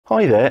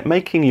Hi there,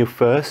 making your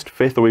first,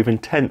 fifth or even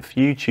 10th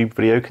YouTube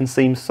video can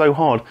seem so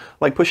hard,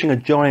 like pushing a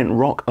giant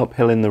rock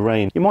uphill in the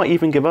rain. You might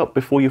even give up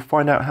before you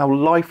find out how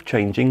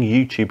life-changing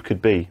YouTube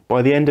could be.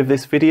 By the end of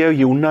this video,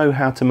 you'll know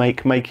how to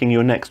make making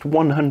your next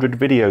 100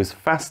 videos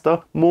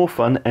faster, more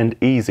fun and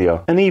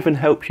easier, and even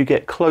help you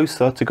get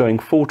closer to going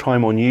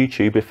full-time on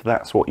YouTube if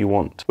that's what you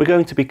want. We're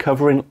going to be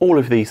covering all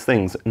of these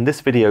things, and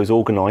this video is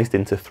organised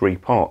into 3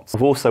 parts.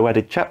 I've also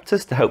added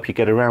chapters to help you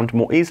get around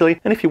more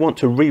easily, and if you want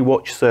to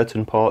re-watch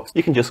certain parts,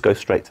 you can just go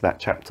straight to that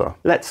chapter.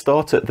 Let's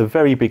start at the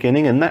very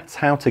beginning, and that's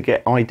how to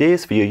get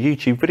ideas for your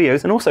YouTube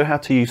videos and also how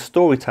to use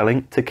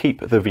storytelling to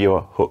keep the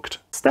viewer hooked.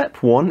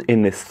 Step 1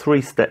 in this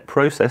 3-step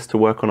process to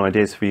work on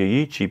ideas for your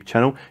YouTube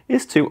channel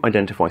is to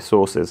identify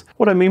sources.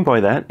 What I mean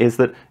by that is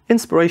that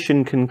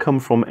inspiration can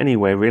come from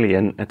anywhere really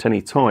and at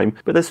any time,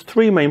 but there's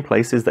 3 main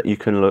places that you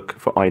can look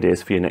for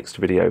ideas for your next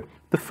video.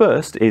 The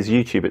first is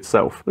YouTube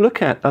itself.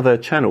 Look at other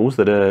channels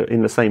that are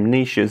in the same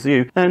niche as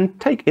you and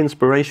take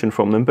inspiration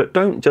from them, but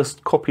don't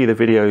just copy the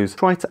videos.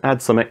 Try to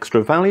add some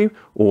extra value,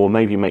 or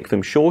maybe make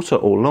them shorter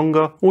or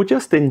longer, or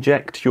just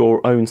inject your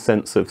own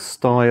sense of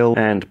style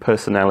and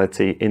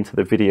personality into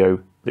the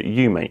video that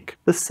you make.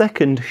 The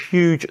second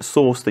huge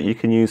source that you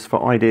can use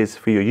for ideas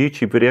for your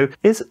YouTube video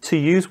is to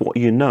use what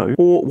you know,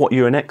 or what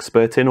you're an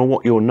expert in, or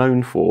what you're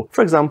known for.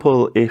 For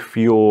example, if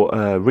you're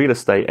a real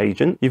estate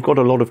agent, you've got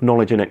a lot of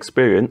knowledge and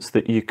experience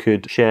that you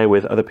could share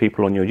with other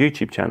people on your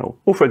YouTube channel.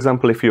 Or for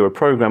example, if you're a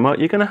programmer,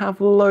 you're going to have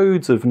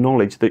loads of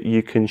knowledge that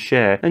you can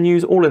share and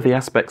use all of the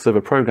aspects of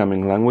a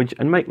programming language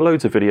and make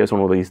loads of videos on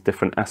all these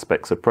different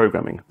aspects of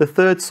programming. The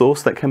third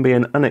source that can be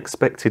an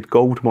unexpected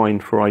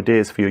goldmine for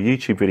ideas for your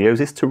YouTube videos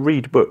is to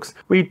read books.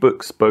 Read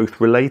books both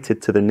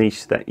related to the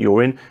niche that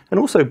you're in and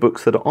also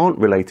books that aren't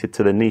related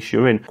to the niche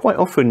you're in. Quite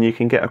often you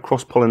can get a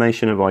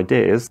cross-pollination of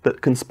ideas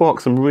that can spark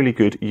some really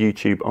good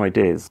YouTube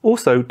ideas.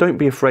 Also, don't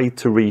be afraid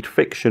to read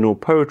fiction or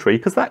poetry,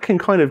 because that can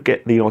kind of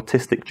get the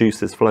artistic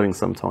juices flowing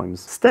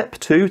sometimes. Step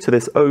 2 to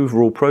this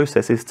overall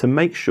process is to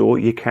make sure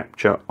you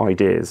capture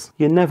ideas.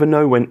 You never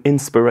know when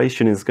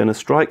inspiration is going to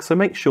strike, so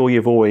make sure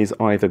you've always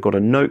either got a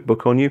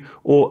notebook on you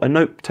or a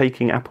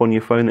note-taking app on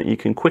your phone that you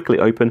can quickly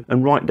open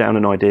and write down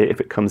an idea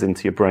if it comes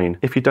into your brain.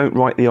 If you don't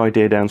write the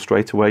idea down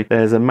straight away,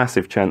 there's a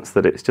massive chance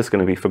that it's just going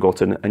to be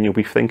forgotten and you'll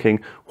be thinking,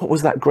 what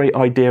was that great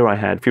idea I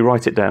had? If you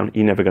write it down,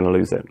 you're never going to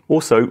lose it.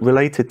 Also,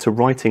 related to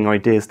writing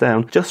ideas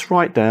down, just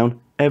write down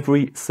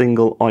every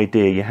single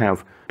idea you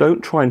have.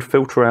 Don't try and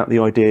filter out the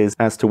ideas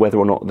as to whether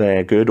or not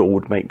they're good or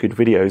would make good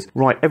videos.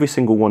 Write every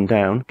single one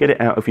down, get it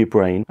out of your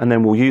brain, and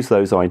then we'll use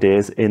those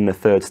ideas in the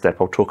third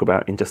step I'll talk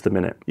about in just a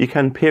minute. You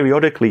can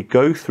periodically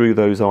go through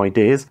those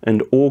ideas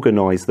and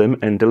organize them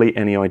and delete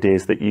any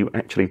ideas that you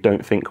actually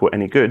don't think were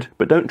any good,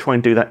 but don't try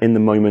and do that in the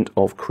moment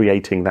of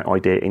creating that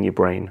idea in your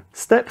brain.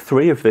 Step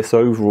 3 of this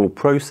overall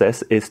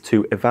process is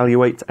to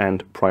evaluate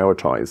and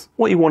prioritize.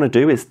 What you want to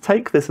do is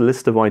take this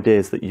list of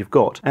ideas that you've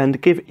got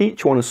and give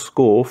each one a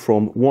score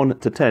from 1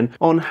 to 10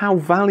 on how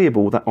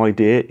valuable that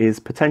idea is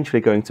potentially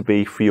going to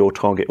be for your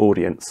target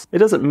audience. It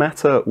doesn't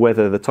matter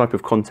whether the type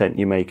of content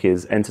you make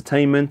is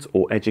entertainment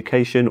or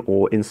education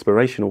or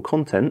inspirational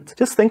content.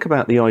 Just think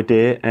about the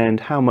idea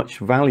and how much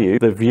value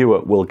the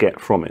viewer will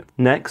get from it.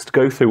 Next,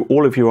 go through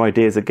all of your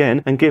ideas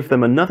again and give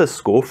them another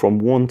score from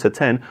 1 to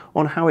 10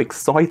 on how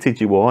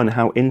excited you are and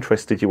how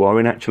interested you are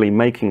in actually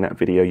making that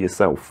video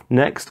yourself.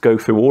 Next, go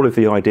through all of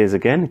the ideas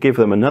again, give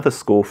them another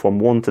score from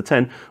 1 to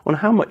 10 on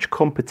how much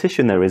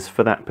competition there is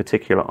for that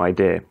particular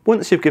idea.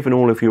 Once you've given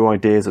all of your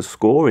ideas a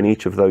score in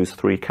each of those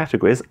 3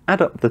 categories,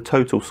 add up the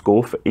total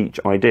score for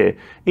each idea.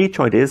 Each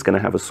idea is going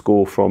to have a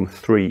score from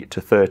 3 to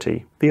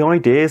 30. The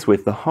ideas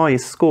with the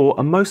highest score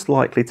are most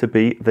likely to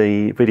be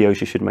the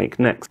videos you should make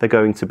next. They're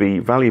going to be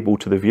valuable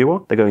to the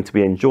viewer, they're going to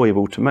be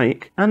enjoyable to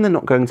make, and they're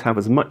not going to have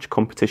as much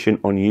competition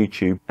on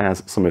YouTube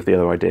as some of the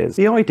other ideas.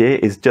 The idea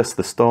is just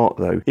the start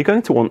though. You're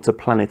going to want to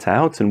plan it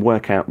out and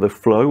work out the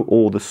flow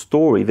or the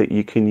story that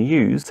you can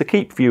use to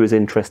keep viewers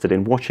interested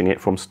in watching it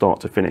from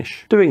start to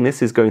finish. Doing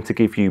this is going to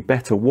give you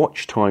better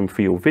watch time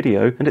for your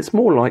video, and it's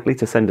more likely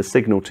to send a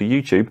signal to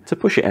YouTube to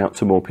push it out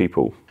to more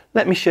people.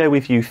 Let me share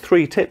with you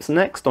 3 tips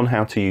next on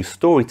how to use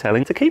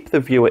storytelling to keep the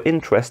viewer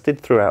interested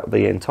throughout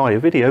the entire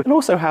video, and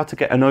also how to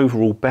get an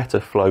overall better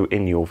flow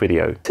in your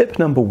video. Tip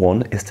number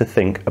 1 is to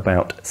think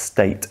about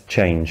state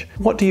change.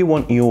 What do you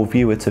want your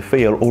viewer to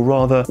feel, or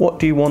rather, what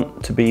do you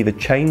want to be the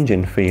change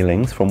in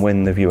feelings from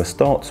when the viewer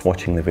starts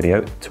watching the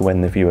video to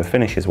when the viewer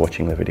finishes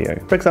watching the video?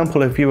 For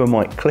example, a viewer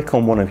might click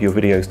on one of your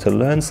videos to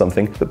learn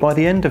something, but by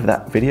the end of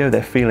that video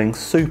they're feeling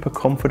super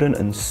confident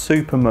and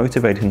super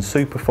motivated and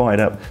super fired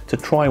up to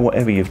try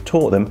whatever you've you've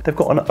taught them, they've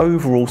got an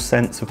overall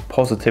sense of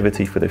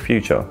positivity for the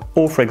future.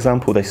 Or for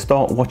example, they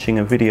start watching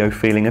a video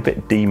feeling a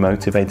bit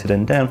demotivated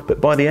and down, but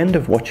by the end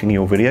of watching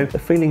your video,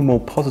 they're feeling more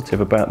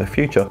positive about the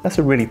future. That's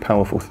a really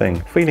powerful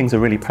thing. Feelings are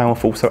really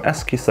powerful, so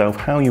ask yourself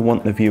how you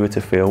want the viewer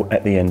to feel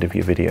at the end of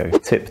your video.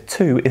 Tip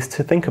 2 is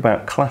to think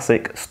about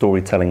classic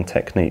storytelling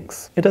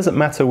techniques. It doesn't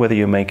matter whether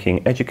you're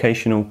making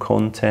educational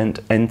content,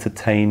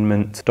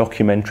 entertainment,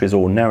 documentaries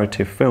or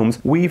narrative films,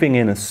 weaving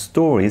in a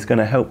story is going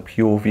to help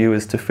your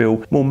viewers to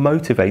feel more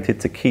motivated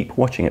to keep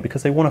watching it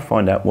because they want to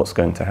find out what's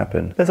going to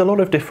happen. There's a lot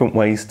of different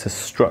ways to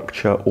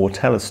structure or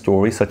tell a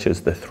story, such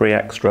as the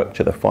 3-act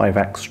structure, the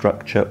 5-act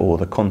structure, or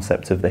the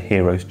concept of the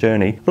hero's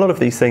journey. A lot of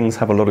these things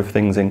have a lot of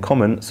things in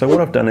common, so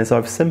what I've done is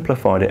I've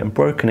simplified it and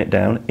broken it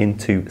down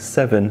into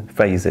 7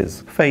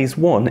 phases. Phase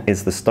 1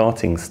 is the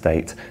starting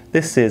state.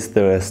 This is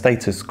the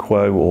status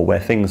quo, or where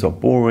things are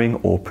boring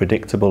or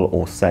predictable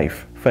or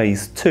safe.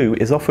 Phase 2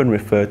 is often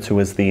referred to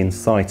as the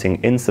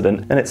inciting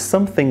incident, and it's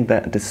something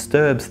that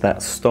disturbs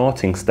that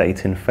starting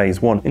state in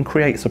phase 1 and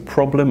creates a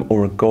problem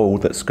or a goal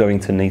that's going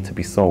to need to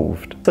be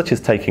solved, such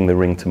as taking the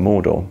ring to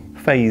Mordor.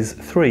 Phase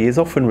 3 is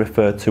often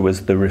referred to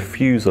as the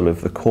refusal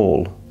of the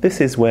call. This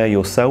is where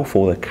yourself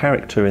or the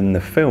character in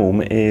the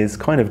film is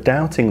kind of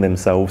doubting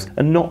themselves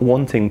and not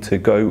wanting to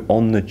go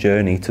on the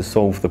journey to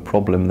solve the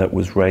problem that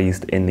was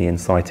raised in the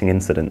inciting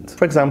incident.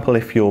 For example,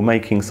 if you're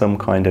making some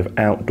kind of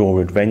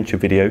outdoor adventure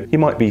video, you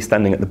might be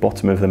standing at the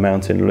bottom of the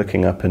mountain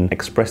looking up and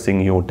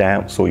expressing your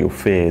doubts or your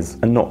fears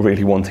and not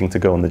really wanting to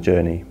go on the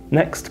journey.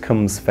 Next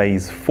comes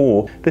phase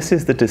 4. This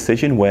is the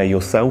decision where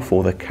yourself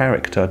or the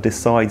character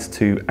decides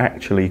to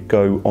actually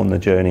go on the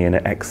journey and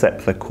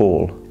accept the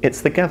call.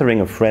 It's the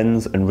gathering of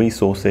friends and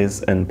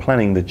resources and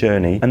planning the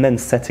journey and then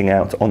setting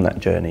out on that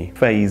journey.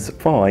 Phase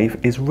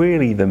 5 is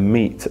really the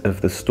meat of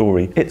the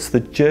story. It's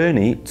the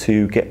journey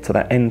to get to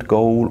that end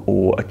goal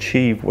or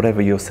achieve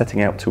whatever you're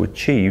setting out to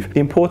achieve. The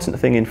important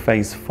thing in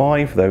phase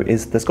 5 though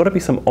is there's got to be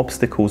some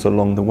obstacles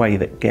along the way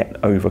that get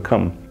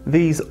overcome.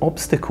 These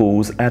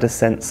obstacles add a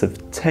sense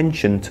of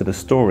tension to the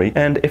story,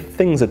 and if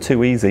things are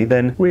too easy,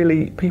 then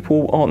really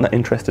people aren't that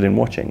interested in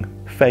watching.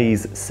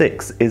 Phase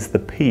 6 is the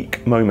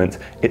peak moment.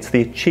 It's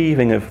the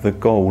achieving of the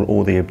goal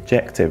or the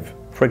objective.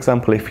 For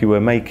example, if you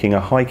were making a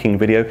hiking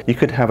video, you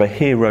could have a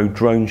hero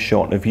drone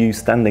shot of you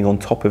standing on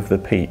top of the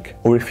peak.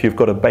 Or if you've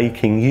got a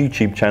baking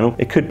YouTube channel,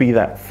 it could be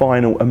that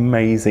final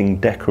amazing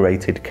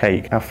decorated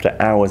cake after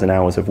hours and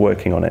hours of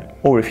working on it.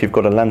 Or if you've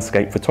got a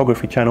landscape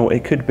photography channel,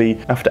 it could be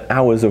after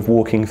hours of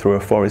walking through a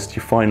forest,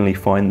 you finally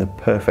find the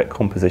perfect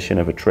composition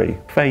of a tree.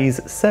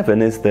 Phase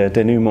 7 is the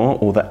denouement,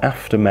 or the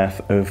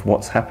aftermath of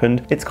what's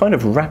happened. It's kind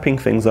of wrapping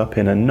things up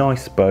in a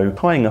nice bow,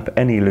 tying up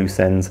any loose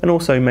ends, and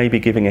also maybe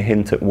giving a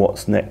hint at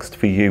what's next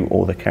for you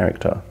or the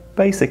character.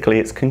 Basically,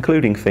 it's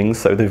concluding things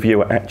so the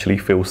viewer actually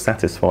feels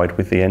satisfied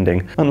with the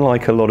ending,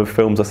 unlike a lot of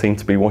films I seem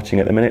to be watching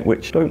at the minute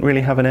which don't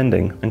really have an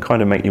ending and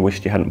kind of make you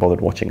wish you hadn't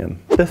bothered watching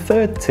them. The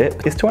third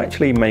tip is to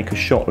actually make a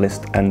shot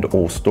list and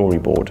or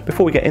storyboard.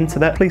 Before we get into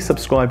that, please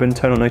subscribe and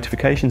turn on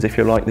notifications if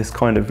you like this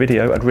kind of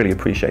video. I'd really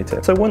appreciate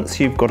it. So once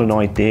you've got an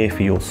idea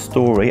for your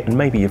story and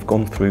maybe you've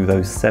gone through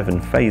those 7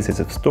 phases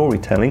of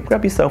storytelling,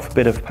 grab yourself a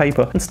bit of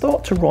paper and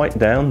start to write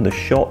down the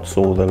shots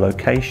or the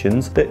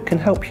locations that can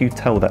help you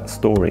tell that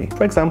story.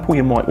 For example,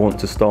 you might want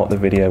to start the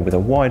video with a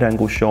wide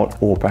angle shot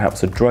or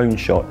perhaps a drone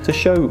shot to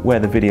show where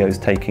the video is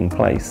taking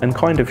place and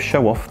kind of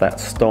show off that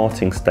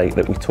starting state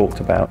that we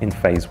talked about in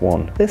phase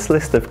 1. This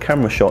list of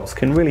camera shots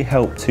can really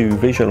help to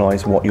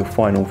visualize what your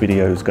final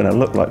video is going to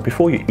look like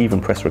before you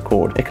even press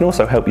record. It can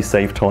also help you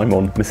save time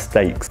on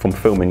mistakes from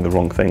filming the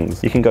wrong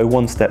things. You can go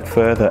one step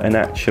further and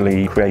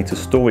actually create a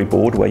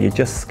storyboard where you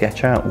just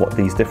sketch out what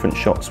these different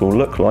shots will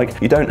look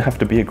like. You don't have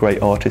to be a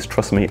great artist,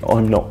 trust me,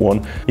 I'm not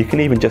one. You can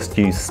even just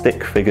use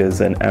stick figures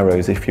and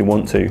arrows if you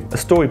want to. A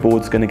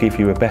storyboard's going to give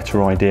you a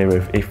better idea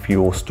of if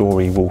your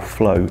story will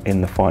flow in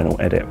the final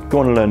edit. If you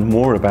want to learn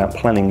more about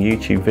planning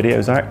YouTube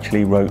videos, I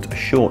actually wrote a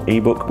short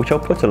ebook which I'll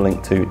put a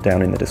link to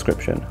down in the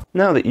description.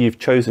 Now that you've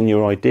chosen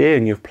your idea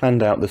and you've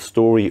planned out the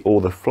story or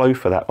the flow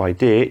for that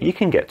idea, you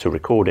can get to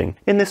recording.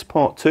 In this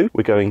part 2,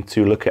 we're going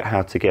to look at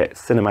how to get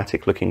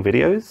cinematic looking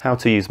videos, how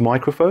to use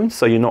microphones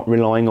so you're not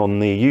relying on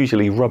the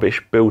usually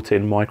rubbish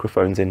built-in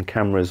microphones in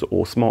cameras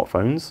or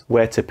smartphones,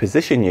 where to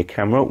position your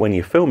camera when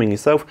you're filming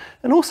yourself,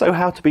 and also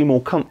how to be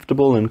more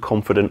comfortable and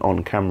confident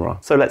on camera.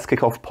 So let's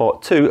kick off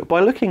part 2 by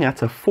looking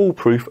at a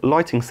foolproof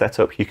lighting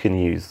setup you can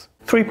use.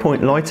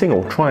 3-point lighting,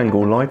 or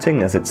triangle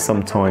lighting as it's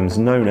sometimes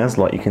known as,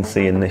 like you can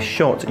see in this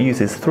shot,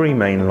 uses 3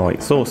 main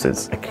light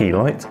sources: a key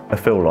light, a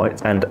fill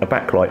light and a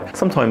backlight,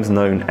 sometimes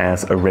known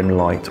as a rim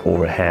light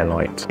or a hair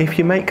light. If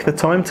you make the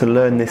time to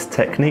learn this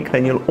technique,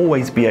 then you'll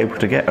always be able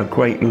to get a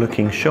great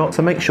looking shot,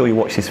 so make sure you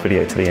watch this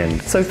video to the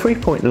end. So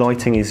 3-point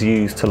lighting is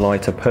used to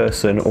light a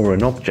person or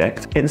an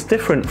object. It's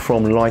different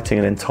from lighting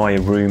an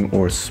entire room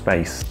or a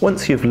space.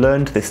 Once you've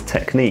learned this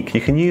technique, you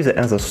can use it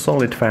as a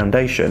solid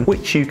foundation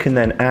which you can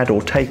then add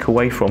or take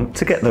away from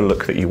to get the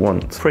look that you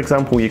want. For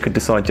example, you could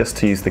decide just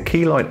to use the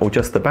key light or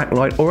just the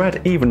backlight, or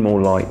add even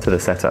more light to the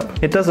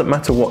setup. It doesn't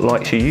matter what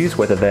lights you use,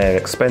 whether they're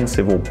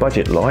expensive or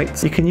budget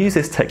lights, you can use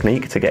this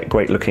technique to get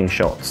great looking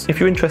shots. If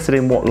you're interested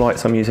in what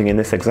lights I'm using in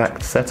this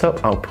exact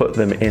setup, I'll put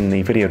them in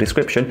the video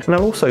description, and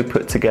I'll also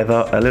put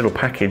together a little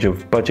package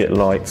of budget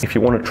lights if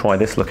you want to try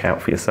this look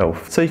out for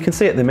yourself. So you can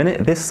see at the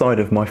minute, this side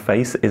of my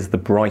face is the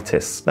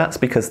brightest. That's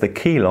because the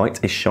key light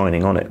is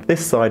shining on it.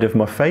 This side of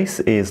my face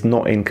is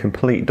not in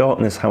complete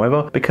darkness,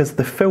 however, because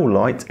the fill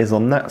light is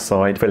on that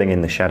side filling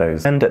in the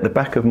shadows. And at the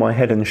back of my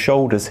head and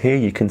shoulders here,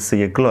 you can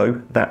see a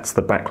glow. That's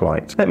the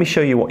backlight. Let me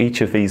show you what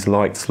each of these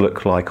lights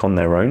look like on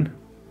their own.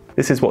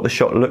 This is what the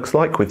shot looks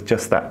like with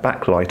just that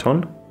backlight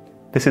on.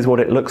 This is what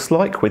it looks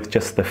like with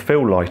just the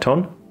fill light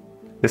on.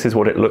 This is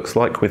what it looks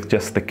like with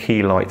just the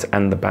key light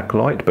and the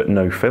backlight, but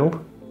no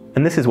fill.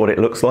 And this is what it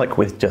looks like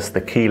with just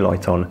the key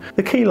light on.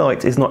 The key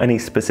light is not any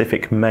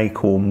specific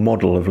make or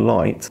model of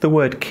light. The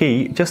word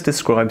key just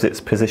describes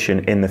its position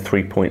in the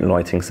 3-point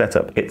lighting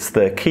setup. It's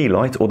the key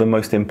light or the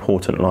most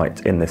important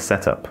light in this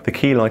setup. The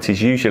key light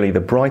is usually the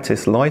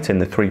brightest light in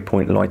the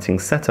 3-point lighting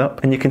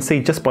setup, and you can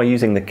see just by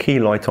using the key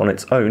light on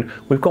its own,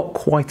 we've got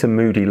quite a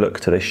moody look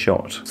to this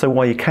shot. So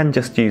while you can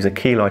just use a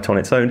key light on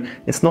its own,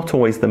 it's not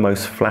always the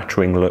most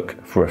flattering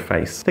look for a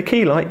face. The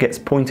key light gets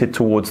pointed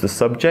towards the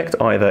subject,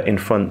 either in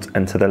front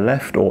and to the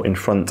left or in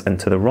front and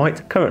to the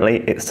right.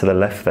 Currently it's to the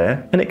left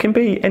there, and it can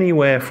be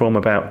anywhere from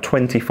about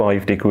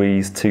 25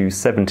 degrees to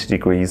 70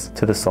 degrees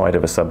to the side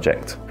of a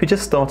subject. If you're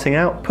just starting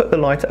out, put the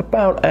light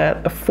about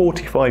at a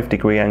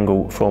 45-degree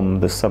angle from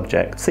the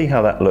subject, see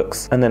how that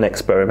looks, and then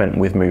experiment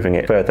with moving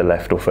it further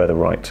left or further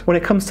right. When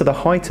it comes to the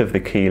height of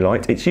the key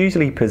light, it's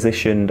usually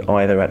positioned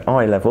either at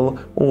eye level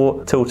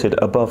or tilted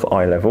above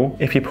eye level.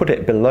 If you put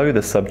it below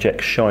the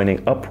subject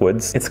shining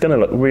upwards, it's going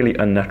to look really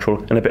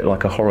unnatural and a bit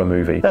like a horror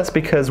movie. That's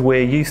because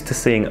we're used to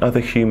seeing other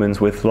humans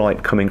with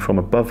light coming from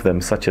above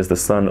them, such as the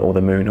sun or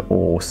the moon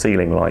or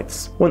ceiling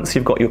lights. Once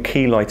you've got your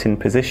key light in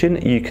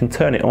position, you can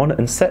turn it on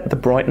and set the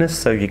brightness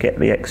so you get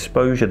the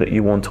exposure that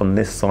you want on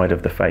this side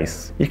of the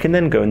face. You can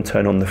then go and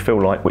turn on the fill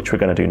light, which we're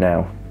going to do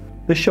now.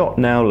 The shot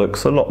now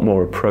looks a lot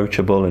more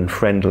approachable and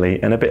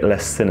friendly and a bit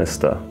less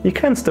sinister. You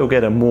can still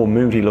get a more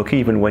moody look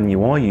even when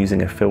you are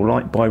using a fill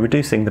light by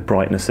reducing the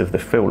brightness of the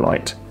fill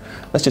light.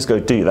 Let's just go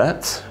do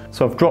that.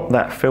 So I've dropped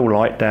that fill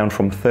light down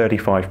from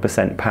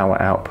 35%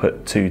 power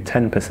output to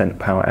 10%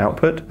 power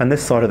output, and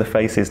this side of the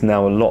face is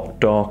now a lot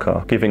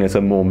darker, giving us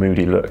a more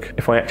moody look.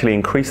 If I actually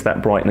increase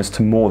that brightness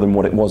to more than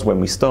what it was when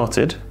we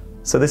started,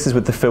 so this is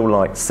with the fill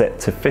light set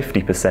to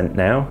 50%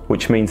 now,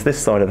 which means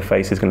this side of the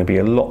face is going to be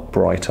a lot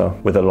brighter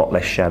with a lot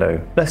less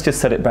shadow. Let's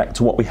just set it back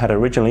to what we had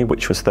originally,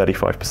 which was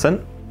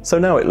 35%. So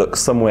now it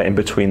looks somewhere in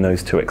between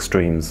those two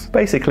extremes.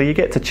 Basically, you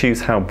get to choose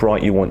how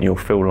bright you want your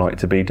fill light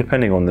to be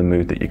depending on the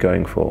mood that you're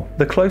going for.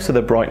 The closer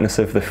the brightness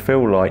of the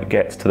fill light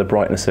gets to the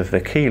brightness of the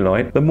key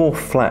light, the more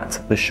flat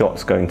the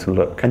shot's going to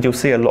look, and you'll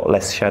see a lot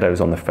less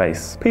shadows on the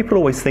face. People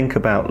always think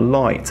about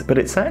light, but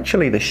it's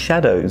actually the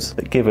shadows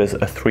that give us a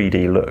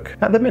 3D look.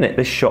 At the minute,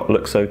 this shot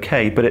looks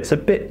okay, but it's a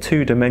bit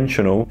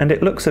two-dimensional, and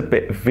it looks a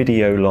bit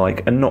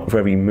video-like and not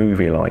very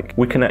movie-like.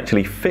 We can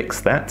actually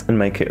fix that and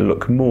make it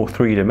look more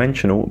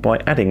three-dimensional by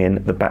adding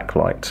in the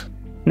backlight.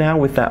 Now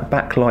with that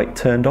backlight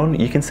turned on,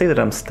 you can see that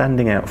I'm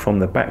standing out from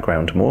the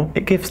background more.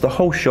 It gives the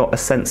whole shot a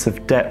sense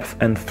of depth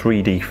and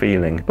 3D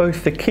feeling.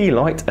 Both the key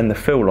light and the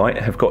fill light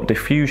have got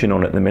diffusion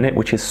on at the minute,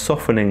 which is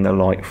softening the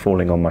light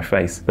falling on my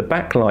face. The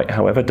backlight,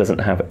 however, doesn't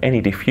have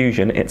any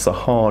diffusion. It's a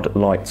hard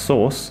light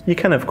source. You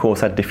can of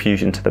course add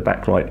diffusion to the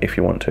backlight if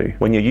you want to.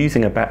 When you're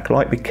using a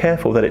backlight, be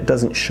careful that it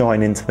doesn't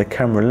shine into the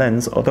camera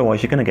lens,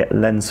 otherwise you're going to get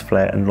lens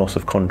flare and loss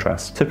of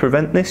contrast. To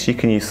prevent this, you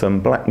can use some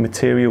black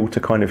material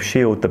to kind of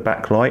shield the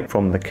backlight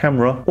from the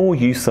camera, or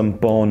use some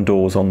barn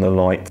doors on the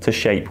light to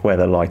shape where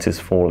the light is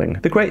falling.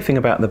 The great thing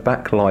about the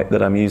backlight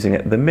that I'm using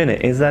at the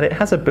minute is that it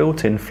has a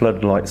built-in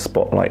floodlight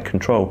spotlight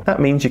control.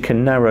 That means you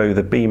can narrow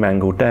the beam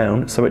angle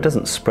down so it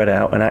doesn't spread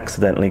out and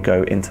accidentally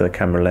go into the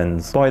camera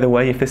lens. By the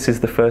way, if this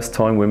is the first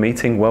time we're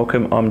meeting,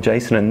 welcome, I'm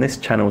Jason, and this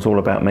channel is all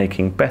about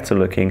making better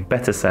looking,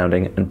 better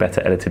sounding and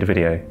better edited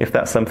video. If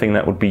that's something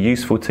that would be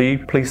useful to you,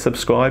 please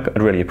subscribe,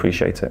 I'd really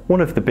appreciate it.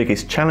 One of the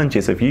biggest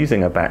challenges of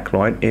using a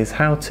backlight is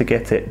how to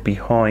get it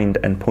behind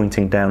and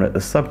pointing down at the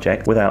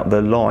subject without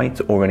the light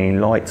or any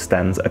light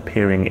stands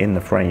appearing in the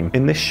frame.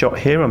 In this shot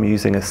here, I'm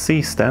using a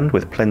C stand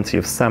with plenty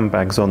of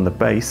sandbags on the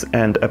base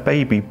and a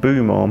baby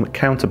boom arm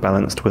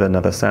counterbalanced with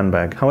another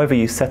sandbag. However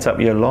you set up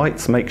your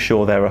lights, make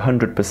sure they're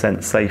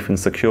 100% safe and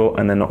secure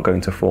and they're not going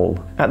to fall.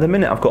 At the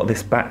minute I've got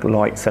this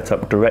backlight set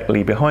up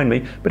directly behind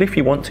me, but if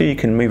you want to, you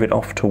can move it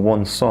off to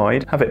one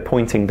side, have it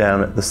pointing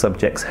down at the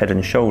subject's head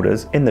and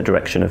shoulders in the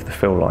direction of the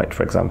fill light,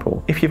 for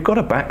example. If you've got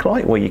a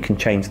backlight where you can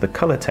change the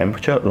color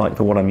temperature, like like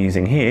the one I'm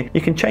using here,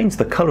 you can change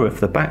the colour of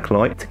the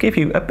backlight to give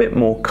you a bit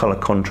more colour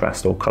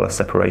contrast or colour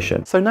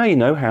separation. So now you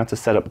know how to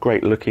set up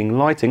great looking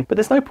lighting, but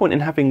there's no point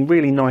in having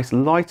really nice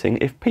lighting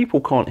if people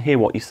can't hear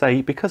what you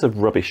say because of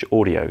rubbish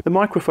audio. The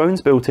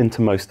microphones built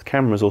into most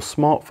cameras or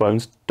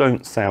smartphones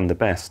don't sound the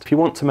best. If you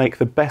want to make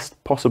the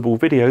best possible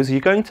videos,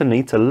 you're going to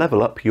need to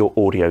level up your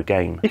audio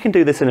game. You can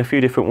do this in a few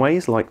different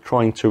ways, like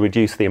trying to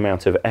reduce the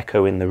amount of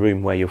echo in the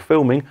room where you're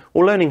filming,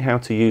 or learning how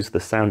to use the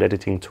sound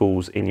editing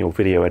tools in your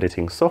video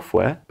editing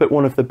software. But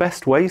one of the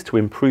best ways to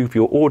improve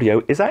your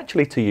audio is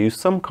actually to use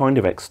some kind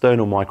of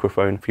external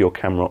microphone for your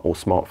camera or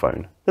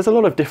smartphone. There's a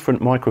lot of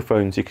different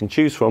microphones you can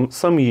choose from.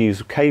 Some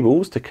use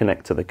cables to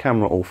connect to the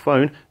camera or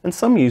phone, and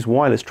some use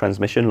wireless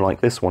transmission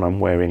like this one I'm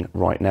wearing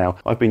right now.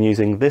 I've been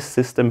using this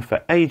system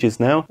for ages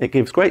now. It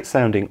gives great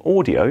sounding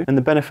audio, and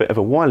the benefit of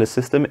a wireless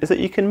system is that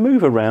you can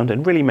move around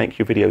and really make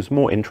your videos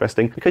more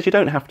interesting because you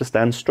don't have to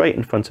stand straight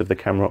in front of the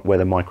camera where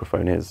the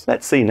microphone is.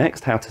 Let's see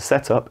next how to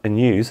set up and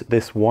use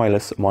this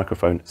wireless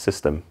microphone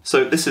system.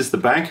 So this is the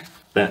bag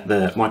that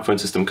the microphone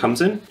system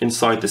comes in.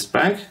 Inside this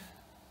bag,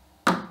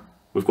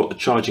 we've got the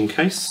charging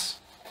case.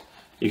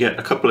 You get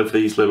a couple of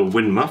these little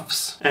wind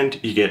muffs, and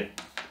you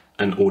get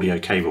an audio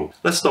cable.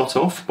 Let's start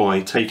off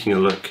by taking a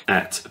look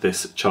at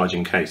this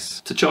charging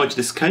case. To charge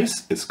this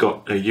case, it's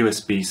got a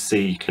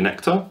USB-C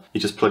connector. You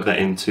just plug that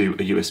into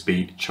a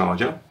USB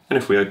charger. And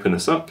if we open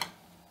this up,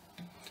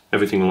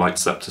 everything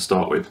lights up to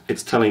start with.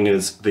 It's telling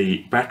us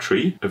the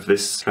battery of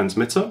this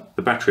transmitter,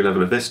 the battery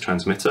level of this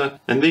transmitter,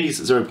 and these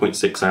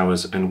 0.6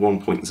 hours and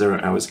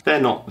 1.0 hours,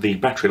 they're not the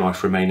battery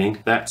life remaining,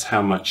 that's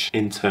how much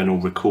internal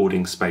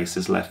recording space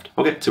is left.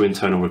 I'll get to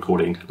internal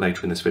recording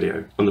later in this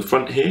video. On the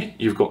front here,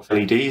 you've got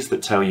LEDs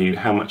that tell you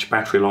how much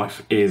battery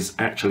life is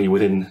actually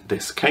within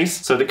this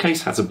case. So the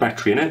case has a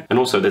battery in it, and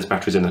also there's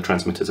batteries in the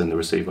transmitters and the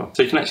receiver.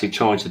 So you can actually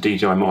charge the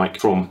DJI mic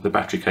from the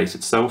battery case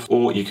itself,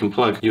 or you can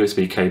plug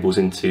USB cables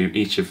into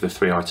each of the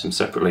three items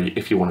separately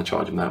if you want to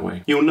charge them that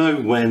way. You'll know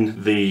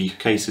when the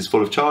case is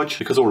full of charge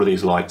because all of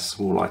these lights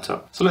will light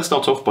up. So let's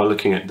start off by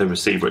looking at the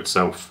receiver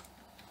itself.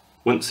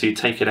 Once you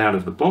take it out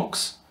of the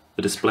box,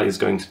 the display is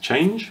going to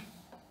change.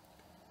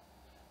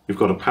 We've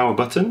got a power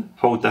button,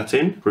 hold that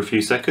in for a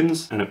few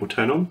seconds and it will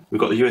turn on. We've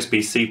got the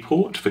USB-C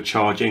port for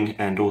charging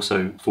and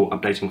also for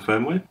updating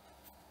firmware.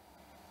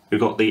 We've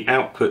got the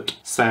output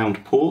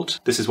sound port.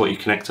 This is what you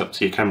connect up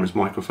to your camera's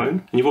microphone.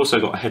 And you've also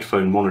got a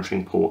headphone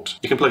monitoring port.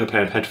 You can plug a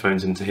pair of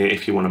headphones into here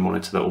if you want to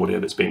monitor the audio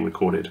that's being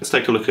recorded. Let's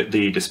take a look at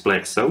the display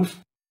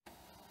itself.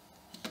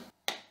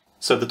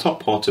 So the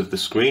top part of the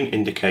screen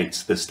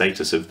indicates the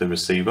status of the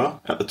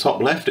receiver. At the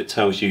top left, it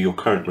tells you your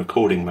current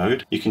recording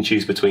mode. You can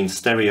choose between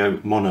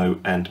stereo, mono,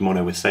 and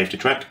mono with safety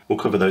track. We'll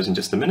cover those in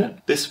just a minute.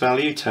 This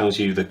value tells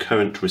you the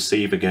current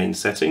receiver gain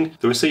setting.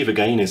 The receiver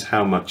gain is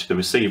how much the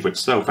receiver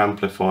itself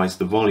amplifies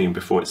the volume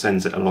before it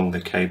sends it along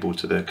the cable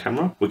to the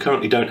camera. We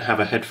currently don't have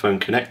a headphone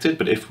connected,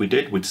 but if we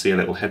did, we'd see a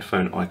little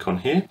headphone icon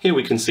here. Here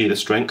we can see the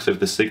strength of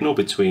the signal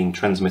between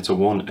transmitter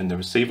 1 and the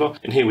receiver,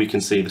 and here we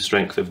can see the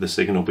strength of the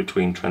signal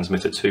between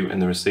transmitter 2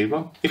 and the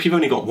receiver. If you've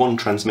only got one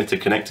transmitter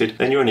connected,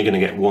 then you're only going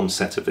to get one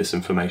set of this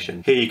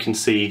information. Here you can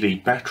see the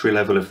battery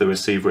level of the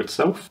receiver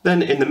itself.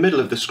 Then in the middle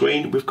of the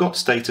screen, we've got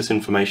status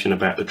information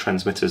about the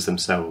transmitters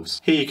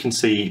themselves. Here you can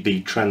see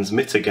the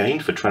transmitter gain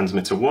for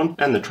transmitter 1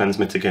 and the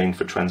transmitter gain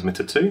for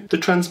transmitter 2. The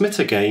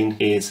transmitter gain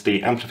is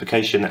the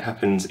amplification that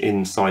happens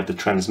inside the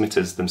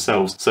transmitters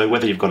themselves. So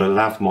whether you've got a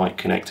lav mic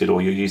connected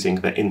or you're using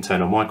the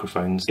internal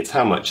microphones, it's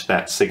how much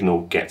that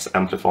signal gets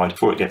amplified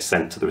before it gets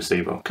sent to the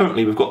receiver.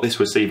 Currently we've got this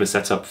receiver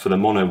set up for the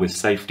mono with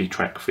safety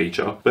track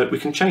feature, but we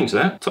can change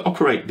that. To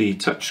operate the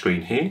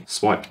touchscreen here,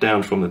 swipe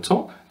down from the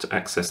top to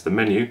access the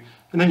menu,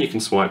 and then you can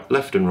swipe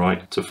left and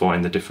right to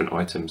find the different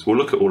items. We'll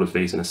look at all of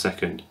these in a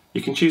second.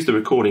 You can choose the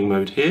recording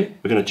mode here.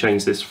 We're going to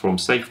change this from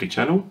safety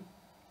channel,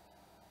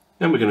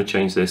 and we're going to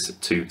change this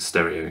to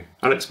stereo.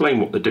 I'll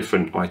explain what the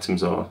different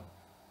items are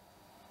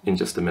in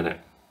just a minute.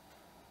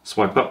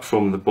 Swipe up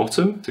from the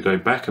bottom to go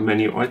back a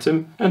menu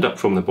item, and up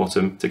from the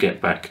bottom to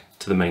get back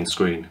to the main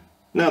screen.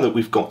 Now that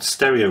we've got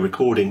stereo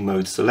recording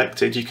mode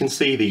selected, you can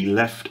see the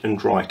left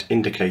and right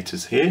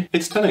indicators here.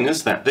 It's telling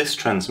us that this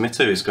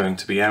transmitter is going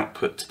to be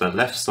output to the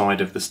left side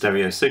of the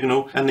stereo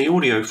signal, and the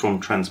audio from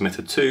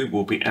transmitter 2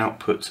 will be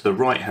output to the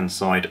right hand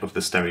side of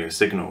the stereo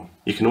signal.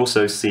 You can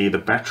also see the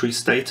battery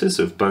status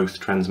of both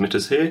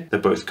transmitters here. They're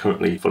both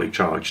currently fully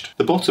charged.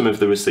 The bottom of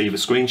the receiver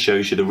screen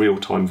shows you the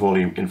real-time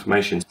volume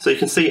information. So you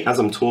can see as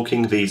I'm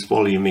talking, these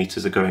volume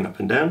meters are going up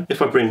and down.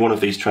 If I bring one of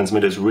these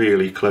transmitters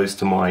really close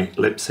to my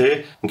lips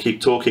here and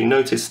keep talking,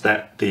 notice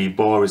that the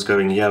bar is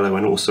going yellow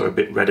and also a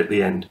bit red at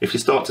the end. If you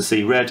start to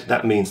see red,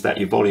 that means that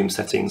your volume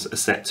settings are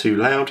set too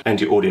loud and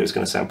your audio is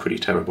going to sound pretty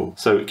terrible.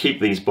 So keep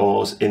these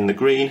bars in the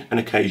green and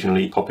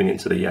occasionally popping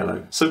into the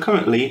yellow. So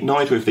currently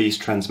neither of these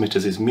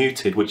transmitters is muted,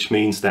 muted, which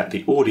means that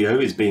the audio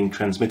is being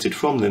transmitted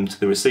from them to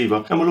the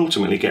receiver and will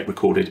ultimately get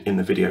recorded in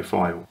the video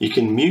file. You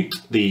can mute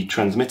the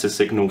transmitter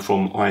signal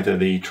from either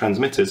the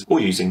transmitters or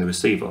using the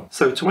receiver.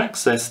 So to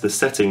access the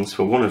settings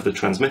for one of the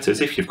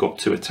transmitters, if you've got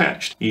two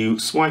attached, you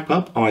swipe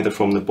up either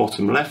from the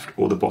bottom left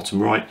or the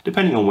bottom right,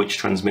 depending on which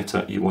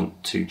transmitter you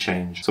want to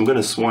change. So I'm going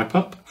to swipe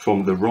up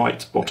from the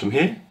right bottom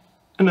here.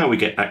 And now we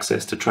get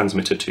access to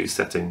transmitter 2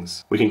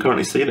 settings. We can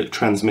currently see that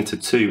transmitter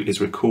 2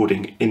 is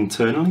recording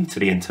internally to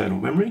the internal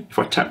memory. If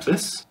I tap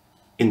this,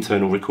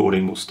 internal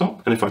recording will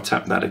stop. And if I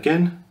tap that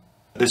again,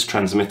 this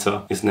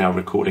transmitter is now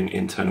recording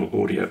internal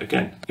audio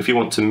again. If you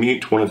want to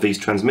mute one of these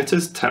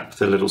transmitters, tap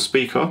the little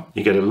speaker,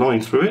 you get a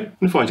line through it.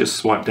 And if I just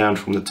swipe down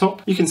from the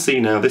top, you can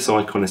see now this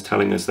icon is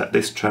telling us that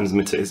this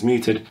transmitter is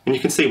muted. And you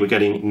can see we're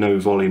getting no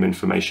volume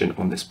information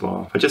on this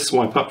bar. If I just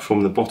swipe up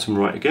from the bottom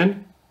right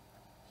again,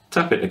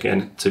 tap it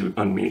again to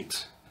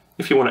unmute.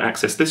 If you want to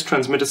access this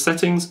transmitter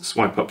settings,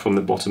 swipe up from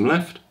the bottom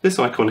left. This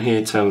icon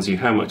here tells you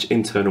how much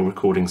internal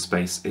recording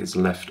space is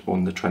left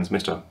on the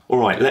transmitter.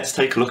 Alright, let's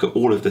take a look at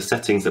all of the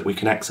settings that we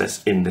can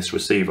access in this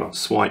receiver.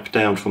 Swipe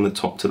down from the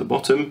top to the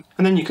bottom,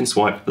 and then you can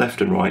swipe left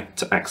and right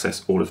to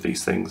access all of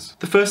these things.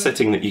 The first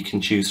setting that you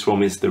can choose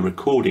from is the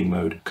recording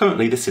mode.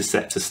 Currently this is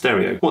set to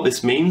stereo. What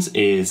this means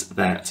is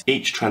that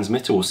each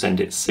transmitter will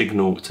send its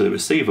signal to the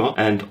receiver,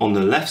 and on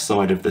the left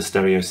side of the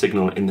stereo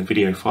signal in the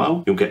video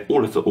file, you'll get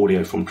all of the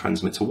audio from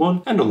transmitter 1,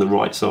 and on the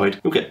right side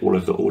you'll get all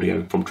of the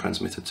audio from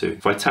transmitter 2.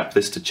 If I tap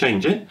this to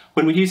change it,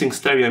 when we're using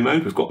stereo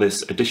mode we've got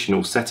this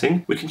additional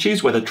setting. We can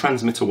choose whether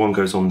transmitter 1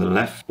 goes on the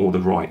left or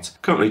the right.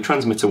 Currently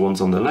transmitter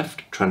 1's on the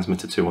left,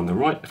 transmitter 2 on the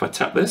right. If I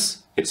tap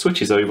this, it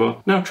switches over.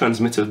 Now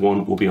transmitter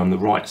 1 will be on the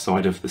right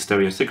side of the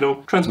stereo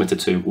signal, transmitter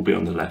 2 will be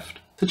on the left.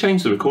 To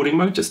change the recording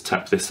mode, just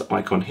tap this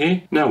icon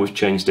here. Now we've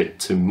changed it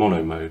to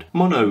mono mode.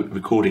 Mono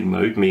recording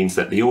mode means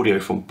that the audio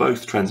from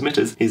both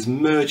transmitters is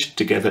merged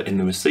together in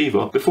the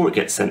receiver before it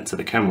gets sent to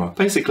the camera.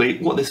 Basically,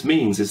 what this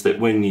means is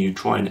that when you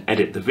try and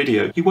edit the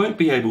video, you won't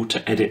be able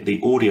to edit the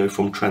audio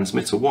from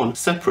transmitter 1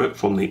 separate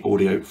from the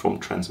audio from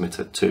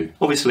transmitter 2.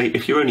 Obviously,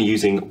 if you're only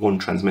using one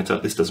transmitter,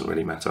 this doesn't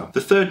really matter.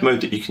 The third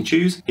mode that you can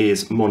choose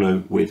is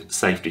mono with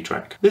safety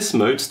track. This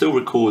mode still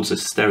records a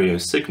stereo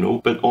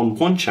signal, but on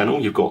one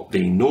channel you've got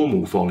the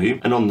normal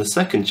volume, and on the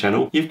second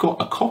channel you've got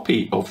a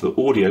copy of the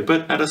audio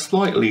but at a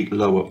slightly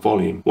lower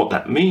volume. What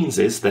that means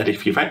is that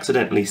if you've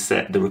accidentally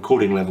set the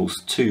recording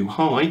levels too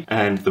high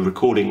and the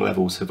recording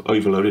levels have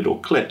overloaded or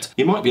clipped,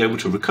 you might be able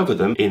to recover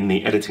them in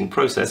the editing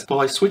process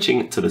by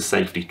switching to the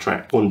safety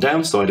track. One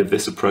downside of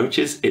this approach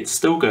is it's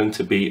still going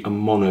to be a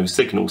mono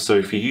signal, so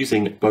if you're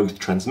using both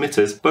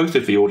transmitters, both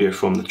of the audio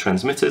from the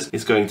transmitters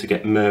is going to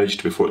get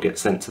merged before it gets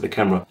sent to the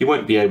camera. You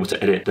won't be able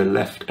to edit the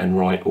left and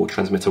right or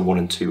transmitter 1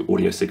 and 2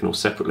 audio signals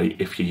separately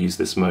if you use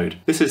this mode.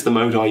 This is the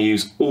mode I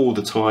use all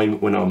the time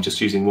when I'm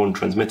just using one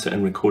transmitter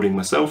and recording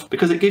myself,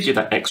 because it gives you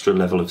that extra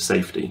level of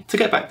safety. To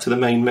get back to the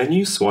main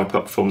menu, swipe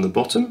up from the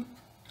bottom,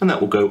 and that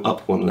will go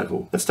up one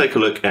level. Let's take a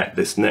look at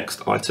this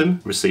next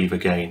item, receiver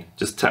gain.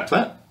 Just tap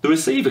that. The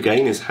receiver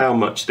gain is how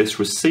much this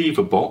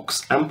receiver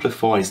box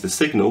amplifies the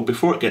signal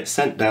before it gets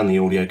sent down the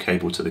audio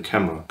cable to the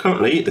camera.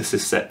 Currently this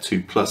is set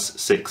to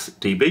 +6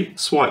 dB.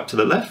 Swipe to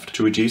the left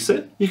to reduce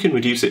it. You can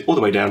reduce it all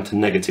the way down to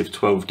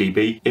 -12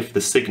 dB if the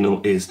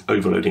signal is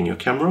overloading your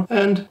camera,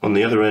 and on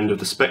the other end of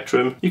the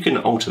spectrum you can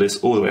alter this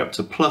all the way up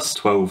to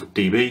 +12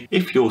 dB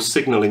if your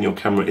signal in your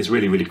camera is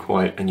really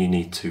quiet and you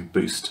need to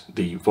boost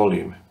the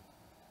volume.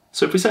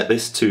 So if we set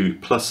this to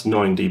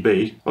 +9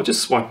 dB, I'll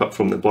just swipe up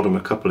from the bottom a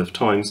couple of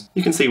times.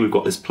 You can see we've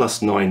got this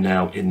 +9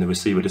 now in the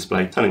receiver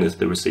display telling us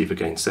the receiver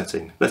gain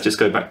setting. Let's just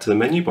go back to the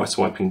menu by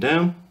swiping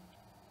down.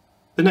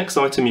 The next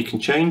item you can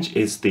change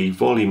is the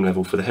volume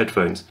level for the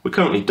headphones. We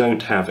currently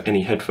don't have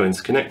any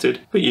headphones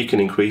connected, but you can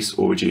increase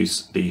or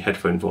reduce the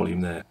headphone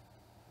volume there.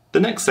 The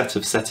next set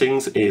of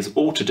settings is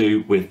all to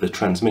do with the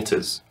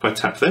transmitters. If I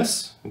tap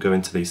this and go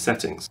into these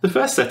settings, the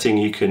first setting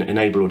you can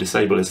enable or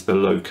disable is the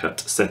low cut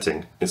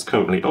setting. It's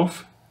currently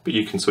off, but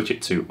you can switch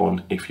it to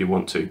on if you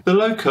want to. The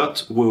low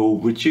cut will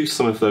reduce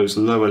some of those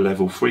lower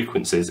level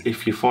frequencies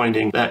if you're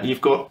finding that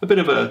you've got a bit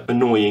of an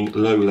annoying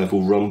low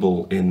level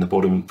rumble in the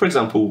bottom. For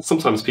example,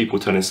 sometimes people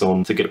turn this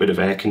on to get rid of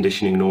air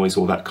conditioning noise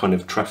or that kind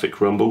of traffic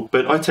rumble,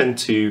 but I tend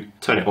to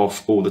turn it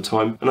off all the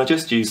time, and I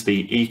just use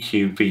the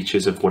EQ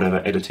features of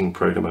whatever editing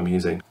program I'm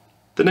using.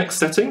 The next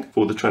setting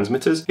for the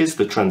transmitters is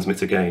the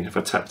transmitter gain. If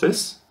I tap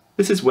this,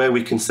 this is where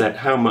we can set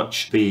how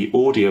much the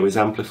audio is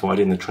amplified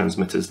in the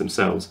transmitters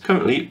themselves.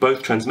 Currently,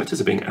 both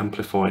transmitters are being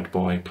amplified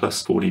by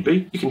 +4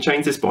 dB. You can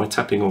change this by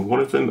tapping on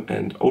one of them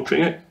and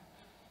altering it,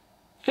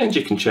 and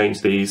you can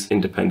change these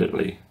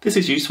independently. This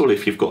is useful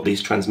if you've got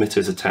these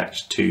transmitters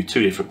attached to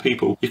two different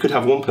people. You could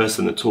have one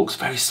person that talks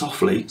very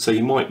softly, so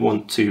you might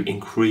want to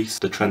increase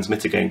the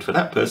transmitter gain for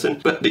that person,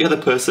 but the other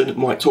person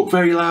might talk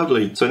very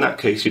loudly, so in that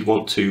case you'd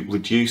want to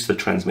reduce the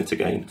transmitter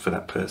gain for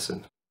that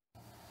person.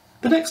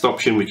 The next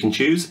option we can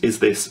choose is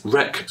this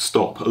rec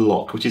stop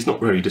lock, which is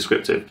not very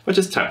descriptive. If I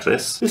just tap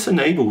this, this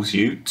enables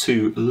you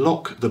to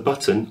lock the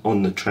button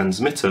on the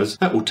transmitters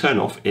that will turn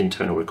off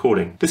internal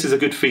recording. This is a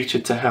good feature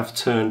to have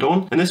turned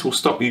on, and this will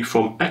stop you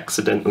from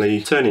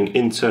accidentally turning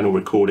internal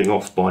recording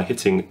off by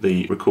hitting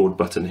the record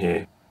button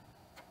here.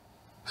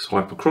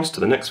 Swipe across to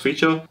the next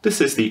feature. This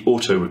is the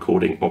auto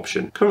recording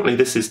option. Currently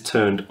this is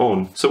turned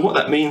on. So what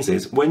that means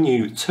is when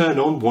you turn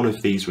on one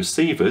of these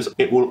receivers,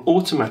 it will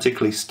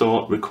automatically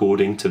start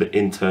recording to the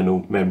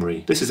internal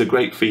memory. This is a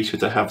great feature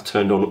to have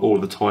turned on all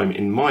the time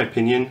in my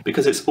opinion,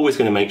 because it's always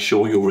going to make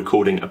sure you're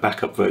recording a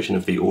backup version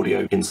of the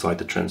audio inside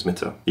the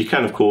transmitter. You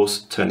can of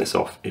course turn this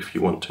off if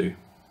you want to.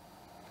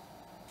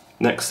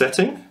 Next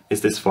setting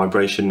is this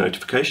vibration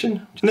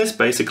notification, and this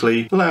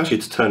basically allows you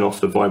to turn off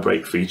the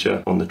vibrate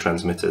feature on the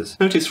transmitters.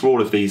 Notice for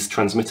all of these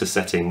transmitter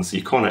settings,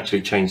 you can't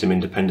actually change them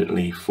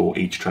independently for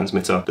each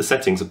transmitter. The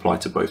settings apply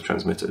to both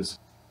transmitters.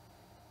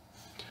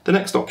 The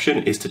next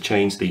option is to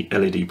change the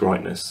LED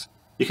brightness.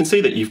 You can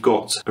see that you've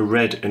got a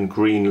red and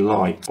green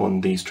light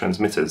on these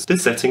transmitters.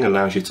 This setting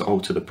allows you to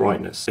alter the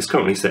brightness. It's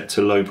currently set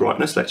to low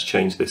brightness. Let's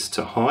change this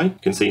to high. You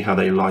can see how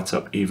they light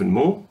up even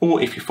more.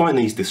 Or if you find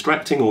these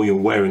distracting or you're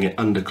wearing it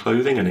under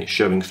clothing and it's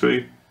showing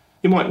through,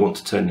 you might want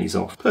to turn these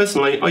off.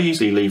 Personally, I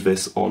usually leave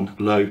this on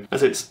low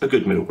as it's a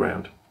good middle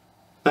ground.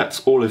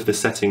 That's all of the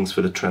settings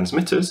for the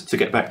transmitters. To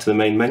get back to the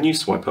main menu,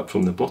 swipe up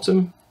from the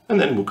bottom,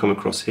 and then we'll come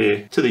across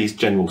here to these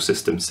general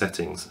system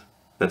settings.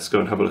 Let's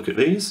go and have a look at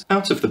these.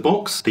 Out of the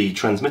box, the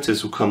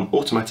transmitters will come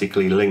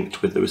automatically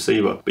linked with the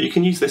receiver, but you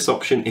can use this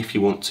option if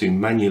you want to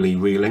manually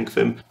relink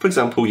them. For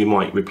example, you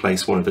might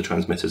replace one of the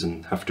transmitters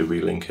and have to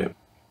relink it.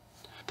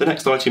 The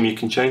next item you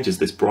can change is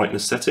this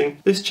brightness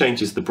setting. This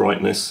changes the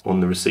brightness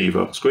on the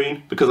receiver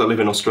screen. Because I live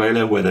in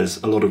Australia where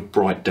there's a lot of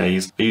bright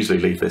days, I usually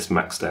leave this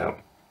maxed out.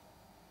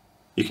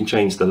 You can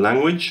change the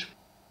language.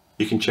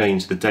 You can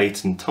change the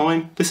date and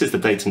time. This is the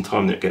date and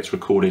time that gets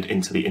recorded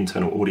into the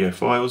internal audio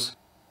files.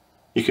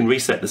 You can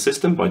reset the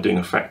system by doing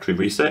a factory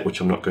reset,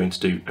 which I'm not going to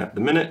do at the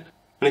minute.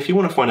 And if you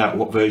want to find out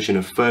what version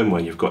of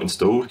firmware you've got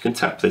installed, you can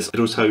tap this.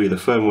 It'll tell you the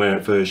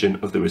firmware version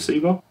of the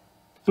receiver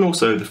and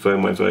also the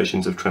firmware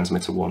versions of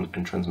transmitter 1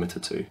 and transmitter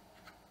 2.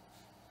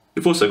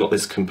 You've also got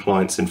this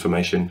compliance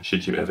information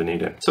should you ever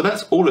need it. So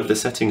that's all of the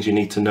settings you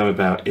need to know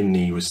about in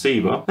the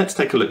receiver. Let's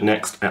take a look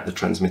next at the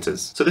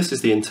transmitters. So this is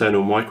the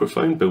internal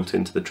microphone built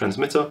into the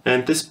transmitter,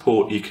 and this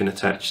port you can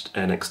attach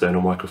an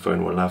external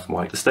microphone or a lav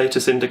mic. The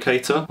status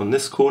indicator on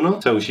this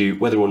corner tells you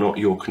whether or not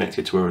you're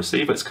connected to a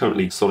receiver. It's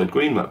currently solid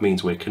green, that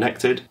means we're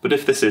connected. But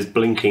if this is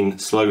blinking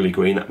slowly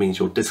green, that means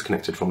you're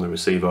disconnected from the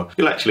receiver.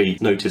 You'll actually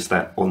notice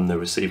that on the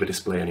receiver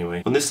display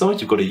anyway. On this side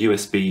you've got a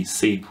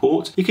USB-C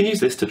port. You can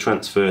use this to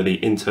transfer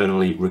the internally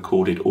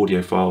recorded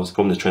audio files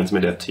from the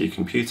transmitter to your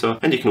computer,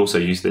 and you can also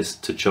use this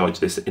to charge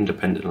this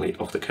independently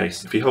of the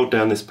case. If you hold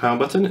down this power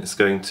button, it's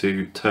going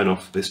to turn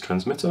off this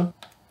transmitter.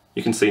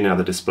 You can see now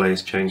the display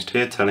has changed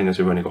here, telling us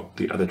we've only got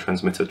the other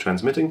transmitter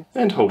transmitting,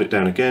 and hold it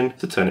down again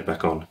to turn it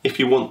back on. If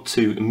you want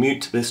to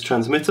mute this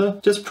transmitter,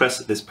 just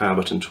press this power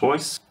button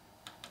twice.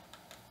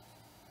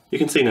 You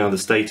can see now the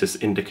status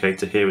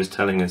indicator here is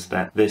telling us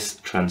that this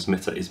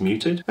transmitter is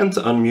muted, and to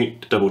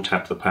unmute, double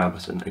tap the power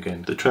button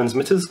again. The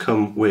transmitters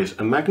come with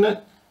a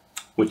magnet,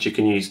 which you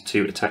can use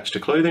to attach to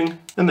clothing,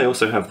 and they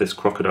also have this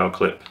crocodile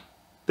clip.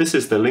 This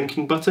is the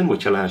linking button,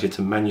 which allows you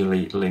to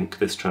manually link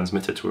this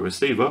transmitter to a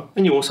receiver,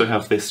 and you also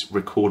have this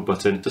record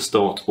button to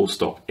start or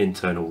stop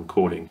internal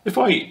recording. If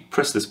I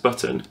press this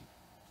button,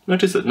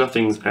 notice that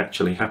nothing's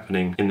actually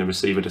happening in the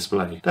receiver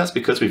display. That's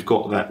because we've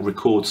got that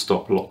record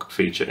stop lock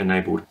feature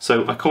enabled.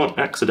 So I can't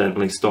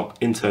accidentally stop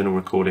internal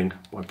recording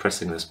by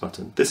pressing this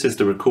button. This is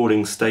the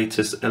recording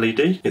status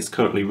LED. It's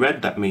currently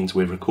red, that means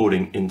we're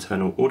recording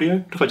internal audio.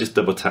 But if I just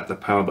double tap the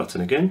power button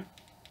again,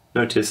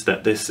 notice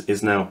that this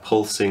is now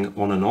pulsing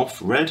on and off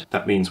red.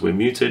 That means we're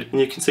muted, and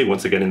you can see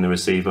once again in the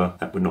receiver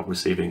that we're not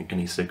receiving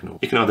any signal.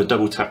 You can either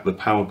double tap the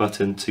power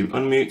button to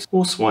unmute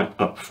or swipe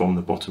up from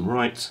the bottom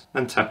right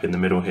and tap in the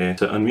middle here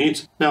to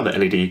unmute. Now the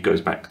LED goes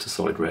back to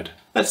solid red.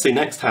 Let's see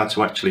next how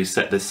to actually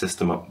set this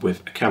system up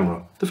with a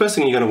camera. The first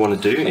thing you're going to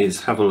want to do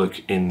is have a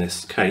look in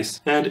this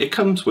case, and it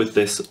comes with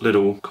this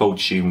little cold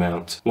shoe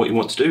mount. What you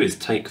want to do is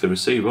take the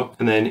receiver,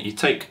 and then you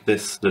take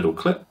this little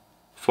clip,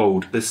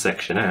 fold this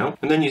section out,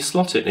 and then you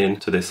slot it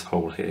into this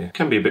hole here. It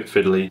can be a bit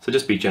fiddly, so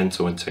just be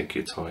gentle and take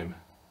your time.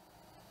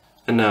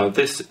 And now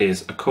this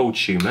is a cold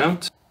shoe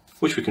mount,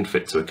 which we can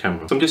fit to a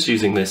camera. So I'm just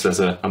using this as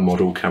a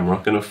model camera.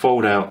 I'm going to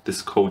fold out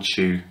this cold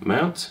shoe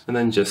mount and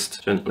then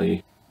just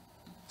gently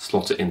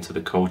slot it into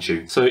the cold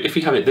shoe. So if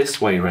you have it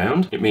this way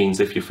round, it means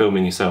if you're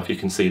filming yourself you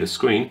can see the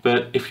screen,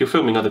 but if you're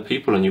filming other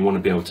people and you want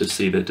to be able to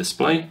see the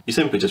display, you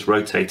simply just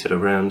rotate it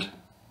around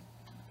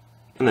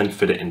and then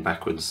fit it in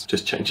backwards.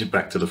 Just change it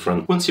back to the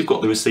front. Once you've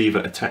got the receiver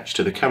attached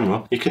to the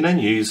camera, you can then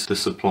use the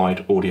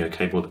supplied audio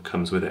cable that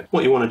comes with it.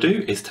 What you want to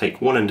do is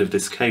take one end of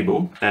this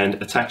cable and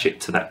attach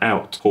it to the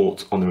out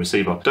port on the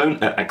receiver.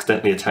 Don't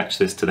accidentally attach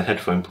this to the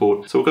headphone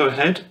port. So we'll go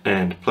ahead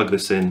and plug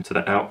this in to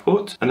the out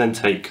port, and then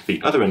take the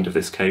other end of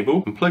this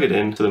cable and plug it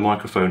in to the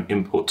microphone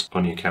input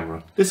on your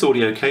camera. This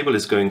audio cable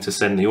is going to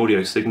send the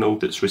audio signal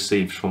that's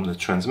received from the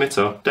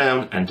transmitter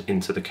down and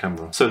into the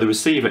camera. So the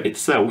receiver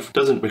itself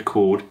doesn't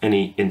record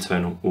any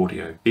internal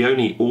audio. The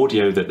only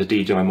audio that the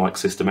DJI mic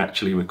system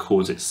actually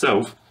records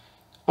itself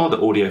are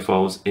the audio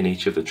files in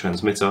each of the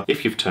transmitter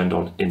if you've turned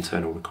on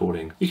internal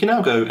recording. You can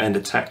now go and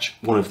attach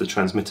one of the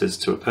transmitters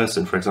to a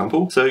person, for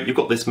example. So you've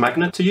got this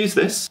magnet. To use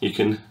this, you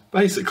can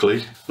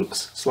basically,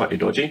 looks slightly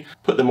dodgy,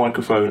 put the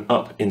microphone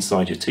up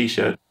inside your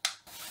t-shirt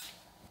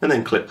and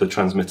then clip the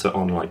transmitter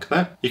on like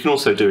that. You can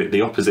also do it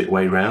the opposite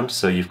way round,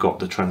 so you've got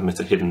the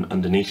transmitter hidden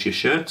underneath your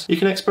shirt. You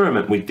can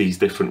experiment with these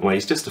different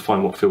ways just to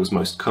find what feels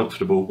most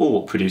comfortable or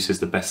what produces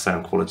the best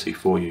sound quality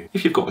for you.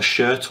 If you've got a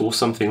shirt or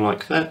something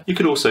like that, you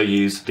could also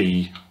use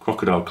the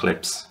crocodile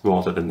clips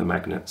rather than the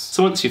magnets.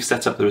 So once you've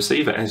set up the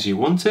receiver as you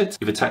want it,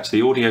 you've attached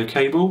the audio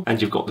cable,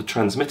 and you've got the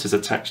transmitters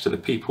attached to the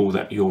people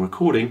that you're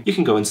recording, you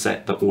can go and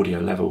set the audio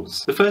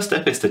levels. The first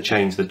step is to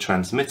change the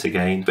transmitter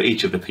gain for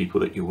each of the people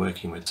that you're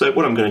working with. So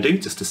what I'm going to do,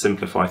 just to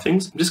simplify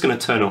things, I'm just going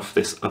to turn off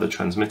this other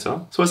transmitter.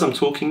 So as I'm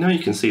talking now, you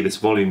can see this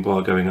volume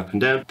bar going up and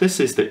down.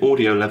 This is the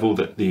audio level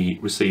that the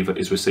receiver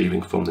is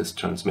receiving from this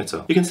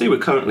transmitter. You can see we're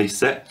currently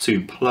set to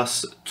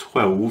plus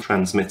 12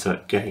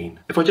 transmitter gain.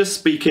 If I just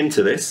speak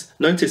into this,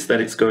 notice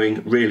that it's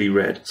going really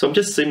red. So I'm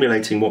just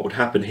simulating what would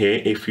happen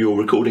here if you're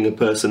recording a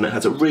person that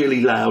has a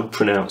really loud,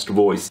 pronounced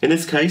voice. In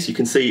this case, you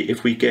can see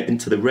if we get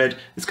into the red,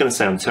 it's going to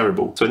sound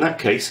terrible. So in that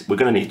case, we're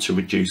going to need to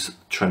reduce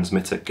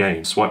transmitter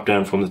gain. Swipe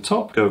down from the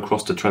top, go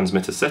across to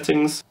transmitter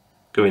settings,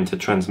 go into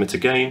transmitter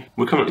gain.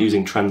 We're currently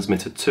using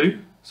transmitter 2.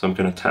 So I'm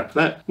going to tap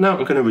that. Now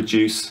I'm going to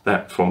reduce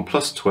that from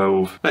plus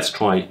 12. Let's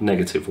try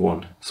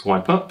 -1.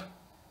 Swipe up.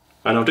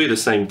 And I'll do the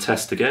same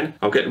test again.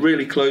 I'll get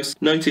really close.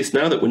 Notice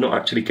now that we're not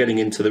actually getting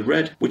into the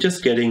red, we're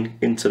just getting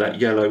into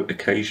that yellow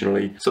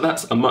occasionally. So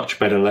that's a much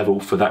better level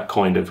for that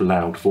kind of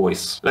loud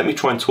voice. Let me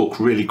try and talk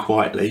really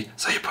quietly,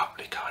 so you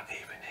probably can't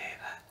even hear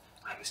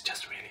that. I was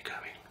just really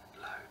going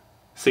low.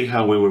 See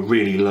how we were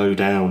really low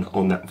down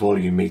on that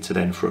volume meter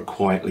then for a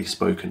quietly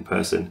spoken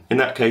person. In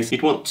that case,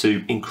 you'd want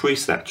to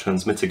increase that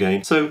transmitter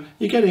gain, so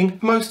you're getting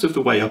most of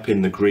the way up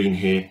in the green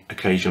here,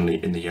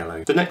 occasionally in the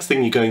yellow. The next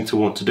thing you're going to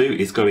want to do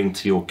is go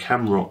into your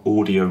camera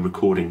audio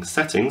recording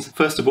settings.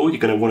 First of all, you're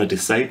going to want to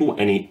disable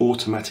any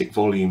automatic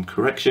volume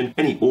correction,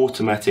 any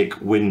automatic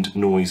wind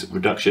noise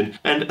reduction,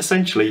 and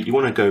essentially you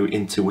want to go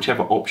into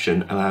whichever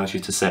option allows you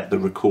to set the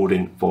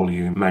recording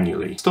volume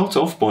manually. Start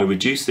off by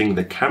reducing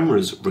the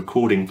camera's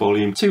recording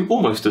volume to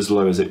almost as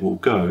low as it will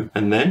go,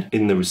 and then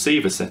in the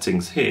receiver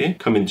settings here,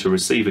 come into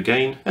receiver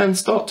gain and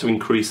start to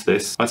increase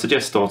this. I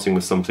suggest starting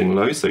with something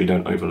low so you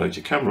don't overload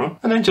your camera,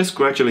 and then just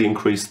gradually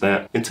increase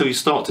that until you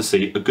start to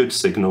see a good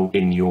signal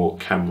in your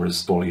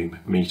camera's volume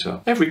meter.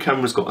 Every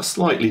camera's got a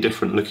slightly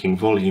different looking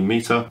volume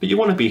meter, but you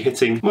want to be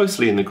hitting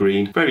mostly in the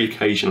green, very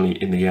occasionally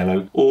in the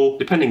yellow, or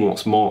depending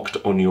what's marked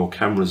on your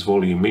camera's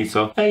volume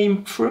meter,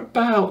 aim for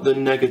about the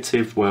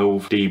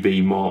 -12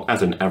 dB mark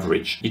as an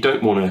average. You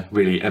don't want to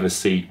really ever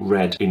see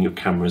red in your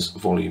camera's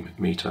volume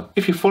meter.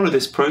 If you follow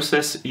this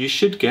process, you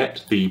should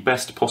get the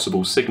best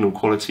possible signal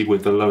quality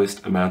with the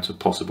lowest amount of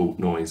possible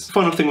noise. The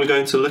final thing we're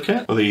going to look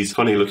at are these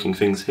funny looking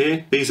things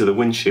here. These are the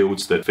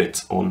windshields that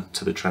fit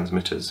onto the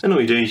transmitters. And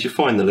all you do is you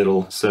find the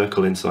little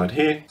circle inside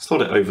here,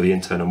 slot it over the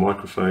internal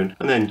microphone,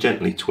 and then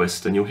gently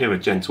twist, and you'll hear a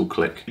gentle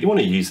click. You want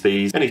to use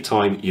these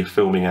anytime you're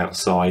filming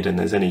outside and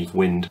there's any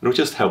wind. It'll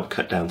just help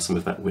cut down some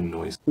of that wind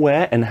noise.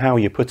 Where and how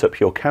you put up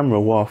your camera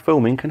while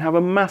filming can have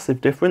a massive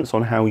difference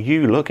on how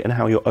you look and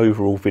how your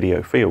overall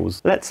video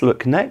feels. Let's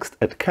look next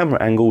at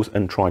camera angles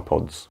and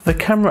tripods. The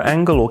camera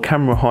angle or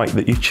camera height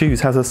that you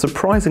choose has a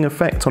surprising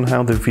effect on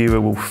how the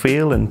viewer will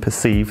feel and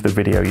perceive the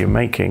video you're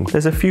making.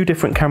 There's a few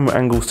different camera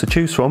angles to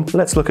choose from.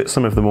 Let's look at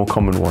some of the more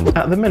common ones.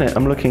 At the minute,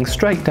 I'm looking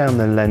straight down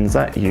the lens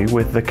at you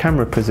with the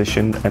camera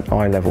positioned at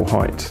eye level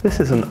height. This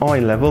is an eye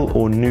level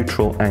or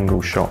neutral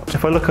angle shot.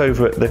 If I look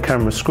over at the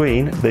camera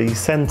screen, the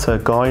center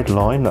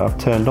guideline that I've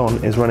turned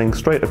on is running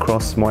straight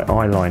across my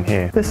eye line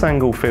here. This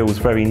angle feels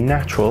very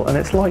natural, and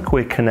it's like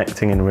we're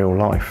connecting in real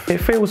life. It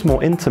feels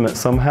more intimate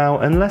somehow,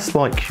 and less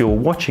like you're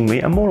watching me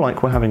and more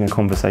like we're having a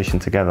conversation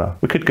together.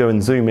 We could go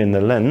and zoom in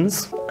the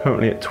lens.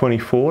 Currently at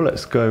 24,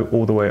 let's go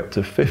all the way up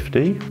to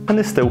 50, and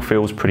this still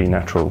feels pretty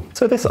natural.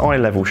 So this eye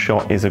level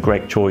shot is a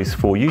great choice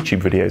for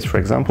YouTube videos, for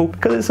example,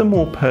 because it's a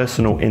more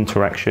personal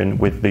interaction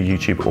with the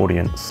YouTube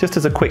audience. Just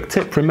as a quick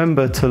tip,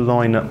 remember to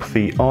line up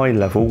the eye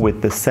level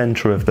with the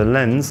center of the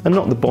lens and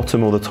not the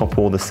bottom or the top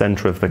or the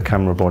center of the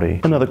camera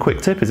body. Another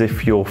quick tip is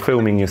if you're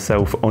filming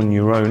yourself on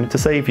your own, to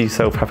save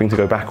yourself having to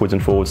go backwards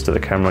and forwards to the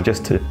camera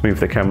just to move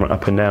the camera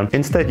up and down,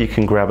 instead you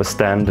can grab a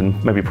stand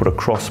and maybe put a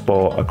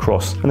crossbar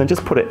across and then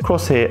just put it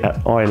across here here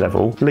at eye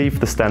level, leave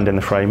the stand in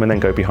the frame and then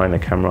go behind the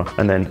camera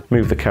and then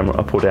move the camera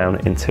up or down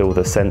until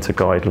the center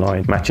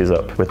guideline matches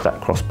up with that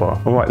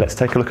crossbar. All right, let's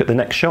take a look at the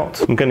next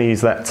shot. I'm going to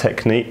use that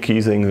technique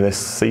using this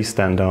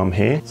C-stand arm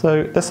here.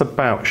 So that's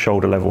about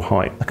shoulder level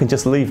height. I can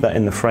just leave that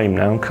in the frame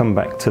now and come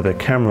back to the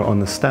camera on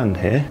the stand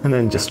here and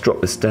then just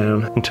drop this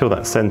down until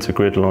that center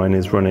grid line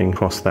is running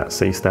across that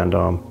C-stand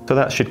arm. So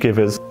that should give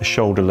us a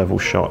shoulder level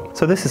shot.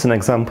 So this is an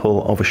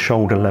example of a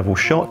shoulder level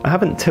shot. I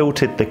haven't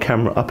tilted the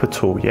camera up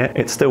at all yet.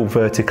 It's still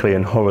vertically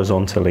and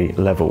horizontally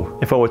level.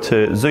 If I were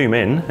to zoom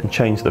in and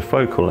change the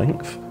focal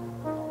length,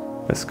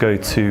 let's go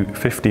to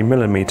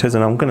 50mm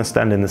and I'm going to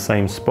stand in the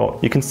same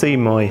spot. You can see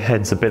my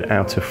head's a bit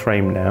out of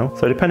frame now.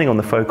 So depending on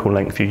the focal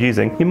length you're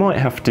using, you might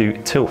have to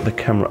tilt the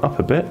camera up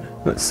a bit.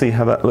 Let's see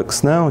how that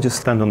looks now. I'll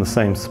just stand on the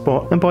same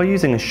spot. And by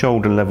using a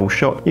shoulder level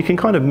shot, you can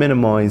kind of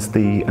minimize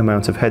the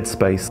amount of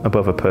headspace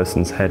above a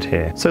person's head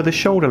here. So the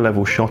shoulder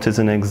level shot is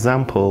an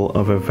example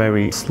of a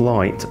very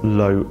slight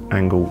low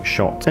angle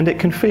shot. And it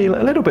can feel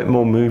a little bit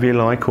more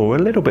movie-like or a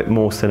little bit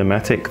more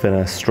cinematic than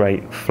a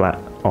straight, flat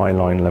eye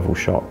line level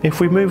shot. If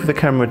we move the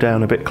camera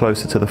down a bit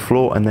closer to the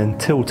floor and then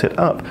tilt it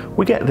up,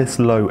 we get this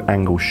low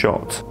angle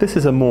shot. This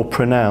is a more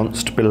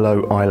pronounced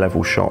below eye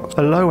level shot.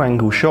 A low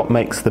angle shot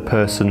makes the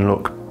person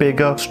look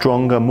bigger,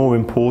 stronger, more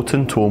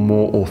important, or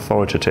more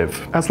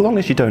authoritative. As long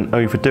as you don't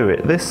overdo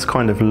it, this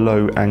kind of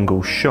low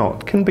angle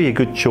shot can be a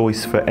good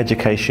choice for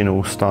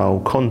educational style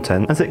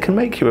content, as it can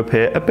make you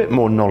appear a bit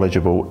more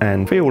knowledgeable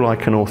and feel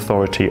like an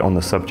authority on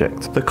the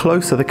subject. The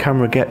closer the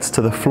camera gets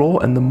to the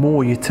floor and the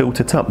more you tilt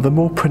it up, the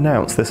more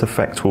pronounced this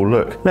effect will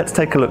look. Let's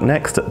take a look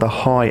next at the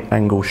high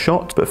angle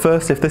shot. But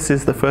first, if this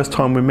is the first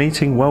time we're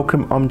meeting,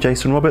 welcome, I'm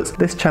Jason Roberts.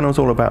 This channel is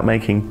all about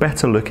making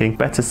better looking,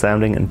 better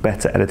sounding and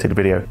better edited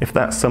video. If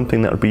that's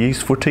something that would be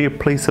useful to you,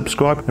 please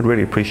subscribe. I'd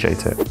really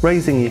appreciate it.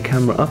 Raising your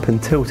camera up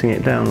and tilting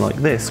it down like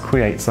this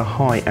creates a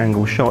high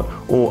angle shot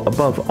or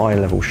above eye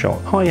level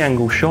shot. High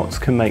angle shots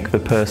can make the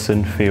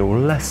person feel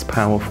less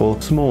powerful,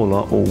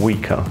 smaller or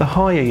weaker. The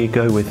higher you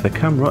go with the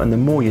camera and the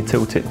more you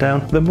tilt it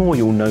down, the more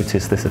you'll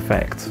notice this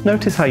effect.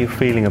 Notice how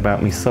you're feeling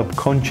about me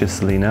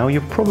subconsciously now.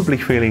 You're probably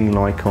feeling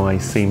like I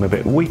seem a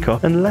bit weaker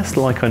and less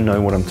like I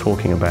know what I'm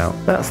talking about.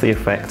 That's the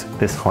effect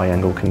this high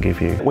angle can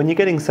give you. When you're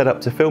getting set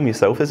up to film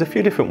yourself, there's a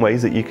few different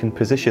ways that you can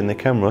position the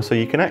camera so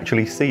you can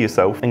actually see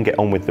yourself and get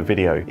on with the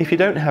video. If you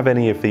don't have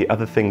any of the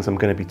other things I'm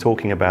going to be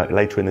talking about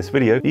later in this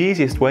video, the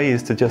easiest way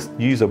is to just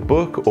use a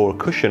book or a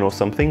cushion or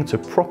something to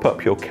prop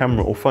up your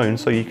camera or phone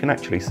so you can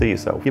actually see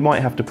yourself. You might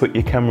have to put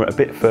your camera a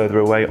bit further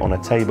away on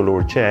a table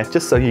or a chair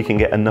just so you can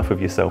get enough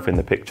of yourself in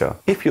the picture.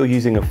 If you're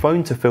using a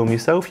phone to film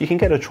yourself, you can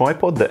get a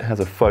tripod that has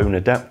a phone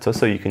adapter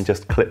so you can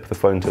just clip the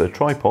phone to the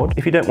tripod.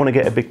 If you don't want to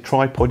get a big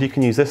tripod, you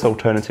can use this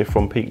alternative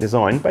from Peak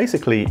Design.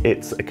 Basically,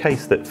 it's a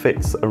case that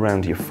fits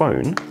around your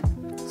phone.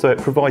 So it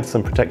provides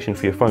some protection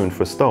for your phone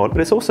for a start,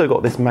 but it's also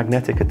got this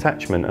magnetic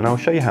attachment, and I'll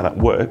show you how that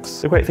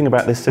works. The great thing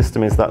about this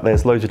system is that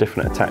there's loads of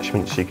different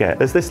attachments you get.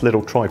 There's this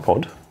little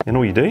tripod, and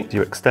all you do is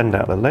you extend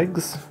out the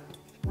legs,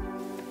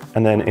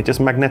 and then it just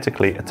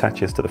magnetically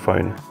attaches to the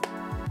phone.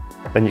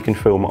 Then you can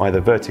film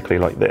either vertically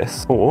like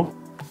this, or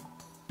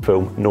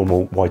film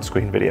normal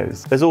widescreen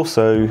videos. There's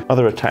also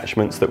other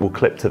attachments that will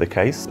clip to the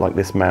case, like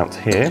this mount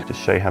here.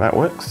 Just show you how that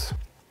works.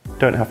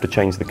 Don't have to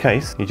change the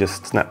case, you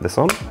just snap this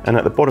on. And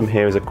at the bottom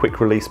here is a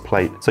quick release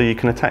plate. So you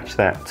can attach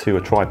that to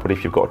a tripod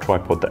if you've got a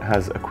tripod that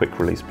has a quick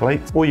release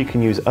plate. Or you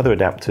can use other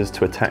adapters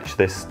to attach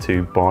this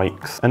to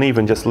bikes and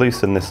even just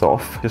loosen this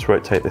off. Just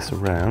rotate this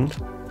around.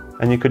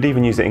 And you could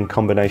even use it in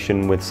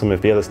combination with some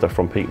of the other stuff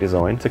from Peak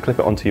Design to clip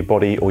it onto your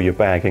body or your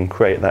bag and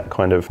create that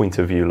kind of point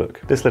of view look.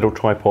 This little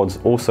tripod's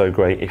also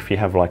great if you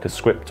have like a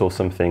script or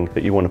something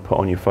that you want to put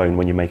on your phone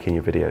when you're making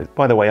your videos.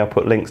 By the way, I'll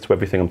put links to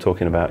everything I'm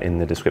talking about in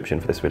the description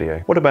for this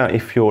video. What about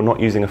if you're not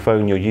using a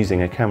phone, you're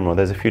using a camera?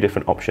 There's a few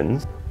different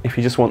options. If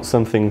you just want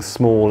something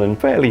small and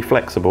fairly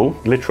flexible,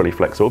 literally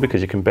flexible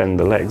because you can bend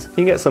the legs, you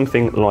can get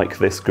something like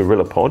this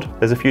Gorilla Pod.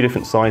 There's a few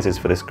different sizes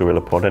for this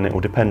Gorilla Pod and it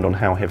will depend on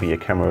how heavy your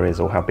camera is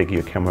or how big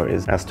your camera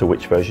is as to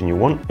which version you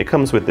want. It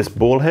comes with this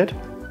ball head.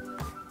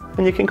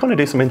 And you can kind of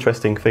do some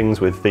interesting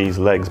things with these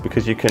legs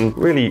because you can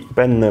really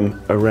bend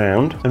them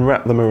around and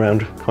wrap them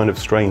around kind of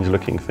strange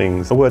looking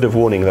things. A word of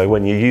warning though,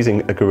 when you're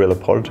using a Gorilla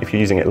Pod, if you're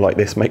using it like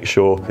this, make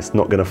sure it's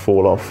not going to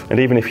fall off. And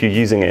even if you're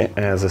using it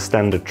as a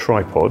standard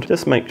tripod,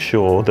 just make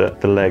sure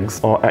that the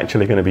legs are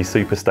actually going to be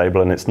super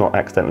stable and it's not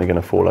accidentally going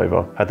to fall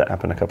over. Had that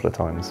happen a couple of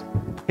times.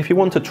 If you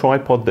want a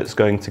tripod that's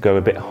going to go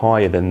a bit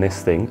higher than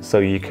this thing, so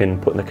you can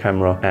put the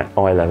camera at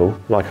eye level,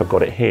 like I've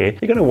got it here,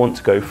 you're going to want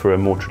to go for a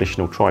more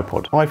traditional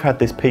tripod. I've had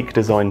this Peak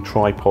Design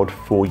tripod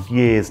for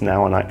years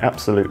now and I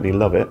absolutely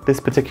love it. This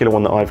particular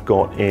one that I've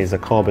got is a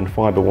carbon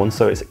fiber one,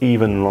 so it's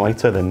even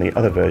lighter than the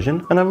other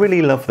version. And I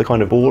really love the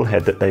kind of ball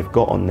head that they've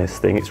got on this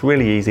thing. It's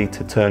really easy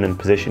to turn and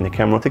position the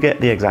camera to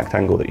get the exact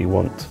angle that you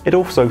want. It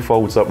also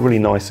folds up really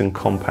nice and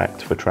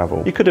compact for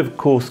travel. You could of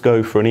course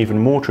go for an even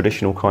more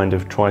traditional kind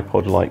of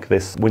tripod like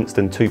this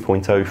Winston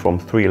 2.0 from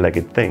Three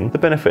Legged Thing. The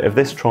benefit of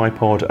this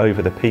tripod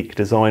over the Peak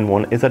Design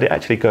one is that it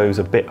actually goes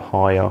a bit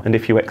higher, and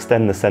if you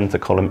extend the center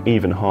column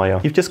even higher,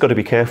 you've just just got to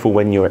be careful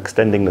when you're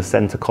extending the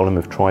center column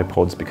of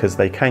tripods because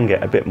they can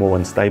get a bit more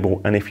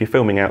unstable, and if you're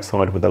filming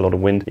outside with a lot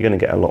of wind, you're going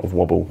to get a lot of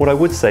wobble. What I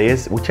would say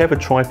is, whichever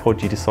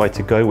tripod you decide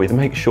to go with,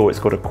 make sure it's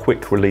got a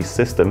quick release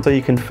system so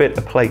you can fit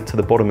a plate to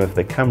the bottom of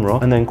the camera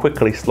and then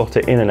quickly slot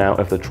it in and out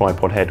of the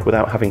tripod head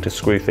without having to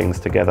screw things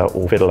together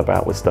or fiddle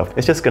about with stuff.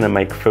 It's just going to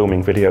make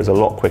filming videos a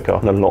lot quicker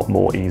and a lot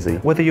more easy.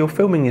 Whether you're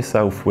filming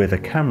yourself with a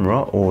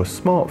camera or a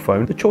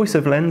smartphone, the choice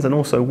of lens and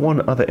also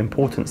one other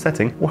important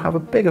setting will have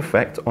a big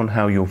effect on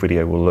how your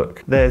video will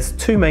look. There's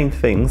two main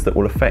things that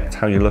will affect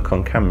how you look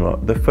on camera.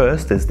 The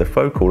first is the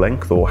focal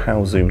length, or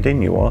how zoomed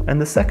in you are,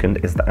 and the second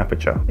is the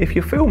aperture. If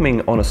you're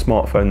filming on a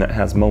smartphone that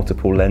has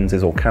multiple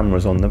lenses or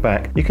cameras on the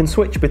back, you can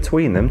switch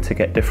between them to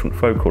get different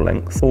focal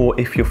lengths. Or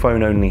if your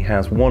phone only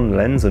has one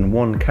lens and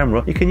one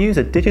camera, you can use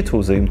a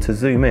digital zoom to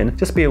zoom in.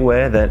 Just be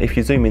aware that if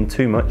you zoom in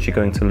too much, you're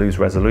going to lose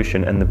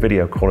resolution and the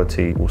video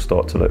quality will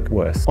start to look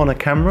worse. On a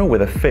camera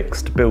with a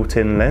fixed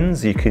built-in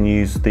lens, you can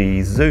use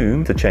the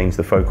zoom to change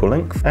the focal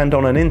length, and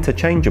on an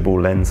interchangeable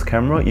lens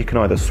camera, you can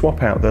either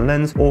swap out the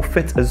lens or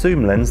fit a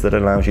zoom lens that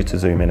allows you to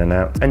zoom in and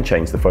out and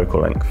change the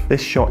focal length.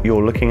 This shot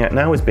you're looking at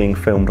now is being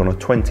filmed on a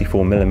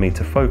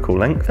 24mm focal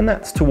length, and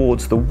that's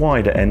towards the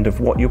wider end of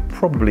what you're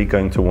probably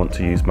going to want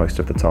to use most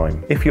of the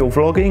time. If you're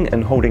vlogging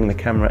and holding the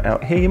camera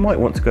out here, you might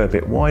want to go a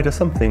bit wider,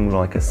 something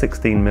like a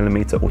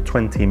 16mm or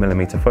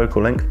 20mm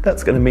focal length.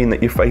 That's going to mean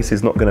that your face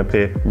is not going to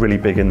appear really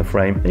big in the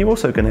frame, and you're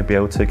also going to be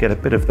able to get a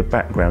bit of the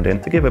background in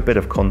to give a bit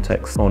of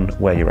context on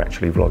where you're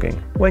actually vlogging.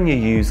 When you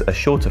use a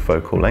shorter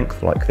focal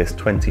length like this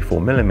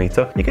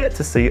 24mm, you get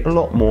to see a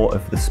lot more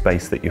of the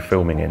space that you're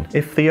filming in.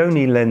 If the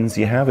only lens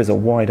you have is a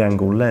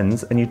wide-angle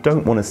lens and you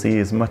don't want to see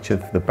as much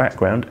of the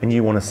background and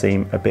you want to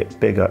seem a bit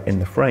bigger in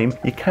the frame,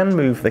 you can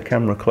move the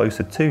camera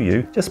closer to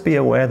you. Just be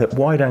aware that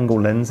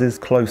wide-angle lenses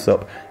close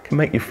up can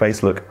make your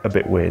face look a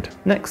bit weird.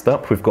 Next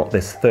up, we've got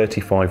this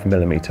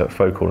 35mm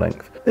focal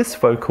length. This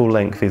focal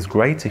length is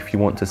great if you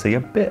want to see a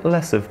bit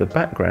less of the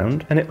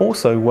background, and it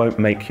also won't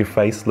make your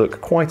face look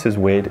quite as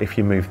weird if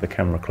you move the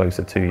camera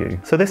closer to you.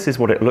 So this is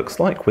what it looks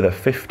like with a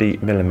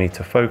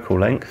 50mm focal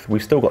length.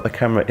 We've still got the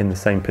camera in the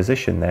same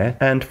position there,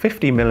 and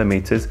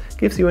 50mm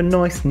gives you a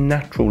nice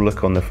natural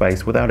look on the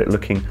face without it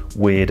looking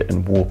weird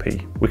and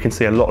warpy. We can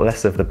see a lot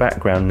less of the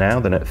background now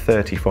than at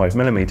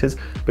 35mm,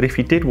 but if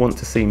you did want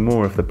to see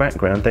more of the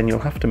background, then you'll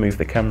have to move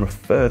the camera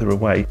further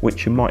away,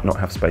 which you might not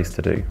have space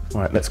to do.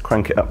 All right, let's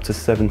crank it up to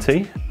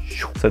 70.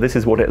 So this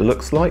is what it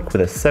looks like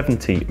with a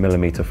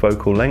 70mm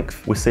focal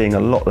length. We're seeing a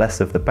lot less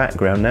of the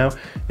background now,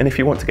 and if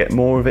you want to get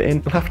more of it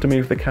in, you'll have to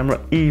move the camera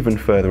even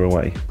further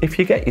away. If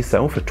you get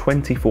yourself a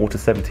 24 to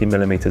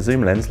 70mm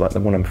zoom lens like the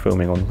one I'm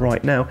filming on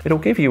right now, it'll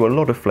give you a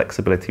lot of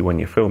flexibility when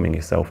you're filming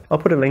yourself. I'll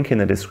put a link in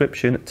the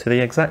description to the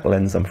exact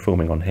lens I'm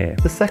filming on here.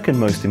 The second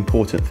most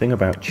important thing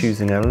about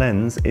choosing a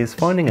lens is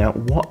finding out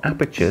what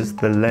apertures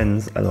the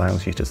lens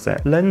allows you to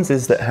set.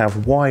 Lenses that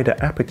have wider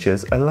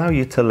apertures allow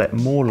you to let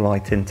more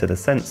light into the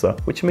sensor,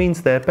 which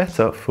means they're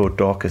better for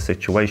darker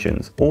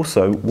situations.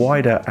 Also,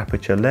 wider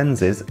aperture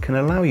lenses can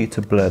allow you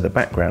to blur the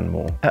background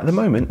more. At the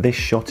moment, this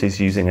shot is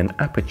using an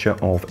aperture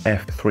of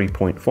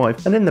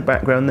f3.5, and in the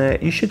background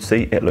there, you should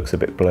see it looks a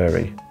bit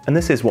blurry. And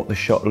this is what the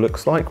shot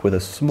looks like with a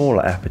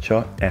smaller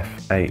aperture,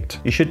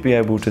 f8. You should be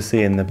able to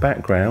see in the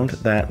background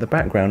that the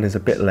background is a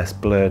bit less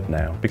blurred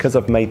now. Because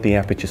I've made the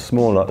aperture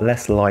smaller,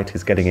 less light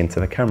is getting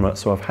into the camera,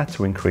 so I've had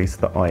to increase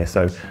the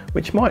ISO,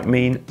 which might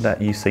mean that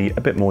you see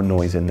a bit more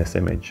noise in this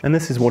image. And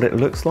this is what it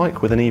looks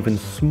like with an even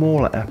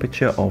smaller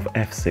aperture of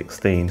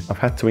f16. I've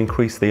had to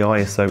increase the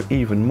ISO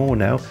even more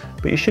now,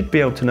 but you should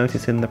be able to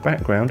notice in the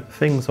background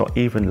things are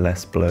even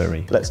less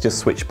blurry. Let's just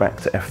switch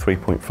back to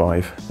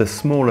f3.5. The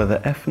smaller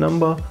the f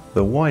number,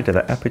 the wider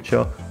the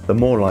aperture, the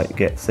more light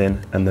gets in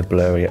and the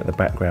blurrier the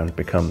background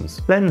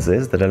becomes.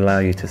 Lenses that allow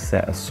you to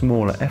set a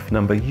smaller f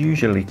number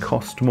usually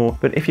cost more,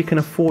 but if you can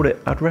afford it,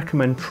 I'd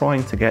recommend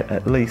trying to get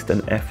at least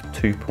an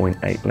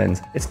f2.8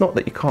 lens. It's not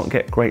that you can't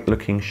get great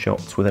looking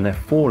shots with an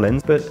f4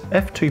 lens, but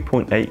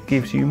f2.8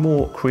 gives you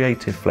more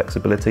creative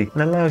flexibility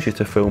and allows you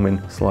to film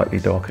in slightly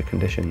darker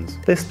conditions.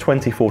 This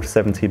 24 to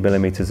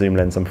 70mm zoom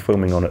lens I'm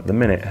filming on at the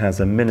minute has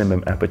a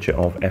minimum aperture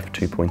of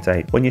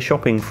f2.8. When you're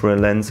shopping for a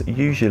lens,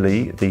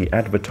 usually the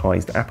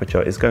advertised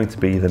aperture is going to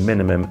be the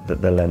minimum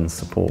that the lens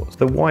supports.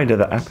 The wider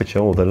the aperture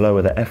or the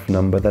lower the f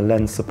number the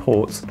lens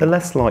supports, the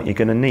less light you're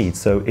going to need.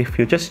 So if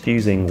you're just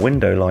using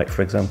window light,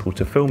 for example,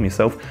 to film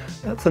yourself,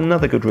 that's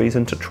another good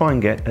reason to try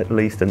and get at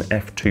least an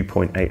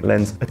f2.8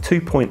 lens. A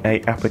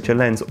 2.8 aperture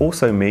lens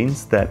also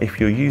means that if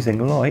you're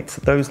using lights,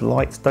 those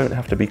lights don't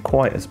have to be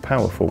quite as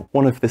powerful.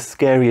 One of the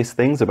scariest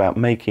things about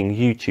making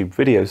YouTube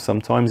videos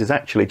sometimes is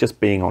actually just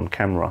being on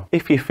camera.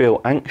 If you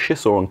feel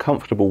anxious or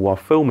uncomfortable while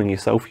filming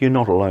yourself, you're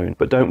not alone. alone.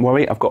 But don't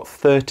worry, I've got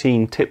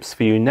 13 tips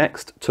for you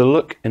next to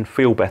look and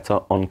feel better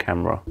on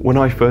camera. When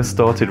I first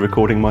started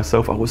recording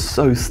myself, I was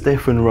so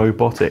stiff and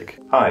robotic.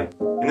 Hi,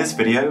 in this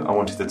video I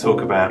wanted to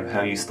talk about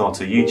how you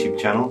start a YouTube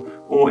channel,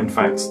 or in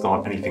fact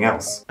start anything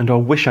else. And I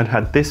wish I'd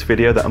had this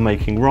video that I'm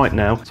making right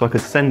now so I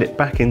could send it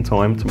back in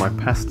time to my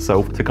past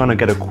self to kind of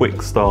get a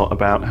quick start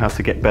about how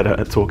to get better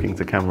at talking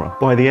to camera.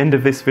 By the end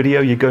of this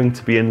video, you're going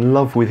to be in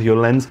love with your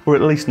lens, or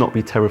at least not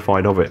be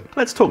terrified of it.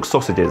 Let's talk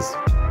sausages.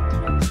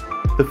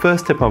 The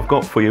first tip I've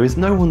got for you is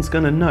no one's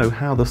going to know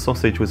how the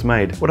sausage was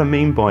made. What I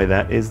mean by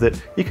that is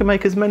that you can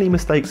make as many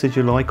mistakes as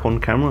you like on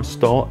camera,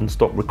 start and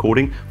stop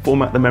recording,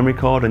 format the memory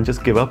card and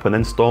just give up and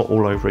then start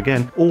all over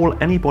again. All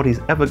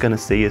anybody's ever going to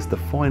see is the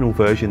final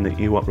version that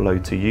you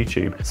upload to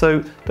YouTube.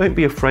 So don't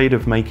be afraid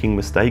of making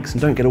mistakes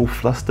and don't get all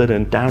flustered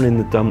and down in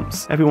the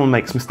dumps. Everyone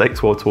makes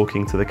mistakes while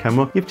talking to the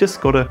camera. You've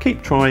just got to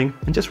keep trying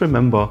and just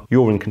remember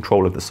you're in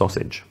control of the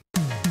sausage.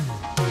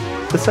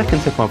 The second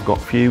tip I've got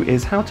for you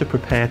is how to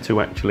prepare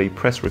to actually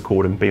press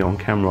record and be on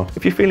camera.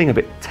 If you're feeling a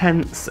bit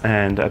tense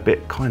and a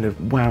bit kind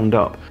of wound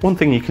up, one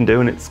thing you can do,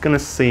 and it's going to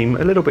seem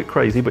a little bit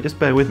crazy, but just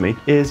bear with me,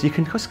 is you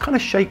can just kind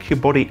of shake your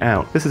body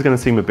out. This is going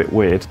to seem a bit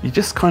weird. You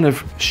just kind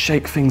of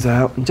shake things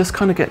out and just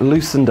kind of get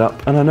loosened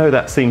up. And I know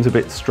that seems a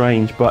bit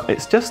strange, but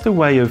it's just a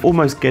way of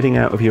almost getting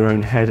out of your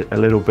own head a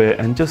little bit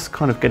and just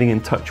kind of getting in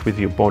touch with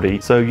your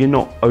body so you're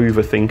not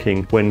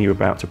overthinking when you're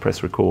about to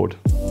press record.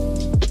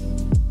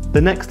 The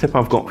next tip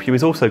I've got for you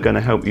is also going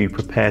to help you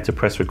prepare to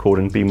press record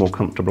and be more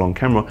comfortable on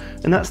camera,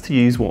 and that's to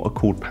use what are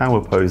called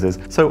power poses.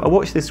 So I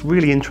watched this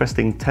really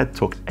interesting TED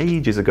Talk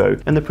ages ago,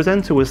 and the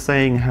presenter was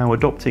saying how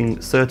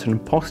adopting certain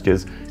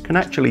postures can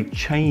actually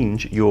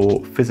change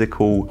your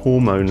physical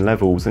hormone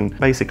levels and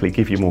basically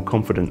give you more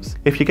confidence.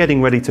 If you're getting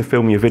ready to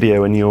film your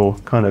video and you're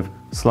kind of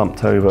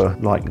slumped over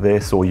like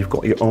this, or you've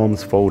got your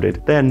arms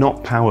folded, they're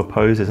not power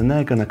poses and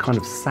they're going to kind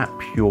of sap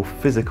your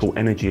physical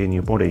energy in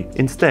your body.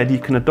 Instead, you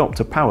can adopt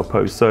a power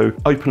pose. So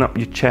open up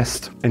your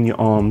chest and your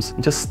arms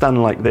and just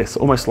stand like this,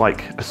 almost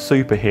like a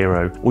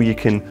superhero. Or you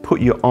can put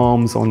your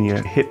arms on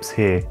your hips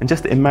here and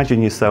just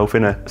imagine yourself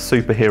in a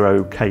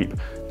superhero cape.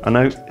 I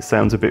know it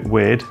sounds a bit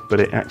weird, but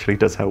it actually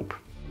does help.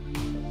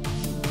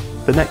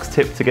 The next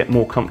tip to get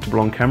more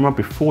comfortable on camera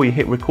before you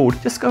hit record,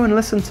 just go and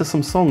listen to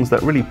some songs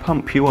that really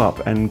pump you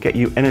up and get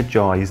you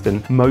energized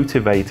and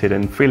motivated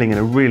and feeling in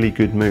a really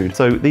good mood.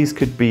 So these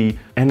could be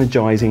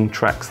energizing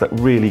tracks that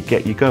really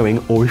get you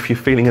going, or if you're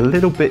feeling a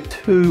little bit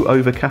too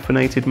over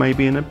caffeinated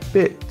maybe and a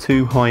bit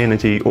too high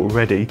energy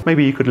already,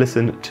 maybe you could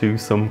listen to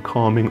some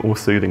calming or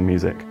soothing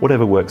music,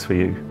 whatever works for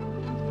you.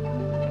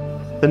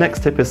 The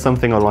next tip is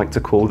something I like to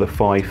call the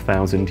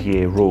 5,000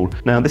 year rule.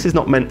 Now, this is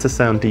not meant to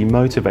sound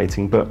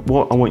demotivating, but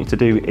what I want you to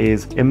do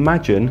is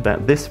imagine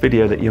that this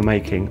video that you're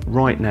making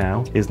right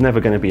now is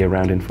never going to be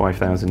around in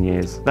 5,000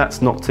 years.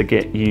 That's not to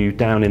get you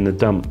down in the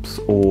dumps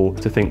or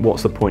to think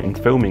what's the point in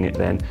filming it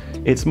then.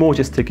 It's more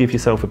just to give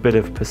yourself a bit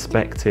of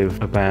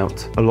perspective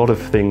about a lot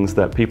of things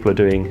that people are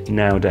doing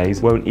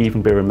nowadays won't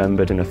even be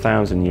remembered in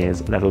 1,000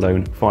 years, let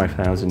alone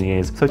 5,000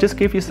 years. So just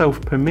give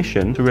yourself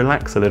permission to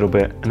relax a little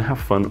bit and have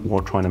fun while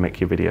trying to make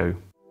your video.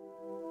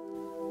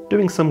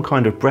 Doing some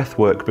kind of breath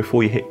work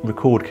before you hit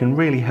record can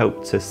really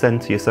help to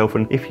center yourself,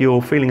 and if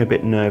you're feeling a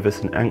bit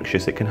nervous and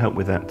anxious, it can help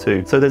with that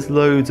too. So there's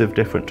loads of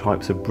different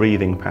types of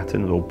breathing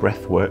patterns or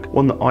breath work.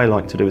 One that I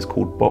like to do is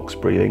called box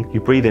breathing. You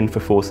breathe in for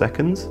 4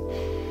 seconds,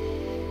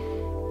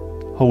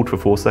 hold for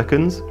 4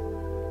 seconds,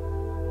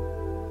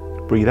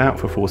 breathe out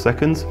for 4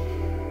 seconds,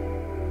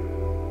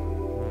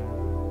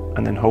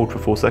 and then hold for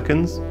 4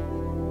 seconds.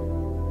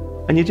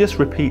 And you just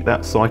repeat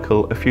that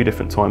cycle a few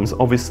different times.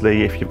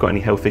 Obviously, if you've got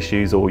any health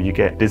issues or you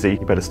get dizzy,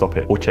 you better stop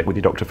it, or check with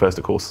your doctor first,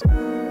 of course.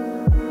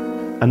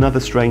 Another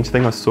strange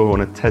thing I saw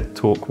on a TED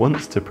Talk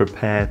once to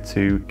prepare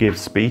to give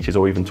speeches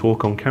or even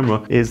talk on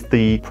camera is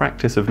the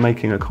practice of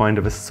making a kind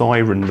of a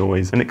siren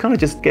noise. And it kind of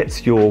just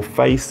gets your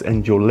face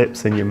and your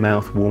lips and your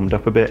mouth warmed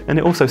up a bit. And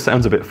it also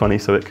sounds a bit funny,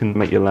 so it can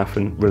make you laugh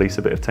and release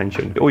a bit of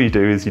tension. All you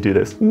do is you do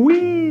this.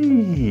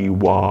 Wee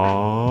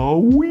wah,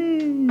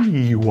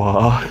 wee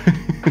wah.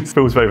 It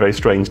feels very, very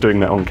strange doing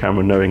that on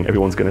camera, knowing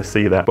everyone's going to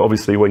see that. But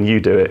obviously when you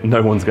do it,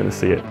 no one's going to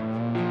see it.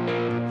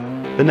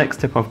 The next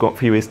tip I've got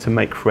for you is to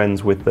make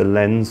friends with the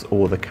lens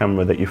or the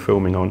camera that you're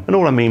filming on. And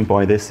all I mean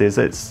by this is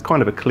it's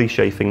kind of a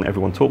cliche thing that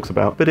everyone talks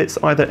about, but it's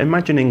either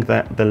imagining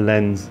that the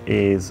lens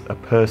is a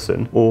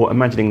person or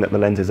imagining that the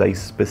lens is a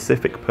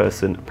specific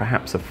person,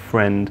 perhaps a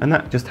friend, and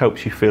that just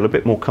helps you feel a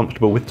bit more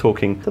comfortable with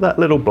talking to that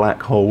little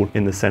black hole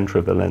in the center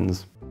of the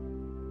lens.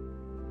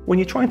 When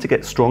you're trying to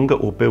get stronger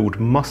or build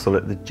muscle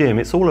at the gym,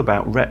 it's all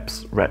about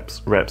reps,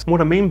 reps, reps. And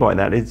what I mean by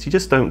that is you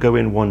just don't go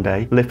in one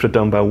day, lift a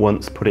dumbbell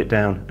once, put it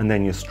down, and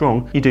then you're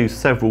strong. You do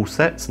several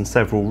sets and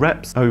several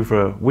reps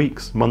over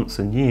weeks, months,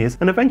 and years,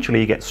 and eventually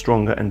you get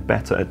stronger and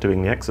better at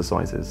doing the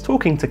exercises.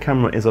 Talking to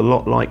camera is a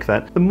lot like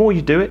that. The more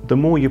you do it, the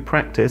more you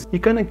practice, you're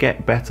going to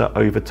get better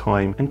over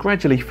time and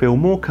gradually feel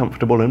more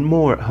comfortable and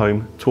more at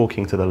home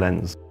talking to the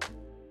lens.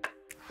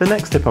 The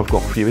next tip I've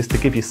got for you is to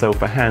give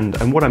yourself a hand,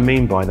 and what I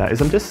mean by that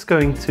is I'm just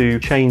going to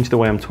change the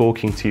way I'm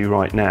talking to you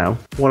right now.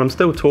 While I'm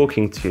still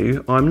talking to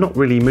you, I'm not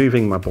really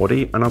moving my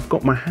body, and I've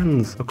got my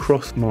hands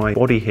across my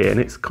body here, and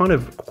it's kind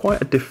of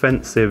quite a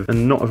defensive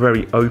and not a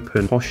very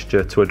open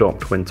posture to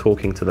adopt when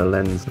talking to the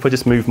lens. If I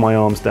just move my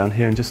arms down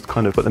here and just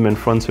kind of put them in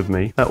front of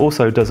me, that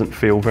also doesn't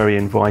feel very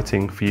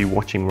inviting for you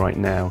watching right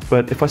now.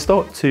 But if I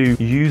start to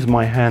use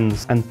my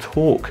hands and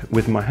talk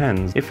with my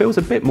hands, it feels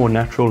a bit more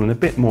natural and a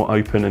bit more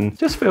open and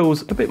just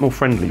feels a bit more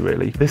friendly,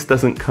 really. This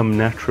doesn't come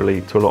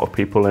naturally to a lot of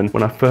people, and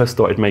when I first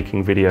started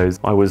making videos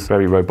I was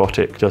very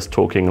robotic, just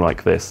talking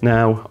like this.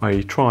 Now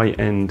I try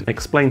and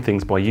explain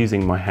things by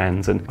using my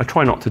hands, and I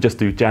try not to just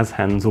do jazz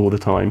hands all the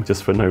time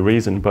just for no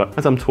reason, but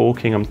as I'm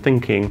talking, I'm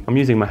thinking, I'm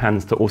using my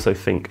hands to also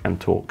think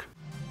and talk.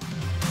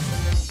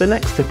 The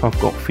next tip I've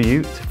got for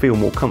you to feel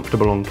more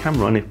comfortable on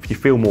camera, and if you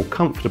feel more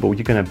comfortable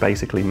you're going to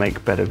basically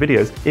make better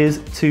videos,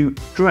 is to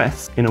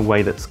dress in a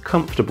way that's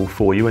comfortable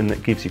for you and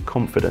that gives you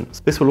confidence.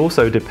 This will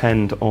also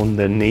depend on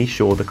the niche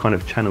or the kind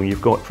of channel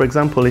you've got. For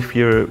example, if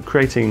you're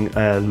creating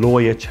a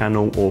lawyer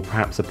channel or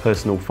perhaps a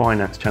personal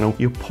finance channel,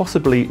 you're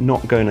possibly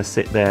not going to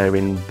sit there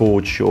in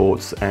board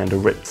shorts and a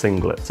ripped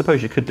singlet.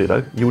 Suppose you could do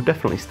though, you'll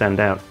definitely stand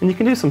out. And you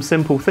can do some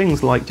simple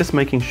things like just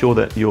making sure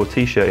that your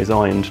t-shirt is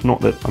ironed, not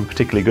that I'm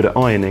particularly good at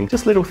ironing,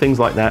 just little things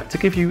like that to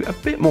give you a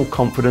bit more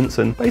confidence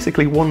and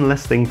basically one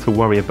less thing to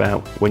worry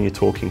about when you're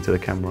talking to the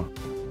camera.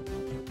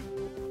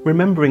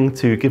 Remembering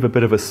to give a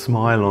bit of a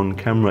smile on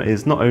camera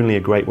is not only a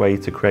great way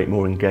to create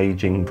more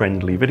engaging,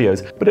 friendly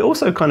videos, but it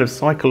also kind of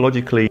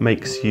psychologically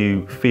makes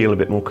you feel a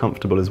bit more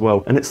comfortable as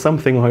well. And it's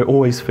something I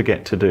always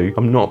forget to do.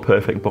 I'm not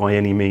perfect by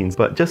any means,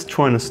 but just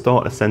trying to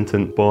start a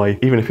sentence by,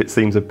 even if it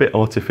seems a bit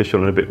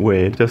artificial and a bit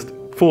weird, just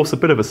force a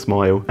bit of a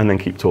smile and then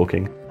keep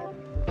talking.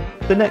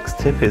 The next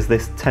tip is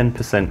this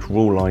 10%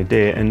 rule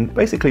idea, and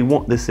basically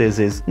what this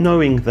is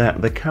knowing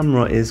that the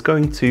camera is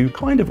going to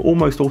kind of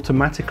almost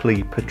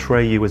automatically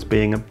portray you as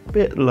being a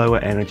bit lower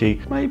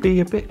energy, maybe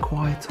a bit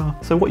quieter.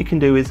 So what you can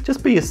do is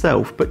just be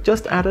yourself, but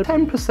just add a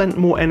 10%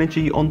 more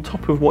energy on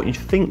top of what you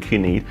think you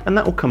need, and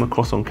that will come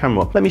across on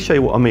camera. Let me show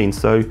you what I mean.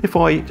 So if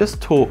I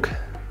just talk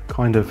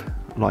kind of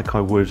like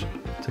I would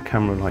to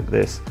camera like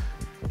this,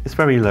 it's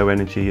very low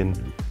energy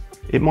and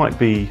it might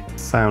be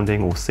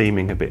sounding or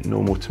seeming a bit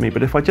normal to me,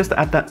 but if I just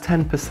add that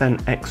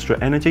 10%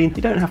 extra energy,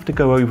 you don't have to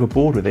go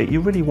overboard with it. You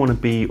really want to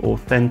be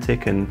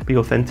authentic and be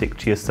authentic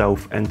to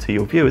yourself and to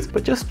your viewers,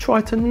 but just try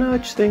to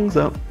nudge things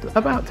up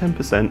about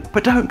 10%.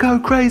 But don't go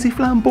crazy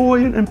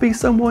flamboyant and be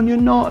someone you're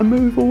not and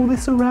move all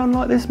this around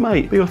like this,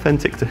 mate. Be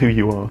authentic to who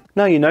you are.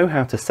 Now you know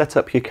how to set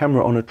up your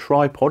camera on a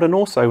tripod and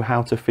also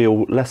how to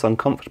feel less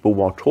uncomfortable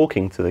while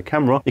talking to the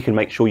camera. You can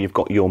make sure you've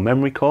got your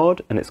memory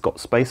card and it's got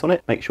space on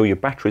it. Make sure your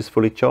battery's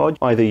fully charged.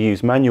 Either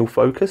use manual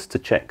focus to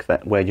check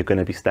that where you're going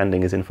to be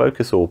standing is in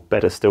focus, or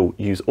better still,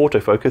 use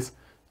autofocus,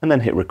 and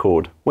then hit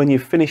record. When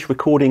you've finished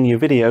recording your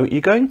video,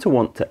 you're going to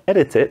want to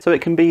edit it so it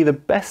can be the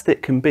best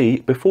it can be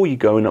before you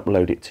go and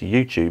upload it to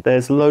YouTube.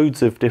 There's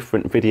loads of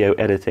different video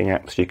editing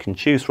apps you can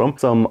choose from.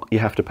 Some you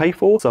have to pay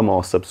for, some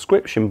are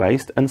subscription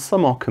based, and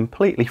some are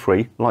completely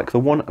free, like the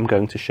one I'm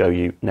going to show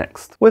you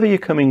next. Whether you're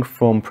coming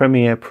from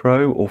Premiere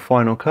Pro or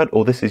Final Cut,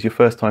 or this is your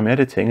first time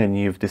editing and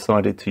you've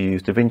decided to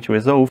use DaVinci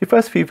Resolve, your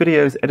first few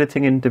videos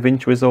editing in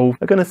DaVinci Resolve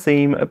are going to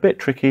seem a bit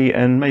tricky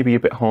and maybe a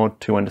bit hard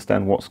to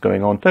understand what's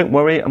going on. Don't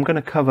worry, I'm going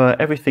to cover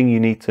everything you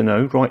need to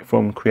know, right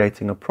from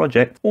creating a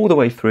project all the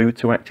way through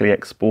to actually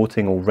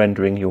exporting or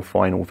rendering your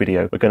final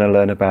video. We're going to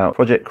learn about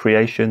project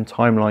creation,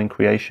 timeline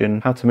creation,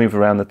 how to move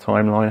around the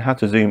timeline, how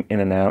to zoom in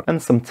and out, and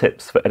some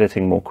tips for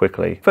editing more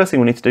quickly. First thing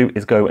we need to do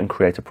is go and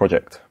create a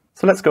project.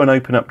 So let's go and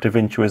open up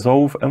DaVinci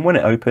Resolve, and when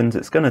it opens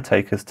it's going to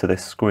take us to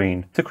this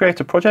screen. To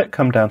create a project,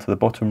 come down to the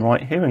bottom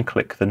right here and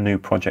click the New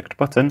Project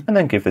button, and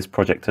then give this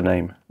project a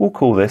name. We'll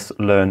call this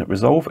Learn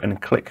Resolve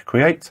and click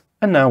Create.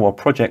 And now our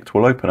project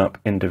will open up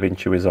in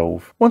DaVinci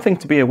Resolve. One thing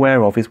to be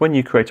aware of is when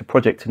you create a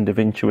project in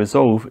DaVinci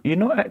Resolve, you're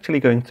not actually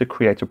going to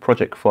create a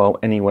project file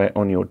anywhere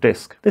on your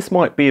disk. This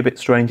might be a bit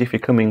strange if you're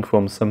coming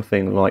from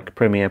something like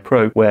Premiere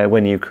Pro, where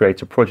when you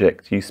create a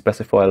project, you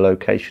specify a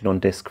location on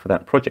disk for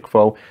that project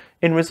file.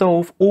 In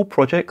Resolve, all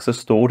projects are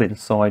stored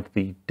inside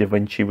the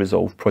DaVinci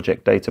Resolve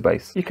project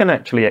database. You can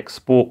actually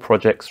export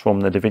projects from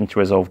the DaVinci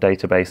Resolve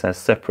database as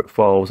separate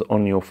files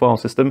on your file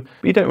system,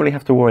 but you don't really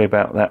have to worry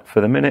about that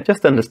for the minute.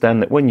 Just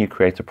understand that when you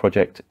create a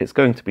project, it's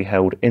going to be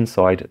held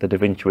inside the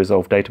DaVinci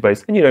Resolve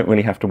database, and you don't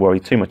really have to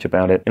worry too much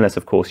about it, unless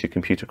of course your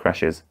computer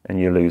crashes and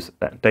you lose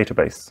that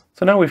database.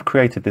 So now we've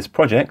created this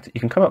project, you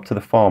can come up to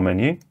the File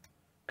menu,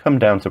 come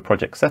down to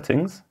Project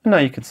Settings, and now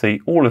you can see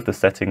all of the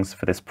settings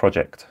for this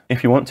project.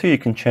 If you want to, you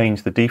can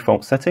change the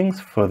default settings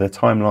for the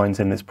timelines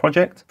in this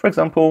project. For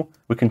example,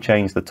 we can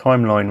change the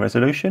timeline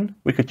resolution.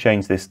 We could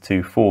change this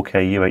to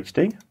 4K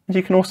UHD. And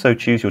you can also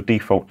choose your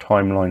default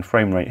timeline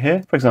frame rate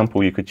here. For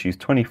example, you could choose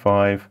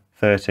 25,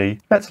 30.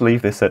 Let's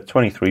leave this at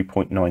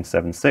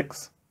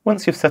 23.976.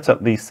 Once you've set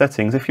up these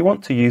settings, if you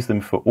want to use them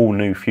for all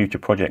new future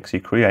projects you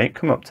create,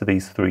 come up to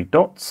these three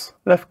dots,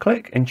 left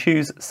click and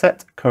choose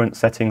Set Current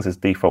Settings as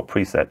Default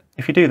Preset.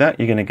 If you do that,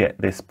 you're going to get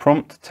this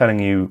prompt telling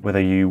you whether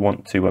you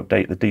want to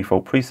update the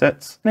default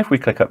presets. And if we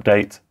click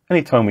Update,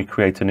 anytime we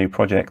create a new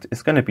project,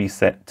 it's going to be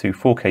set to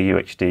 4K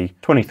UHD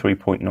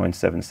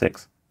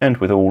 23.976 and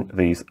with all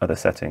these other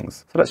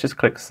settings. So let's just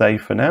click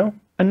Save for now.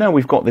 And now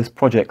we've got this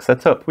project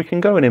set up, we can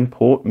go and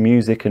import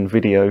music and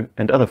video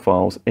and other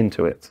files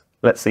into it.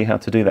 Let's see how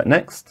to do that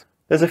next.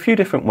 There's a few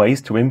different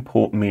ways to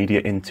import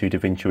media into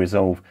DaVinci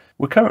Resolve.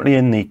 We're currently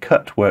in the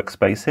Cut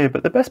workspace here,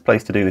 but the best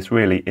place to do this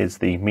really is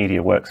the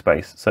Media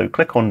workspace. So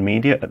click on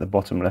Media at the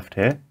bottom left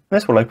here.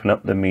 This will open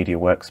up the Media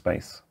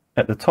workspace.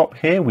 At the top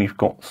here, we've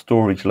got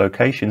storage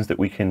locations that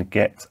we can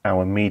get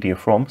our media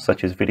from,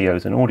 such as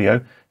videos and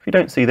audio. If you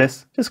don't see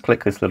this, just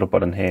click this little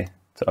button here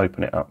to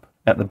open it up.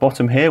 At the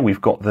bottom here,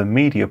 we've got the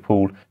media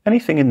pool.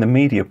 Anything in the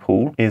media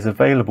pool is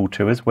available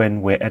to us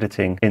when we're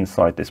editing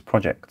inside this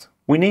project.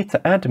 We need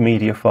to add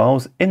media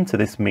files into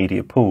this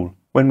media pool.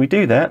 When we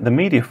do that, the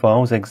media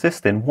files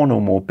exist in one or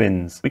more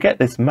bins. We get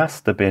this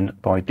master bin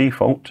by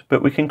default,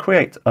 but we can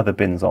create other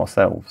bins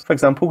ourselves. For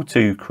example,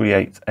 to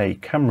create a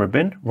camera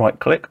bin, right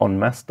click on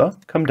master,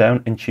 come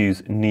down and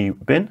choose new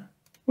bin.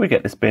 We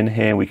get this bin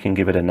here, we can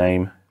give it a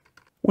name.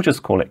 We'll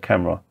just call it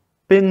camera.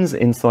 Bins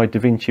inside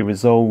DaVinci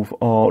Resolve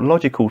are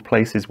logical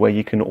places where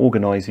you can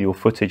organize your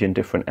footage in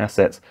different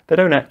assets. They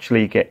don't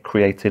actually get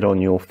created on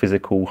your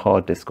physical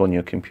hard disk on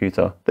your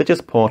computer. They're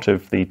just part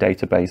of the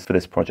database for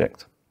this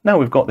project. Now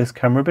we've got this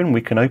camera bin,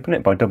 we can open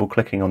it by double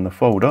clicking on the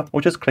folder or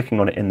just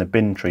clicking on it in the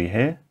bin tree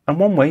here. And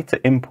one way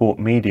to import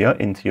media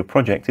into your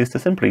project is to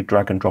simply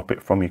drag and drop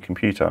it from your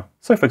computer.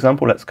 So for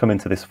example, let's come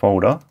into this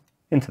folder,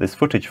 into this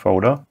footage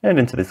folder and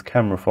into this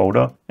camera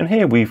folder, and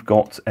here we've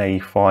got a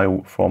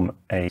file from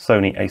a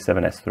Sony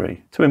a7S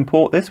III. To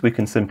import this, we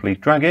can simply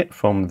drag it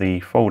from the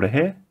folder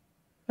here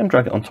and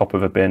drag it on top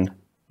of a bin.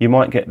 You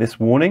might get this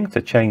warning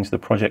to change the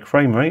project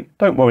frame rate.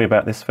 Don't worry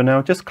about this for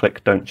now, just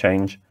click Don't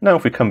Change. Now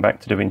if we come back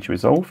to DaVinci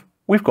Resolve,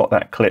 we've got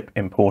that clip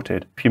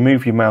imported. If you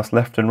move your mouse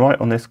left and right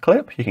on this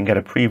clip, you can get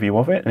a preview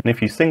of it, and if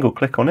you single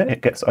click on it,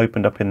 it gets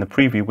opened up in the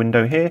preview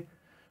window here,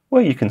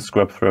 where you can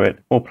scrub through it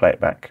or play it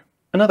back.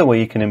 Another way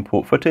you can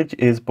import footage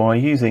is by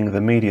using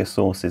the media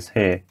sources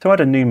here. To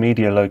add a new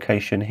media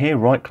location here,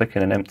 right click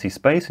in an empty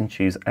space and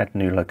choose Add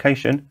New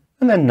Location,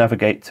 and then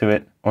navigate to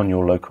it on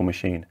your local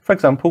machine. For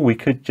example, we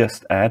could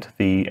just add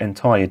the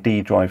entire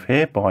D drive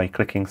here by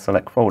clicking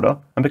Select Folder,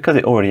 and because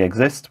it already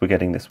exists, we're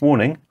getting this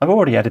warning. I've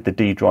already added the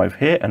D drive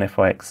here, and if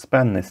I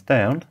expand this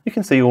down, you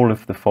can see all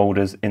of the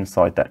folders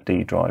inside that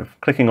D drive.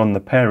 Clicking on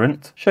the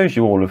parent shows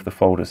you all of the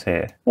folders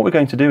here. What we're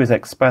going to do is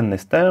expand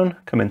this down,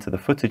 come into the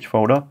footage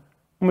folder,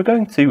 and we're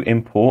going to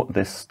import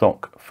this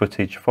stock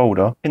footage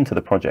folder into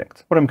the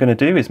project. What I'm going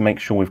to do is make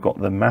sure we've got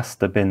the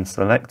master bin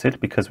selected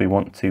because we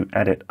want to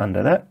add it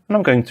under that. And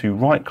I'm going to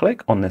right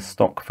click on this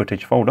stock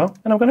footage folder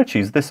and I'm going to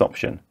choose this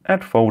option,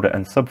 Add Folder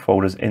and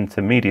Subfolders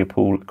into Media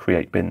Pool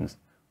Create Bins.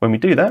 When we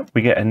do that,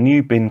 we get a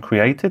new bin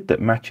created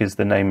that matches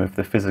the name of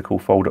the physical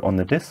folder on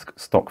the disk,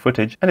 stock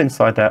footage, and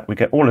inside that we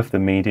get all of the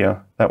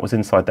media that was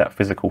inside that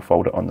physical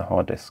folder on the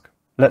hard disk.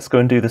 Let's go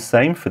and do the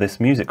same for this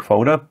music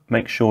folder.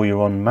 Make sure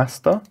you're on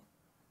master.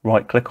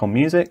 Right click on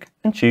music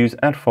and choose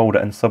Add Folder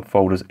and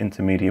Subfolders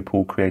into Media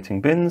Pool Creating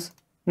Bins.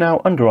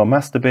 Now under our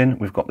master bin,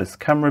 we've got this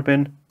camera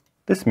bin,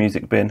 this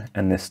music bin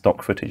and this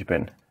stock footage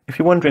bin. If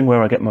you're wondering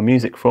where I get my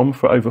music from,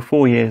 for over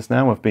 4 years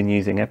now I've been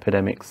using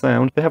Epidemic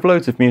Sound. They have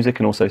loads of music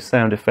and also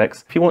sound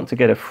effects. If you want to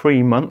get a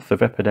free month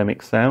of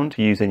Epidemic Sound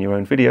to use in your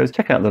own videos,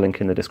 check out the link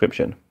in the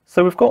description.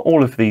 So we've got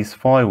all of these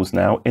files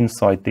now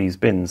inside these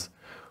bins.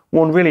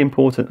 One really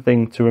important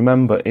thing to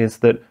remember is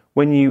that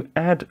when you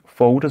add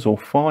folders or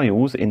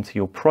files into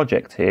your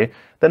project here,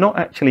 they're not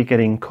actually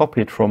getting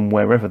copied from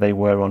wherever they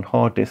were on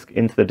hard disk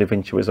into the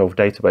DaVinci Resolve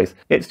database.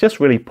 It's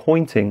just really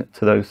pointing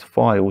to those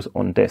files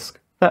on disk.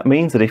 That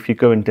means that if you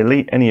go and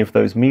delete any of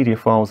those media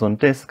files on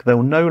disk,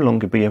 they'll no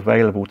longer be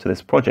available to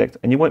this project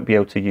and you won't be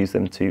able to use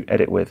them to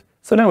edit with.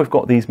 So now we've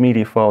got these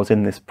media files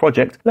in this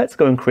project, let's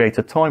go and create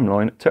a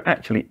timeline to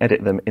actually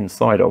edit them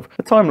inside of.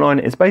 The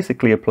timeline is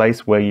basically a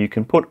place where you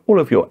can put all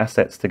of your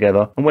assets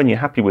together, and when you're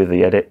happy with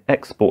the edit,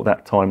 export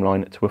that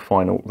timeline to a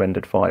final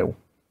rendered file.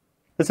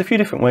 There's a few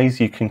different ways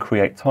you can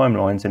create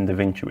timelines in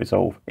DaVinci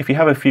Resolve. If you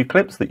have a few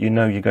clips that you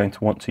know you're going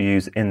to want to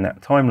use in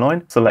that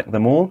timeline, select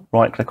them all,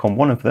 right click on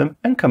one of them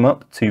and come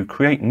up to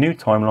Create New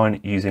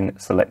Timeline using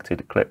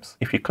selected clips.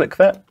 If you click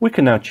that, we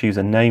can now choose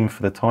a name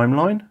for the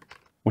timeline.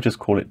 We'll just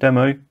call it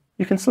Demo.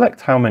 You can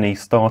select how many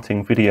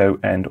starting video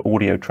and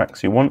audio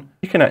tracks you want.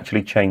 You can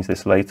actually change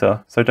this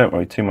later, so don't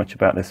worry too much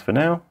about this for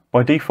now.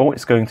 By default,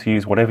 it's going to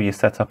use whatever you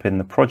set up in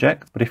the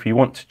project, but if you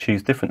want to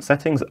choose different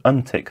settings,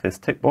 untick this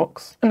tick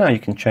box, and now you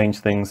can change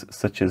things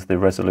such as the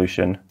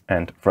resolution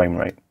and frame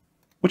rate.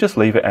 We'll just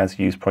leave it as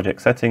Use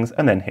Project Settings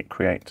and then hit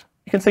Create.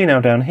 You can see now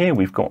down here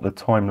we've got the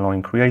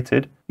timeline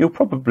created. You'll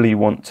probably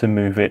want to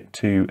move it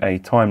to a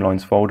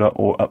timelines folder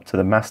or up to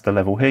the master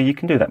level here. You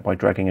can do that by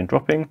dragging and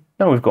dropping.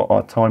 Now we've got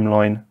our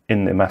timeline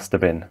in the master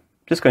bin.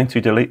 Just going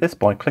to delete this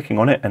by clicking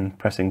on it and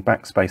pressing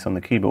backspace on the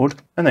keyboard,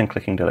 and then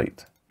clicking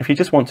delete. If you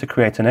just want to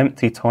create an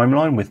empty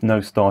timeline with no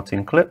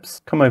starting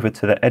clips, come over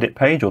to the edit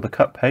page or the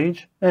cut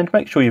page, and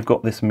make sure you've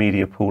got this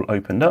media pool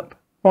opened up.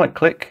 Right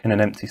click in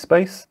an empty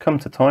space, come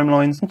to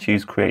timelines and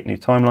choose create new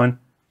timeline,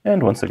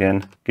 and once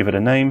again give it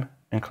a name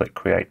and click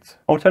create.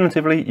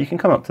 Alternatively, you can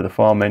come up to the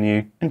file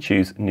menu and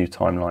choose new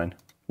timeline.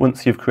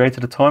 Once you've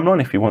created a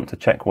timeline, if you want to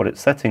check what its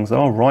settings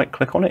are, right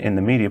click on it in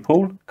the media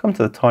pool, come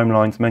to the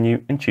timelines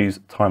menu and choose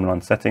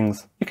timeline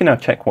settings. You can now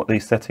check what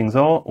these settings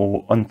are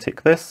or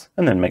untick this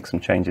and then make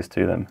some changes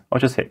to them. I'll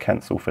just hit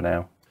cancel for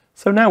now.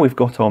 So now we've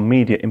got our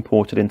media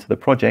imported into the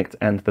project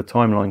and the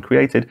timeline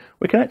created,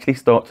 we can actually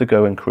start to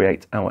go and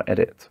create our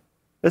edit.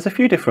 There's a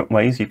few different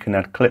ways you can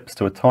add clips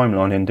to a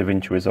timeline in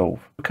DaVinci Resolve.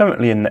 We're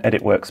currently in the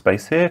edit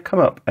workspace here. Come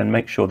up and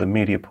make sure the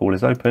media pool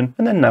is open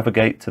and then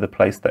navigate to the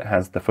place that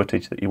has the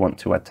footage that you want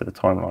to add to the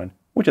timeline.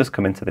 We'll just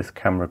come into this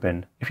camera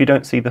bin. If you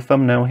don't see the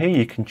thumbnail here,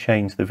 you can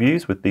change the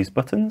views with these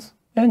buttons,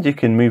 and you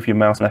can move your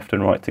mouse left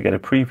and right to get a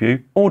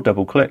preview, or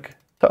double click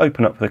to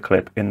open up the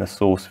clip in the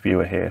source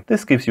viewer here.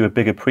 This gives you a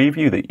bigger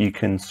preview that you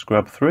can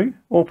scrub through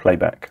or play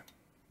back.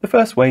 The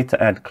first way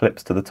to add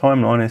clips to the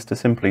timeline is to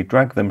simply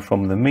drag them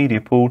from the media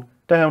pool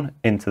down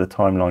into the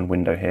timeline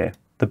window here.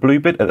 The blue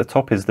bit at the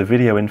top is the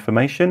video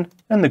information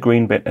and the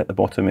green bit at the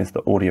bottom is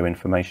the audio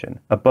information.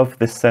 Above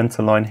this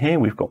center line here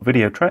we've got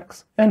video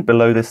tracks, and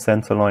below this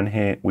center line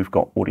here we've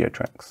got audio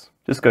tracks.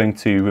 Just going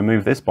to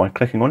remove this by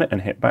clicking on it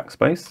and hit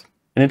backspace.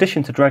 In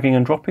addition to dragging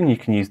and dropping, you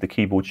can use the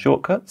keyboard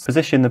shortcuts.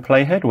 Position the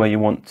playhead where you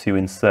want to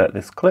insert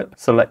this clip,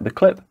 select the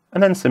clip,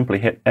 and then simply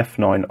hit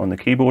F9 on the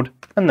keyboard,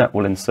 and that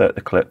will insert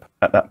the clip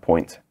at that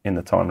point in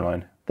the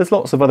timeline. There's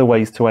lots of other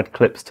ways to add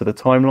clips to the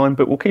timeline,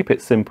 but we'll keep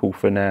it simple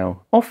for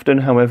now. Often,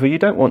 however, you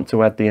don't want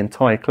to add the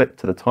entire clip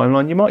to the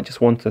timeline, you might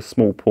just want a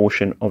small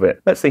portion of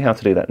it. Let's see how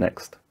to do that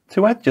next.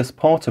 To add just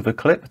part of a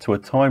clip to a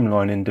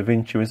timeline in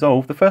DaVinci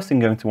Resolve, the first thing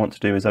you're going to want to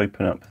do is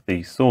open up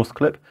the source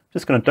clip.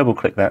 Just going to double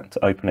click that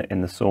to open it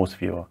in the source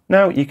viewer.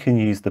 Now you can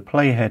use the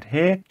playhead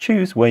here,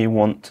 choose where you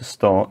want to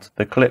start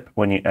the clip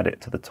when you add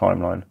it to the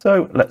timeline.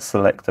 So let's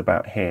select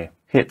about here.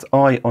 Hit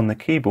I on the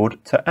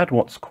keyboard to add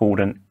what's called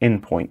an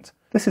in point.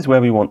 This is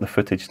where we want the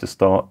footage to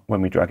start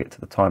when we drag it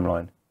to the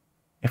timeline.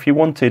 If you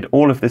wanted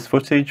all of this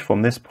footage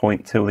from this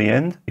point till the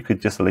end, you could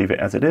just leave it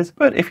as it is.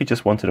 But if you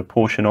just wanted a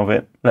portion of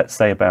it, let's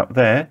say about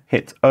there,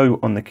 hit O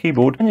on the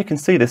keyboard and you can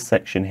see this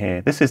section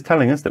here. This is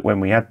telling us that when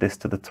we add this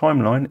to the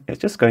timeline,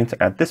 it's just going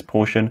to add this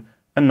portion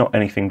and not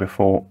anything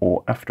before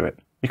or after it.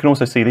 You can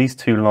also see these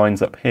two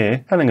lines up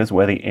here telling us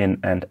where the in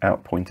and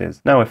out point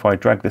is. Now if I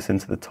drag this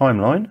into the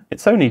timeline,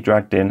 it's only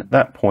dragged in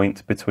that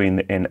point between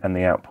the in and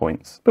the out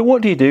points. But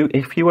what do you do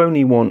if you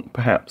only want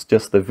perhaps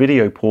just the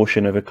video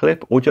portion of a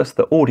clip or just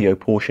the audio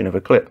portion of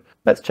a clip?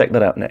 Let's check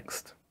that out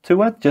next.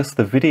 To add just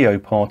the video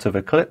part of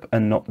a clip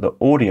and not the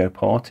audio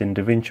part in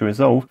DaVinci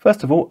Resolve,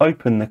 first of all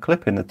open the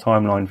clip in the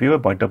timeline viewer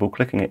by double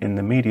clicking it in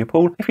the media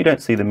pool. If you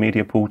don't see the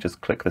media pool, just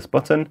click this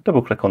button,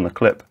 double click on the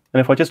clip. And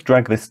if I just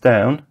drag this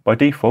down, by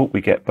default we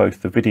get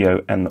both the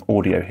video and the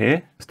audio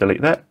here. Just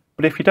delete that.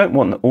 But if you don't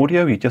want the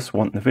audio, you just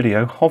want the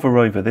video, hover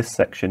over this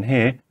section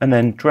here and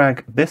then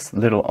drag this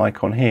little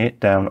icon here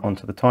down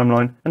onto the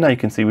timeline. And now you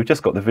can see we've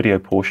just got the video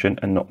portion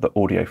and not the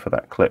audio for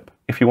that clip.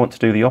 If you want to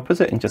do the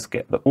opposite and just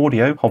get the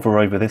audio, hover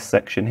over this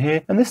section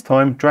here and this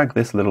time drag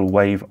this little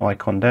wave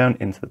icon down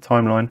into the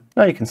timeline.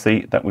 Now you can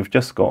see that we've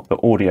just got the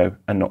audio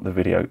and not the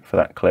video for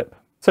that clip.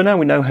 So now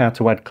we know how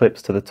to add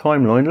clips to the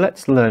timeline,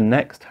 let's learn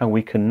next how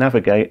we can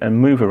navigate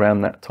and move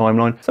around that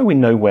timeline so we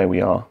know where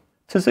we are.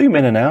 To zoom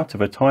in and out of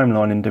a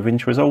timeline in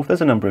DaVinci Resolve,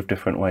 there's a number of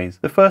different ways.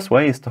 The first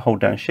way is to hold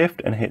down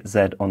Shift and hit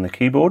Z on the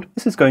keyboard.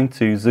 This is going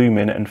to zoom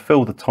in and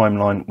fill the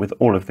timeline with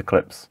all of the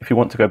clips. If you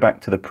want to go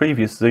back to the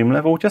previous zoom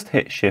level, just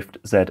hit Shift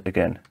Z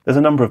again. There's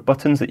a number of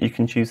buttons that you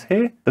can choose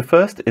here. The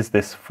first is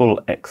this full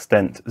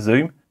extent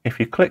zoom. If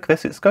you click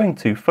this, it's going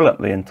to fill up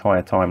the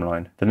entire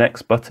timeline. The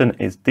next button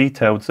is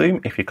detailed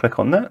zoom. If you click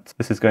on that,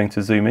 this is going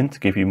to zoom in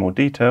to give you more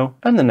detail.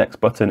 And the next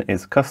button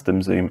is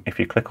custom zoom. If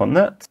you click on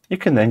that, you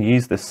can then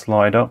use this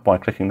slider by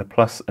clicking the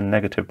plus and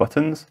negative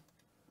buttons,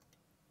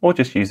 or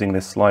just using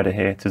this slider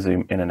here to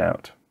zoom in and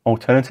out.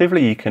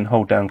 Alternatively, you can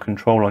hold down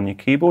Control on your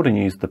keyboard and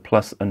use the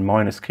plus and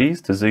minus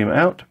keys to zoom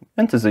out,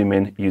 and to zoom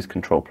in, use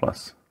Control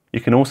plus.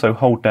 You can also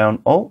hold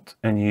down Alt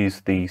and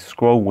use the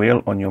scroll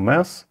wheel on your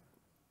mouse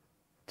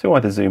to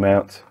either zoom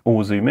out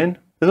or zoom in.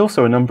 There's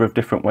also a number of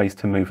different ways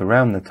to move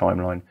around the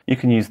timeline. You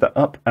can use the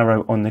up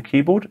arrow on the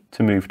keyboard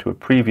to move to a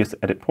previous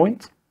edit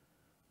point,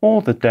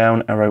 or the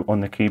down arrow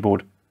on the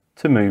keyboard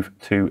to move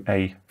to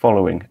a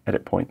following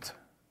edit point.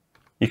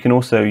 You can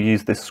also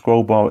use this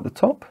scroll bar at the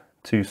top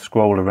to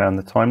scroll around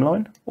the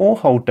timeline, or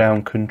hold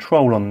down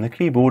Control on the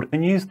keyboard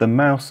and use the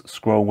mouse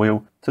scroll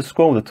wheel to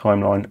scroll the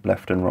timeline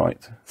left and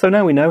right. So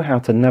now we know how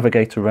to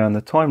navigate around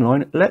the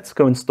timeline, let's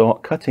go and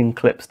start cutting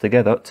clips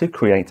together to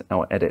create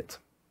our edit.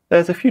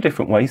 There's a few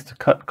different ways to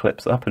cut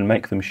clips up and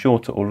make them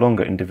shorter or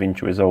longer in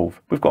DaVinci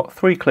Resolve. We've got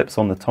 3 clips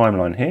on the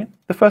timeline here.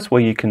 The The first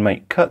way you can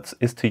make cuts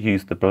is to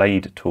use the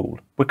blade tool.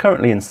 We're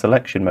currently in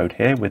selection mode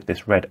here with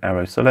this red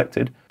arrow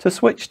selected. To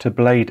switch to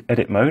blade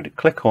edit mode,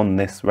 click on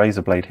this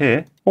razor blade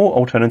here, or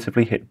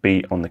alternatively hit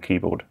B on the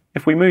keyboard.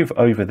 If we move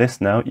over this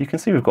now, you can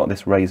see we've got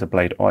this razor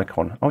blade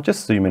icon. I'll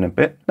just zoom in a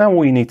bit. Now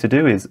all you need to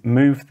do is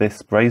move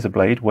this razor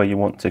blade where you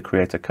want to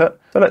create a cut.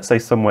 So let's say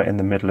somewhere in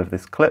the middle of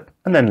this clip,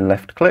 and then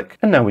left click,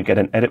 and now we get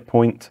an edit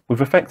point.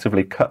 We've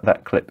effectively cut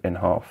that clip in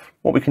half.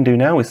 What we can do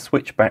now is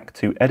switch back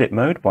to edit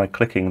mode by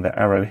clicking the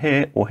arrow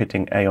here or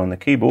hitting A on the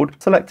keyboard,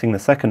 selecting the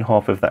second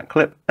half of that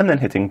clip, and then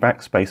hitting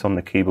backspace on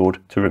the keyboard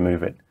to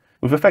remove it.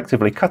 We've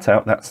effectively cut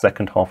out that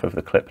second half of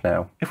the clip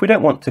now. If we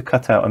don't want to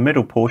cut out a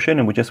middle portion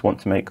and we just want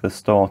to make the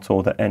start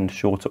or the end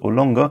shorter or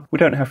longer, we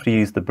don't have to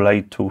use the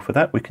blade tool for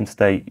that. We can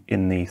stay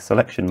in the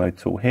selection mode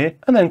tool here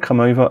and then come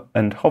over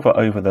and hover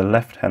over the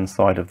left hand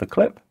side of the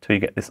clip till you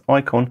get this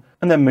icon,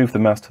 and then move the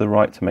mouse to the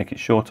right to make it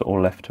shorter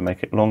or left to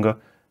make it longer.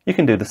 You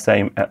can do the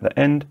same at the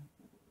end.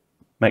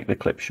 Make the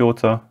clip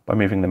shorter by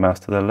moving the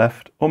mouse to the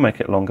left, or make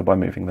it longer by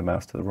moving the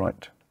mouse to the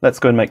right. Let's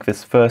go and make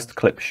this first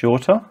clip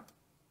shorter.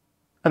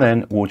 And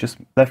then we'll just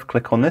left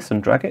click on this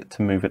and drag it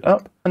to move it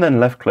up, and then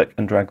left click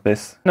and drag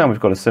this. Now we've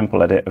got a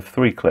simple edit of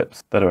 3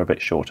 clips that are a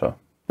bit shorter.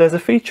 There's a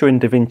feature in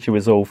DaVinci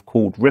Resolve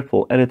called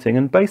ripple editing,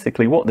 and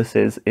basically what this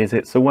is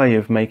it's a way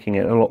of making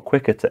it a lot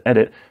quicker to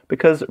edit,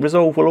 because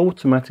Resolve will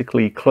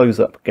automatically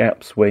close up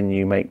gaps when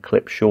you make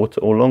clips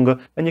shorter or longer,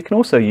 and you can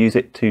also use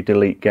it to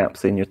delete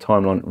gaps in your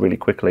timeline really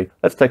quickly.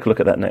 Let's take a look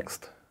at that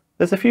next.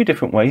 There's a few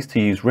different ways to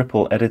use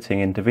ripple editing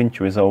in DaVinci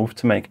Resolve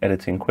to make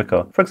editing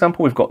quicker. For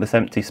example, we've got this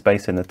empty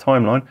space in the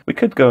timeline. We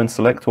could go and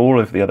select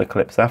all of the other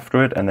clips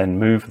after it and then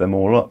move them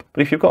all up.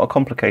 But if you've got a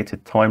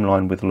complicated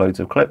timeline with loads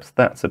of clips,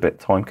 that's a bit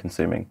time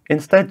consuming.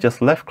 Instead,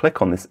 just left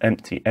click on this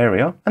empty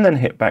area and then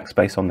hit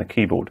backspace on the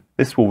keyboard.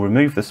 This will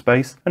remove the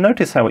space, and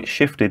notice how it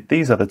shifted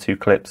these other 2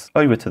 clips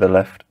over to the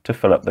left to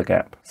fill up the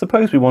gap.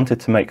 Suppose we wanted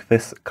to make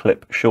this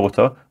clip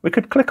shorter. We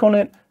could click on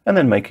it and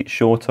then make it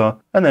shorter,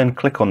 and then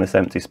click on this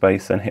empty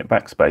space and hit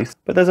backspace.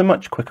 But there's a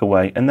much quicker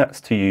way, and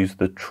that's to use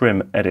the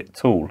trim edit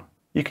tool.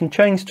 You can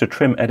change to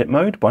trim edit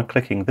mode by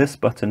clicking this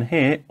button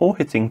here or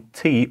hitting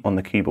T on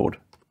the keyboard.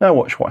 Now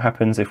watch what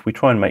happens if we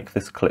try and make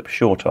this clip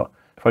shorter.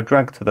 If I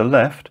drag to the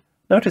left,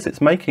 notice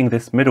it's making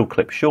this middle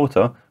clip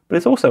shorter, but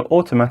it's also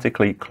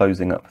automatically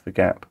closing up the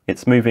gap.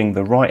 It's moving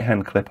the right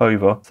hand clip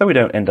over so we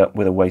don't end up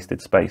with a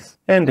wasted space.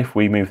 And if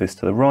we move this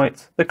to the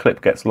right, the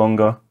clip gets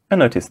longer, and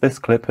notice this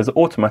clip has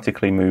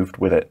automatically moved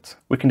with it.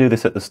 We can do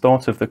this at the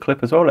start of the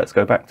clip as well. Let's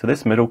go back to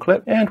this middle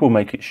clip and we'll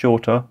make it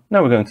shorter.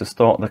 Now we're going to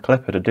start the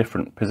clip at a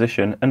different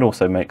position and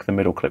also make the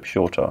middle clip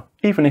shorter.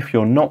 Even if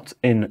you're not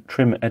in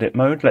trim edit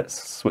mode,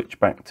 let's switch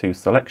back to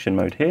selection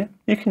mode here.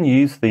 You can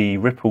use the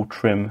ripple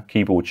trim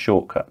keyboard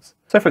shortcuts.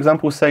 So for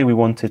example, say we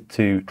wanted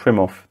to trim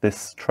off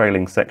this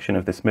trailing section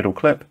of this middle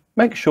clip.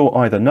 Make sure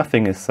either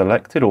nothing is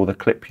selected or the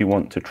clip you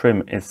want to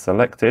trim is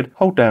selected.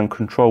 Hold down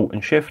Ctrl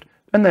and Shift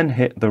and then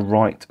hit the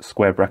right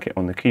square bracket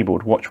on the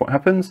keyboard. Watch what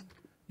happens.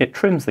 It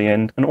trims the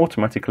end and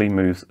automatically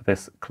moves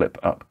this clip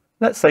up.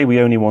 Let's say we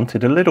only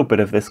wanted a little bit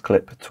of this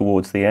clip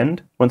towards the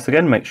end. Once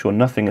again, make sure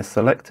nothing is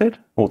selected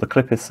or the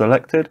clip is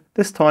selected.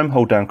 This time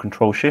hold down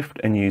Ctrl Shift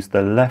and use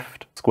the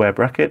left square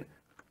bracket.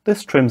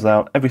 This trims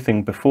out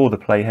everything before the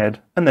playhead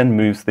and then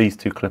moves these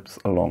 2 clips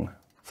along.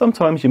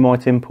 Sometimes you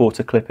might import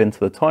a clip into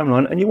the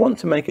timeline and you want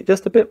to make it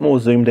just a bit more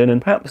zoomed in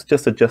and perhaps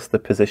just adjust the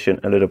position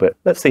a little bit.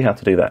 Let's see how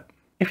to do that.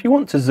 If you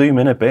want to zoom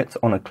in a bit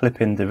on a clip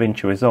in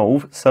DaVinci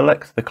Resolve,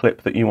 select the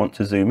clip that you want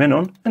to zoom in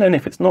on, and then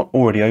if it's not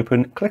already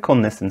open, click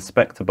on this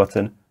inspector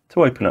button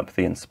to open up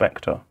the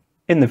inspector.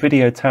 In the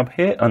video tab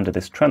here, under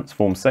this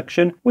transform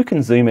section, we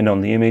can zoom in on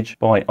the image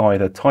by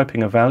either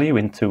typing a value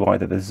into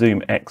either the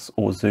zoom X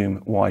or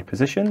zoom Y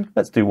position.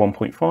 Let's do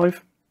 1.5.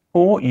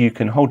 Or you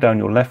can hold down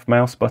your left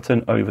mouse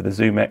button over the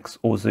zoom X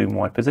or zoom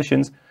Y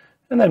positions,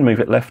 and then move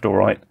it left or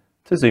right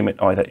to zoom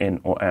it either in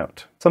or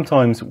out.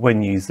 Sometimes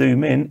when you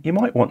zoom in, you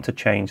might want to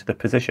change the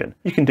position.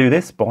 You can do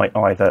this by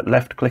either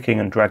left clicking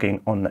and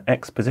dragging on the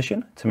X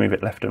position to move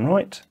it left and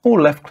right,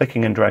 or left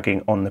clicking and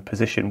dragging on the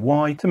position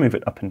Y to move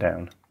it up and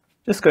down.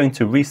 Just going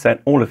to reset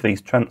all of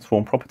these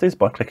transform properties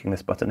by clicking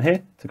this button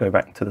here to go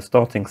back to the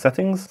starting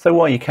settings. So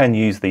while you can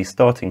use these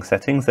starting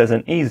settings, there's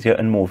an easier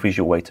and more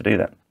visual way to do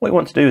that. What you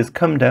want to do is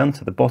come down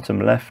to the bottom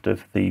left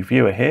of the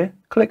viewer here,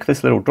 click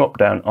this little drop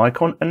down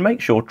icon and make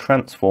sure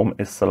transform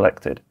is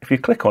selected. If you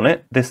click on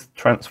it, this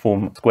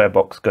transform square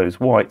box goes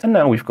white, and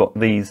now we've got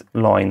these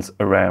lines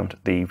around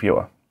the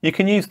viewer. You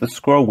can use the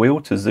scroll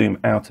wheel to zoom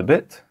out a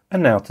bit.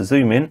 And now to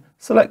zoom in,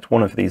 select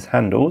one of these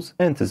handles,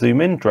 and to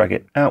zoom in, drag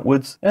it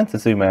outwards, and to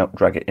zoom out,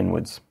 drag it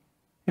inwards.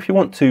 If you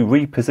want to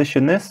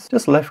reposition this,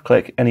 just left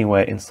click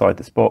anywhere inside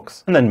this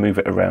box, and then move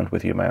it around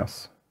with your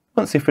mouse.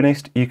 Once you're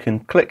finished, you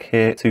can click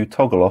here to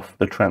toggle off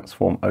the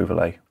transform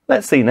overlay.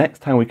 Let's see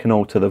next how we can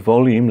alter the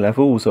volume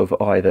levels of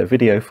either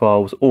video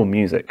files or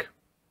music.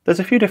 There's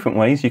a few different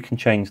ways you can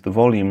change the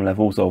volume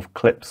levels of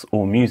clips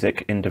or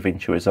music in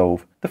DaVinci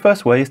Resolve. The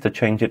first way is to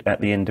change it at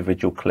the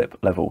individual clip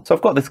level. So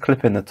I've got this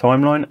clip in the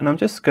timeline and I'm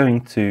just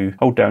going to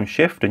hold down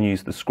Shift and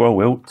use the scroll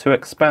wheel to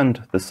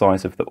expand the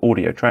size of the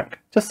audio track,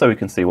 just so we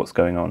can see what's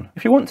going on.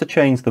 If you want to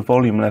change the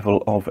volume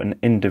level of an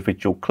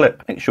individual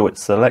clip, make sure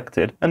it's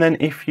selected, and then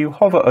if you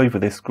hover over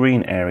this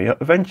green area,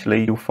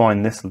 eventually you'll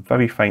find this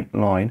very faint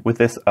line with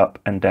this up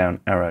and down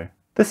arrow.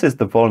 This is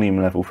the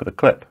volume level for the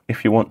clip.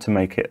 If you want to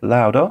make it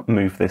louder,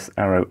 move this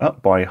arrow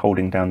up by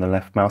holding down the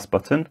left mouse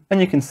button,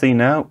 and you can see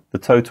now the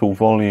total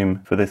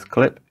volume for this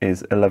clip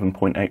is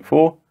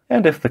 11.84.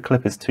 And if the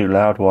clip is too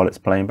loud while it's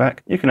playing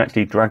back, you can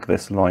actually drag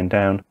this line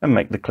down and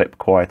make the clip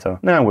quieter.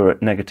 Now we're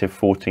at negative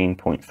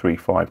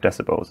 14.35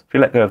 decibels. If you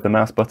let go of the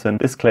mouse button,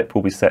 this clip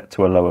will be set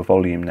to a lower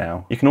volume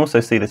now. You can also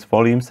see this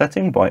volume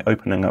setting by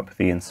opening up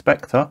the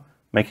inspector,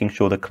 making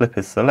sure the clip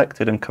is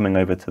selected and coming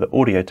over to the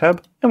audio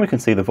tab, and we can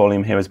see the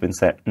volume here has been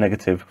set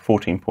negative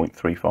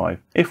 14.35.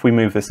 If we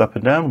move this up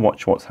and down,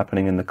 watch what's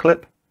happening in the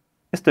clip.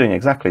 It's doing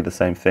exactly the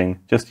same thing,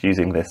 just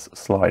using this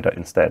slider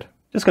instead.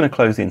 Just going to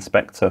close the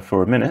inspector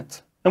for a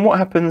minute. And what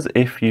happens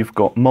if you've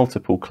got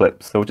multiple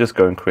clips? So we'll just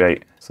go and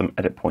create some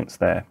edit points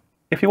there.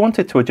 If you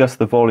wanted to adjust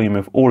the volume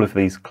of all of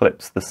these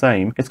clips the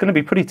same, it's going to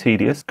be pretty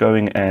tedious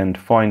going and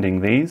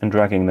finding these and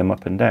dragging them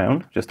up and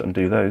down. Just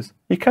undo those.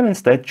 You can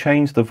instead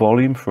change the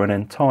volume for an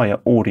entire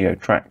audio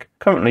track.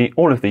 Currently,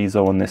 all of these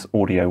are on this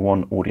Audio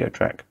 1 audio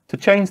track. To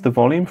change the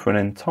volume for an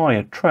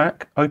entire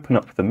track, open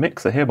up the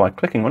mixer here by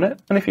clicking on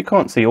it. And if you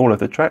can't see all of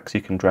the tracks,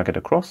 you can drag it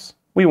across.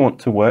 We want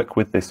to work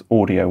with this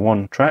Audio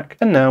 1 track,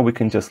 and now we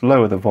can just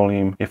lower the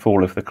volume if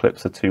all of the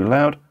clips are too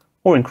loud,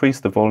 or increase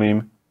the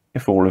volume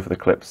if all of the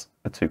clips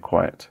are too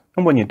quiet.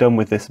 And when you're done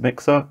with this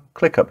mixer,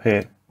 click up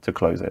here to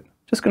close it.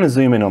 Just going to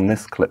zoom in on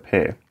this clip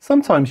here.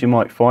 Sometimes you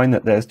might find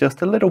that there's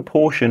just a little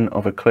portion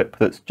of a clip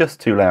that's just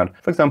too loud.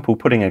 For example,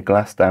 putting a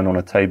glass down on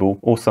a table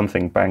or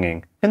something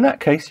banging. In that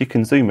case, you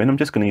can zoom in. I'm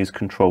just going to use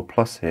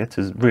Ctrl+ here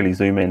to really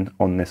zoom in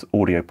on this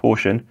audio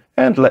portion.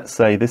 And let's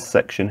say this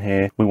section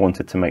here, we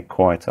wanted to make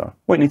quieter.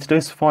 What you need to do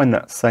is find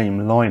that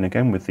same line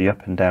again with the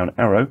up and down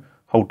arrow.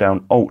 Hold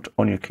down Alt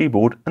on your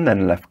keyboard and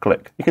then left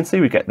click. You can see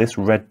we get this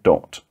red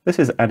dot. This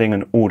is adding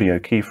an audio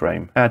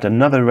keyframe. Add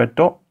another red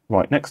dot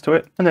right next to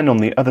it, and then on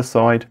the other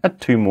side add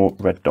 2 more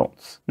red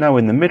dots. Now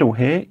in the middle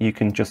here you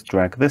can just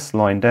drag this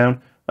line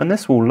down and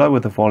this will lower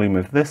the volume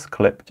of this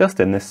clip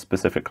just in this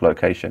specific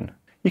location.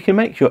 You can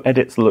make your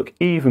edits look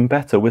even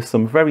better with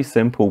some very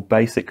simple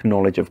basic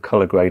knowledge of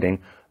color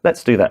grading.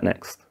 Let's do that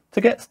next. To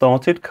get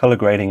started color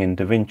grading in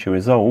DaVinci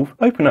Resolve,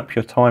 open up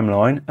your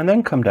timeline and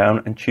then come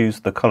down and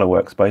choose the color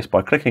workspace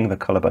by clicking the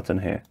color button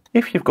here.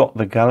 If you've got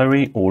the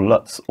gallery or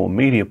LUTs or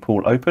media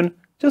pool open,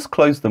 just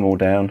close them all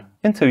down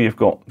until you've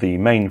got the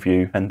main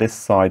view, and this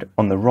side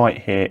on the right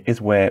here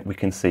is where we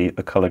can see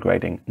the color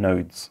grading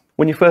nodes.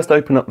 When you first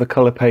open up the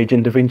color page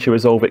in DaVinci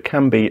Resolve, it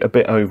can be a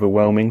bit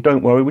overwhelming.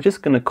 Don't worry, we're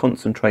just going to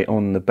concentrate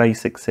on the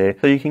basics here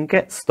so you can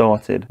get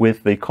started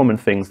with the common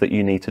things that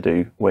you need to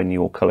do when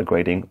you're color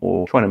grading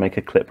or trying to make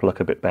a clip look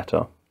a bit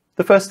better.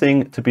 The first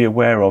thing to be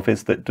aware of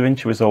is that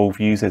DaVinci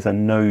Resolve uses a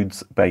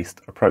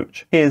nodes-based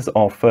approach. Here's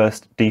our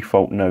first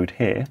default node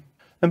here.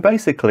 And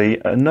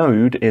basically, a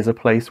node is a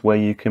place where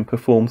you can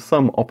perform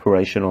some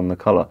operation on the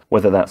color,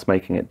 whether that's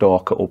making it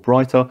darker or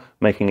brighter,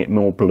 making it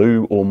more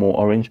blue or more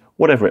orange,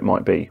 whatever it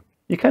might be.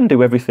 You can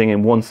do everything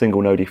in one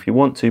single node if you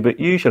want to,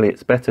 but usually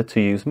it's better to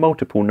use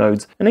multiple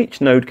nodes, and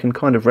each node can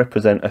kind of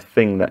represent a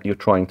thing that you're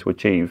trying to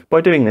achieve.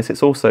 By doing this,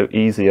 it's also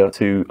easier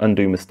to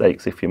undo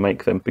mistakes if you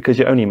make them, because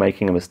you're only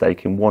making a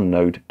mistake in one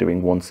node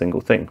doing one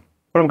single thing.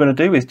 What I'm going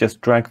to do is just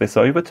drag this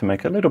over to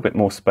make a little bit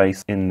more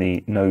space in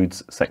the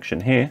nodes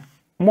section here.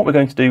 And what we're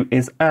going to do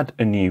is add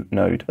a new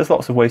node. There's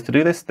lots of ways to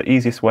do this. The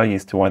easiest way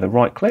is to either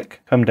right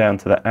click, come down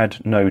to the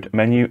Add Node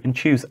menu and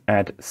choose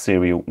Add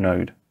Serial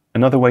Node.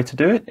 Another way to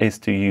do it is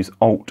to use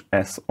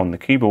Alt-S on the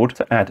keyboard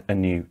to add a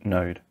new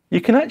node. You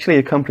can actually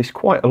accomplish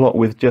quite a lot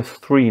with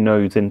just 3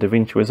 nodes in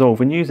DaVinci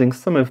Resolve and using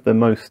some of the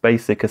most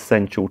basic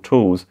essential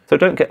tools, so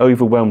don't get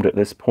overwhelmed at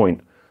this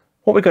point.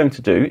 What we're going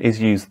to do is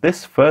use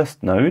this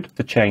first node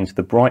to change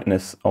the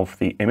brightness of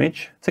the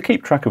image. To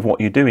keep track of what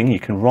you're doing, you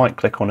can right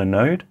click on a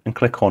node and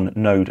click on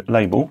Node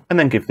Label and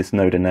then give this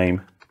node a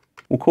name.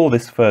 We'll call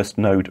this first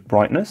node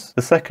brightness.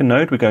 The second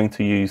node we're going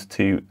to use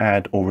to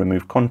add or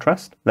remove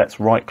contrast. Let's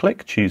right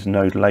click, choose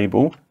Node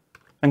Label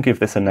and give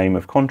this a name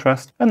of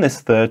contrast. And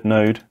this third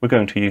node we're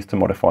going to use to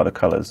modify the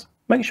colors.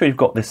 Make sure you've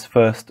got this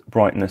first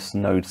brightness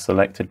node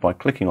selected by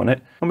clicking on it,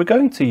 and we're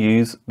going to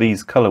use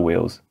these color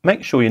wheels.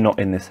 Make sure you're not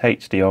in this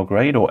HDR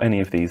grade or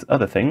any of these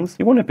other things.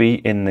 You want to be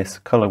in this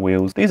color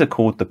wheels. These are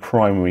called the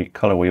primary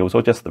color wheels,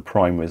 or just the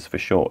primaries for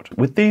short.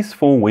 With these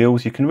 4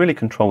 wheels, you can really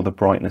control the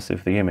brightness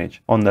of the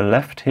image. On the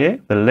left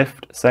here, the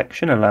lift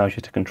section allows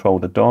you to control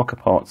the darker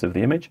parts of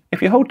the image.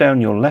 If you hold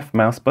down your left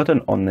mouse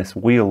button on this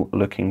wheel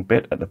looking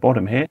bit at the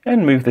bottom here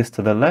and move this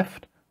to the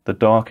left, the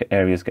darker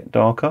areas get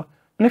darker.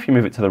 And if you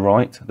move it to the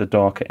right, the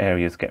darker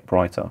areas get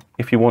brighter.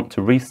 If you want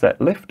to reset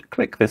lift,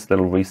 click this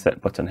little reset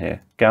button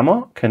here.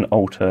 Gamma can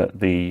alter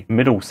the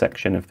middle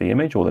section of the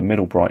image or the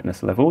middle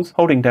brightness levels.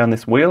 Holding down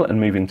this wheel and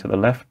moving to the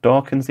left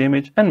darkens the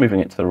image, and moving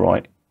it to the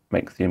right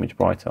makes the image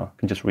brighter. You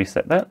can just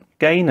reset that.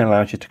 Gain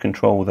allows you to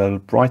control the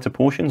brighter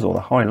portions or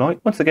the highlight.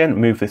 Once again,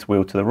 move this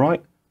wheel to the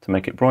right to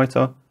make it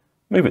brighter.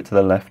 Move it to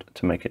the left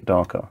to make it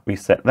darker.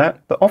 Reset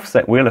that. The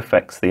offset wheel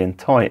affects the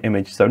entire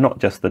image, so not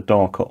just the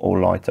darker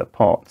or lighter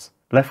parts.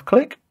 Left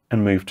click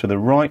and move to the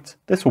right.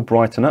 This will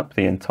brighten up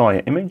the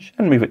entire image,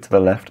 and move it to the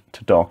left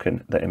to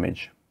darken the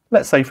image.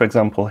 Let's say, for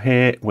example,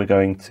 here we're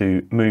going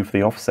to move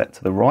the offset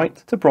to the right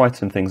to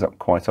brighten things up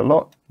quite a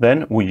lot.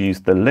 Then we'll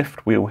use the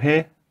lift wheel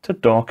here to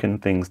darken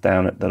things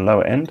down at the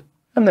lower end,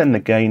 and then the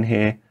gain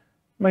here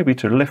maybe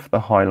to lift the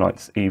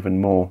highlights even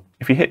more.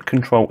 If you hit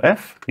Ctrl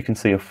F, you can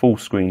see a full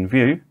screen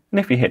view, and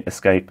if you hit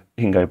escape,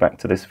 you can go back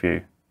to this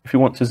view. If you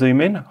want to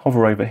zoom in,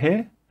 hover over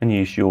here and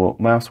use your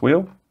mouse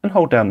wheel and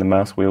hold down the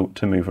mouse wheel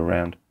to move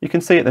around. You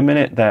can see at the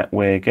minute that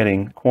we're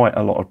getting quite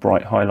a lot of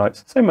bright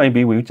highlights, so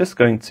maybe we're just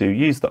going to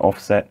use the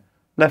offset,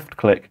 left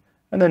click,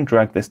 and then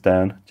drag this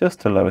down just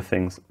to lower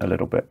things a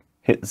little bit.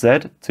 Hit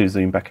Z to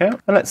zoom back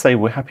out, and let's say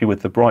we're happy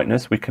with the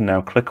brightness. We can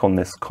now click on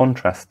this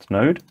contrast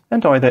node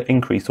and either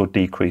increase or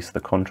decrease the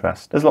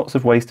contrast. There's lots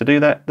of ways to do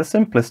that. The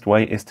simplest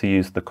way is to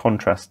use the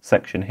contrast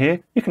section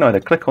here. You can either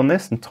click on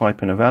this and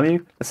type in a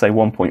value, let's say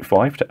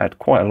 1.5 to add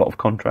quite a lot of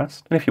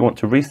contrast, and if you want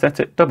to reset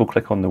it, double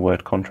click on the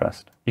word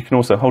contrast. You can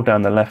also hold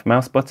down the left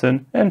mouse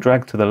button and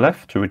drag to the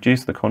left to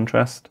reduce the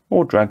contrast,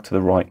 or drag to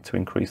the right to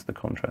increase the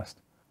contrast.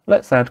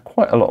 Let's add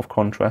quite a lot of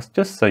contrast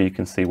just so you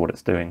can see what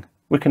it's doing.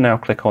 We can now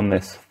click on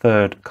this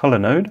third color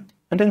node,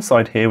 and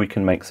inside here we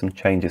can make some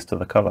changes to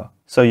the color.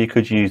 So you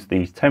could use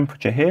the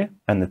temperature here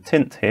and the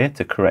tint here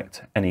to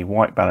correct any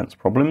white balance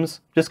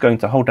problems. Just going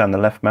to hold down the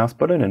left mouse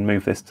button and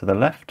move this to the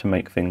left to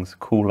make things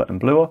cooler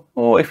and bluer,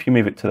 or if you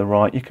move it to the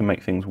right you can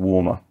make things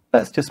warmer.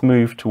 Let's just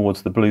move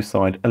towards the blue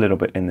side a little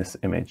bit in this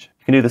image.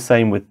 You can do the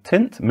same with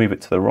tint, move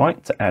it to the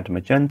right to add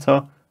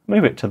magenta,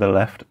 move it to the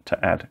left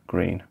to add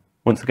green.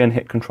 Once again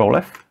hit Ctrl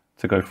F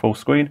to go full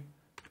screen,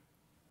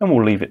 and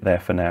we'll leave it there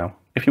for now.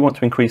 If you want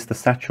to increase the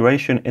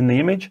saturation in the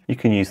image, you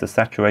can use the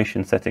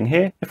saturation setting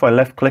here. If I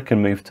left click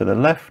and move to the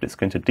left, it's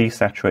going to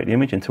desaturate the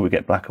image until we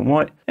get black and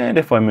white. And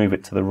if I move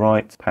it to the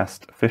right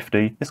past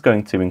 50, it's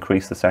going to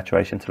increase the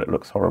saturation until it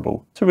looks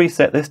horrible. To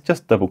reset this,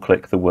 just double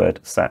click the word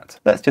sat.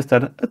 Let's just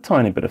add a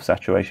tiny bit of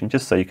saturation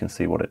just so you can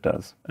see what it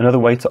does. Another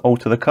way to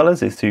alter the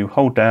colors is to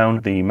hold down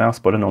the mouse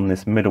button on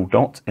this middle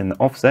dot in the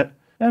offset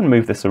and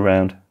move this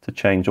around to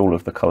change all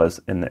of the colors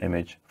in the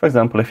image. For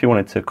example, if you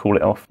wanted to cool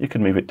it off, you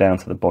could move it down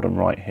to the bottom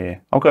right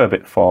here. I'll go a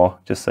bit far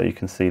just so you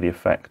can see the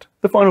effect.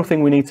 The final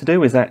thing we need to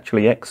do is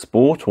actually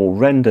export or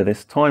render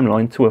this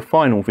timeline to a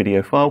final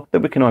video file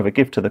that we can either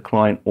give to the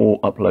client or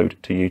upload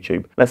to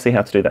YouTube. Let's see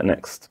how to do that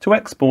next. To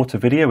export a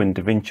video in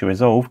DaVinci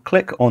Resolve,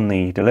 click on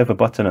the Deliver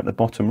button at the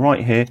bottom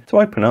right here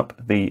to open up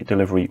the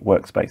delivery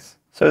workspace.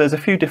 So there's a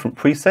few different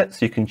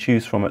presets you can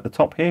choose from at the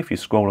top here. If you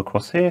scroll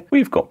across here,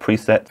 we've got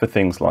presets for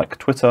things like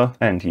Twitter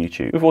and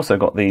YouTube. We've also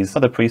got these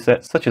other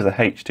presets such as a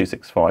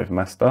H.265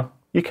 master.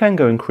 You can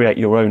go and create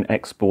your own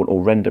export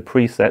or render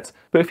presets,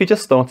 but if you're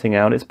just starting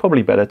out, it's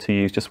probably better to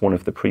use just one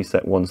of the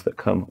preset ones that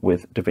come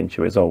with DaVinci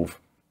Resolve.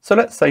 So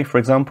let's say, for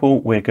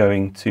example, we're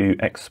going to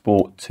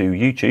export to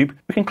YouTube.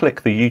 We can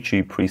click the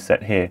YouTube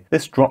preset here.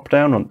 This drop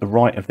down on the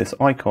right of this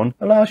icon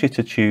allows you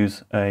to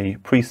choose a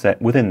preset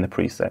within the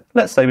preset.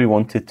 Let's say we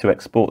wanted to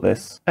export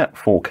this at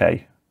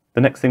 4K. The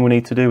next thing we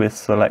need to do is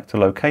select a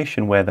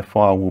location where the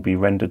file will be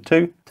rendered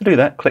to. To do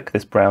that, click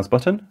this Browse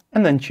button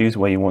and then choose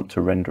where you want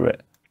to render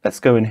it. Let's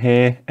go in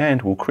here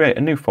and we'll create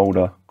a new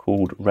folder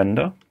called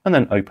Render and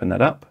then open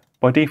that up.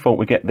 By default,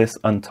 we get this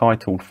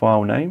untitled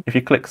file name. If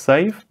you click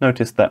Save,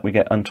 notice that we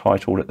get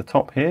untitled at the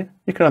top here.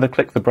 You can either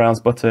click the Browse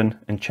button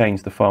and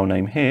change the file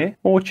name here,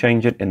 or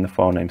change it in the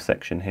file name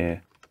section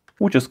here.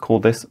 We'll just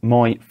call this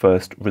My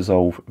First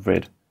Resolve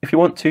Vid. If you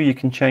want to, you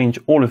can change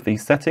all of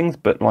these settings,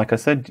 but like I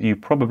said, you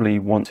probably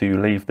want to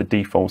leave the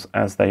defaults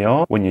as they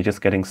are when you're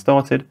just getting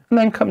started, and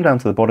then come down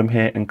to the bottom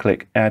here and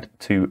click Add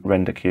to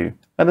Render Queue.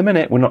 At the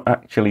minute, we're not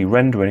actually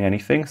rendering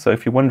anything, so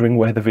if you're wondering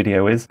where the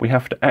video is, we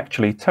have to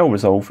actually tell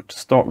Resolve to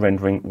start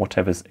rendering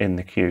whatever's in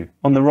the queue.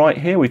 On the right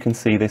here, we can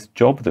see this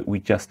job that we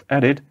just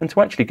added, and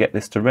to actually get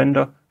this to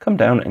render, come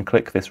down and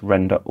click this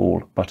Render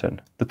All button.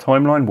 The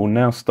timeline will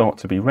now start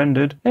to be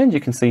rendered, and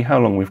you can see how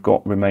long we've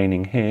got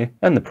remaining here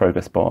and the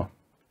progress bar.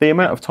 The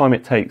amount of time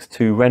it takes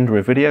to render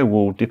a video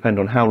will depend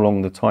on how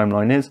long the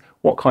timeline is,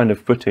 what kind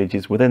of footage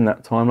is within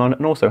that timeline,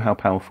 and also how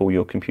powerful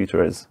your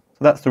computer is.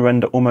 So that's the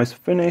render almost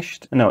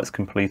finished, and now it's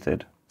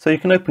completed. So you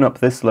can open up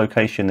this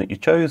location that you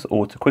chose,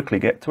 or to quickly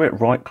get to it,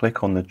 right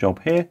click on the job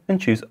here and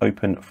choose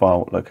Open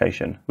File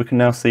Location. We can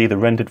now see the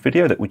rendered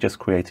video that we just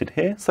created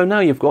here. So now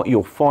you've got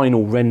your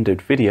final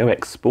rendered video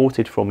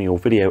exported from your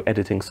video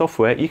editing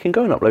software, you can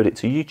go and upload it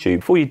to YouTube.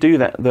 Before you do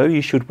that though,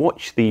 you should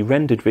watch the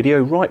rendered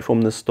video right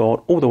from the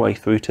start all the way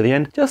through to the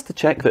end, just to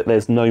check that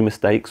there's no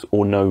mistakes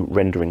or no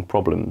rendering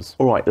problems.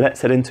 Alright,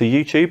 let's head into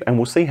YouTube and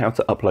we'll see how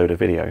to upload a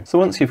video. So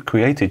once you've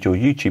created your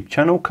YouTube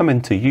channel, come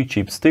into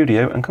YouTube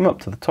Studio and come up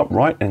to the top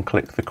right and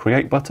click the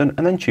Create button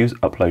and then choose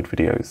Upload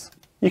Videos.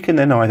 You can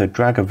then either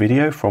drag a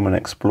video from an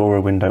Explorer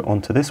window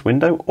onto this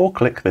window or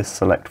click this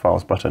Select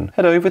Files button.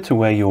 Head over to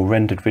where your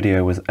rendered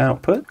video was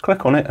output,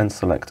 click on it and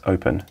select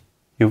Open.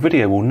 Your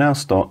video will now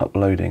start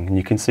uploading, and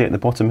you can see at the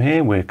bottom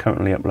here we're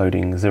currently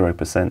uploading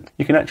 0%.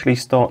 You can actually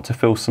start to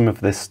fill some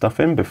of this stuff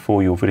in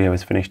before your video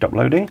is finished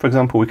uploading. For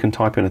example, we can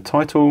type in a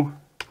title.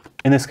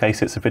 In this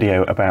case it's a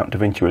video about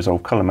DaVinci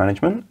Resolve color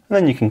management, and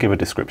then you can give a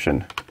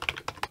description.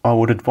 I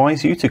would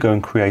advise you to go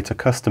and create a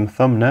custom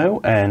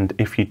thumbnail, and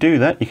if you do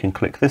that you can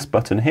click this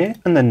button here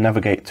and then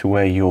navigate to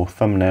where your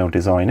thumbnail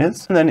design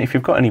is, and then if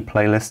you've got any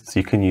playlists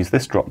you can use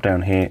this drop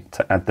down here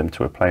to add them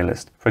to a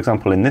playlist. For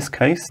example, in this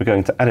case we're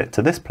going to add it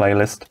to this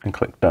playlist and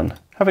click Done.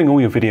 Having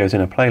all your videos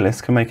in a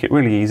playlist can make it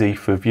really easy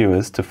for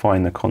viewers to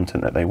find the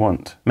content that they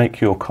want.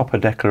 Make your copper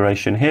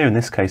declaration here, in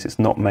this case it's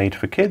not made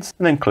for kids,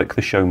 and then click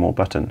the Show More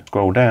button.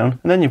 Scroll down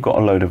and then you've got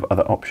a load of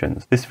other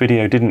options. This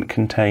video didn't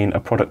contain a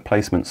product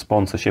placement,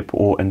 sponsorship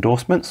or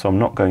endorsement, so I'm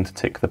not going to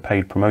tick the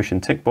paid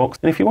promotion tick box.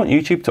 And if you want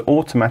YouTube to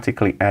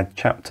automatically add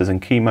chapters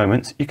and key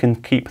moments, you can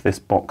keep this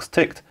box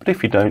ticked, but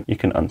if you don't, you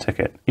can untick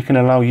it. You can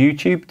allow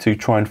YouTube to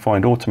try and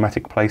find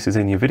automatic places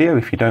in your video.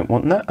 If you don't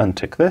want that,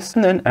 untick this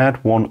and then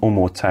add one or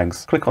more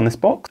tags. Click on this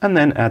box and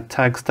then add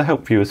tags to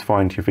help viewers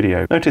find your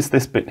video. Notice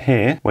this bit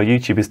here where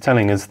YouTube is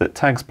telling us that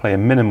tags play a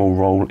minimal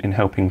role in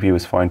helping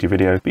viewers find your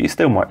video, but you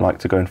still might like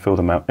to go and fill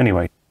them out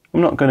anyway. I'm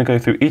not going to go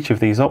through each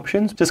of these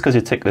options. Just because you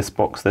tick this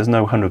box, there's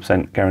no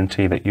 100%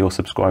 guarantee that your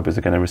subscribers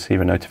are going to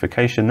receive a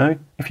notification though.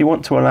 If you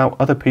want to allow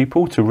other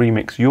people to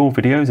remix your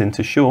videos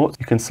into shorts,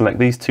 you can select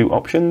these two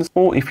options,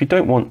 or if you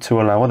don't want to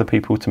allow other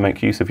people to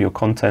make use of your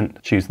content,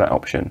 choose that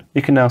option.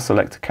 You can now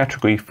select a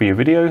category for your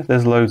video.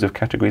 There's loads of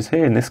categories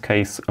here. In this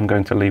case, I'm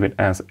going to leave it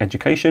as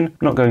education.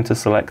 I'm not going to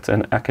select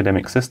an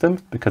academic system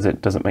because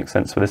it doesn't make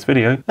sense for this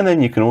video. And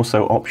then you can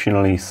also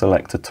optionally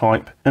select a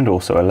type and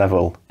also a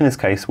level. In this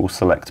case, we'll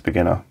select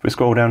beginner. If we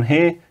scroll down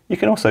here, you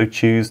can also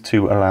choose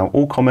to allow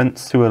all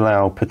comments, to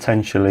allow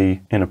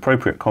potentially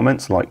inappropriate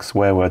comments like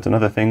swear words and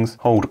other things,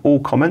 hold all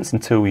comments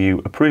until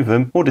you approve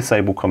them, or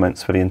disable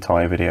comments for the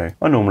entire video.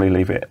 I normally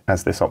leave it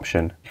as this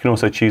option. You can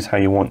also choose how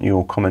you want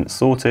your comments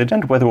sorted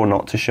and whether or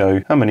not to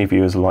show how many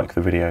viewers like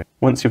the video.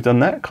 Once you've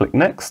done that, click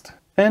Next.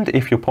 And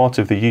if you're part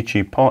of the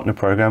YouTube Partner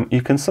Program,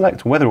 you can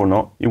select whether or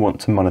not you want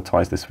to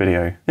monetize this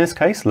video. In this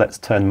case, let's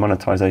turn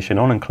monetization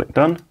on and click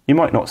Done. You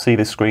might not see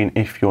this screen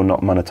if you're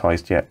not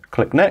monetized yet.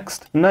 Click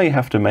Next. And now you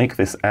have to make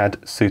this ad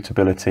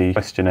suitability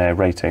questionnaire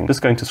rating.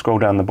 Just going to scroll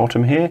down the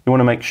bottom here. You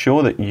want to make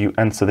sure that you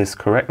answer this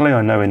correctly.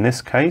 I know in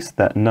this case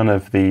that none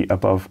of the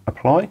above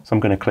apply, so I'm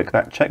going to click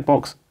that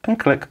checkbox and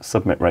click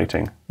Submit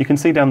Rating. You can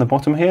see down the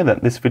bottom here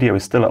that this video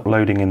is still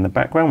uploading in the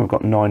background. We've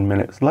got 9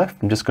 minutes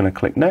left. I'm just going to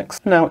click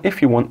Next. Now,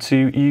 if you want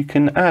to, you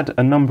can add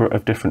a number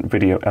of different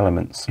video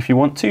elements. If you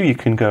want to, you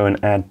can go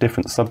and add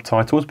different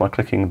subtitles by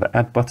clicking the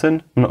Add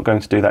button. I'm not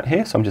going to do that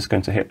here, so I'm just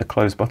going to hit the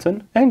Close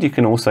button. And you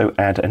can also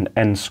add an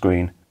end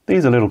screen.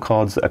 These are little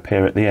cards that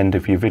appear at the end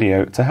of your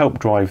video to help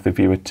drive the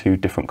viewer to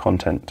different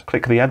content.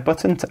 Click the Add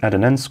button to add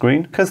an end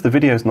screen. Because the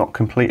video is not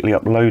completely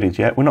uploaded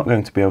yet, we're not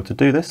going to be able to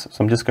do this,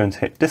 so I'm just going to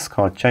hit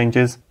Discard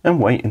Changes and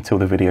wait until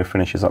the video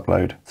finishes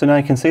upload. So now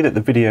you can see that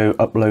the video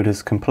upload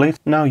is complete.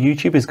 Now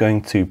YouTube is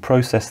going to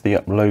process the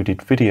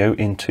uploaded video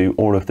into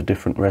all of the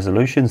different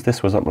resolutions.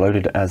 This was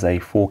uploaded as a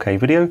 4K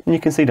video, and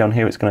you can see down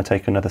here it's going to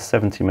take another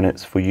 70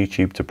 minutes for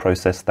YouTube to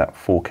process that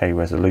 4K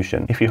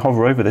resolution. If you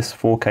hover over this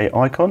 4K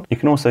icon, you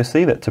can also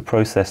see that to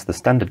process the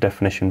standard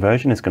definition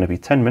version is going to be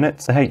 10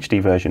 minutes, the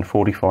HD version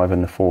 45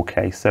 and the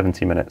 4K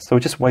 70 minutes. So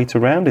we'll just wait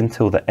around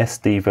until the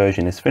SD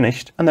version is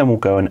finished and then we'll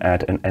go and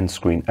add an end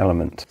screen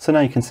element. So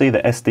now you can see the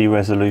SD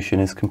resolution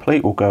is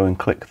complete. We'll go and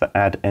click the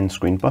Add End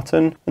Screen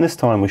button, and this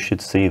time we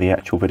should see the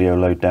actual video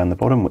load down the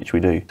bottom, which we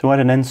do. To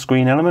add an end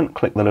screen element,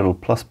 click the little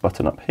plus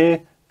button up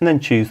here and then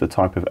choose the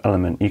type of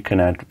element. You can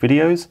add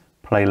videos,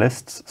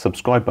 playlists,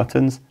 subscribe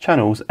buttons,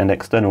 channels and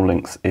external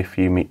links if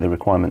you meet the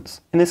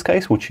requirements. In this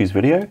case we'll choose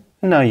video.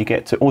 And now you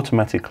get to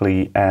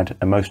automatically add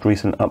a most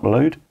recent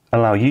upload,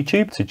 allow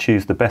YouTube to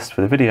choose the best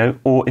for the video,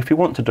 or if you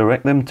want to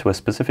direct them to a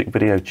specific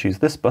video, choose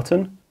this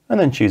button and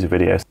then choose a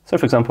video. So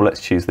for example, let's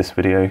choose this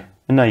video,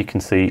 and now you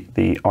can see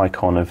the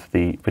icon of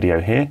the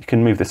video here. You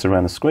can move this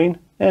around the screen,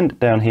 and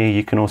down here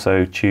you can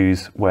also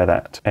choose where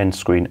that end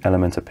screen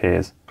element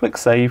appears. Click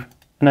Save.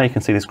 And now you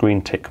can see this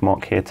green tick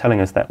mark here telling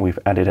us that we've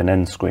added an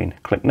end screen.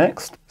 Click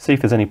Next. See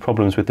if there's any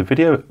problems with the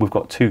video. We've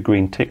got 2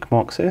 green tick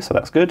marks here, so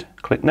that's good.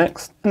 Click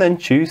Next, and then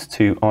choose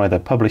to either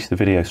publish the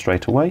video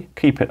straight away,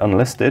 keep it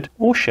unlisted,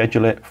 or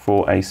schedule it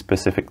for a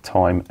specific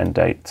time and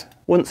date.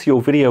 Once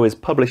your video is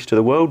published to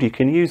the world, you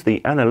can use the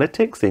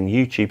analytics in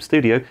YouTube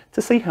Studio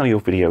to see how your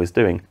video is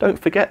doing. Don't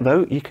forget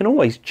though, you can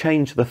always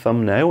change the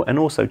thumbnail and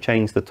also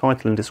change the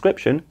title and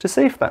description to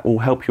see if that will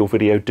help your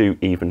video do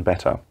even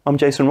better. I'm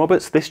Jason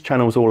Roberts. This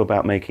channel is all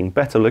about making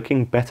better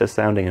looking, better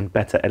sounding and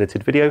better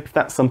edited video. If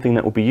that's something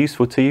that will be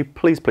useful to you,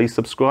 please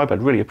subscribe.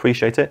 I'd really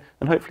appreciate it,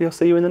 and hopefully I'll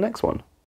see you in the next one.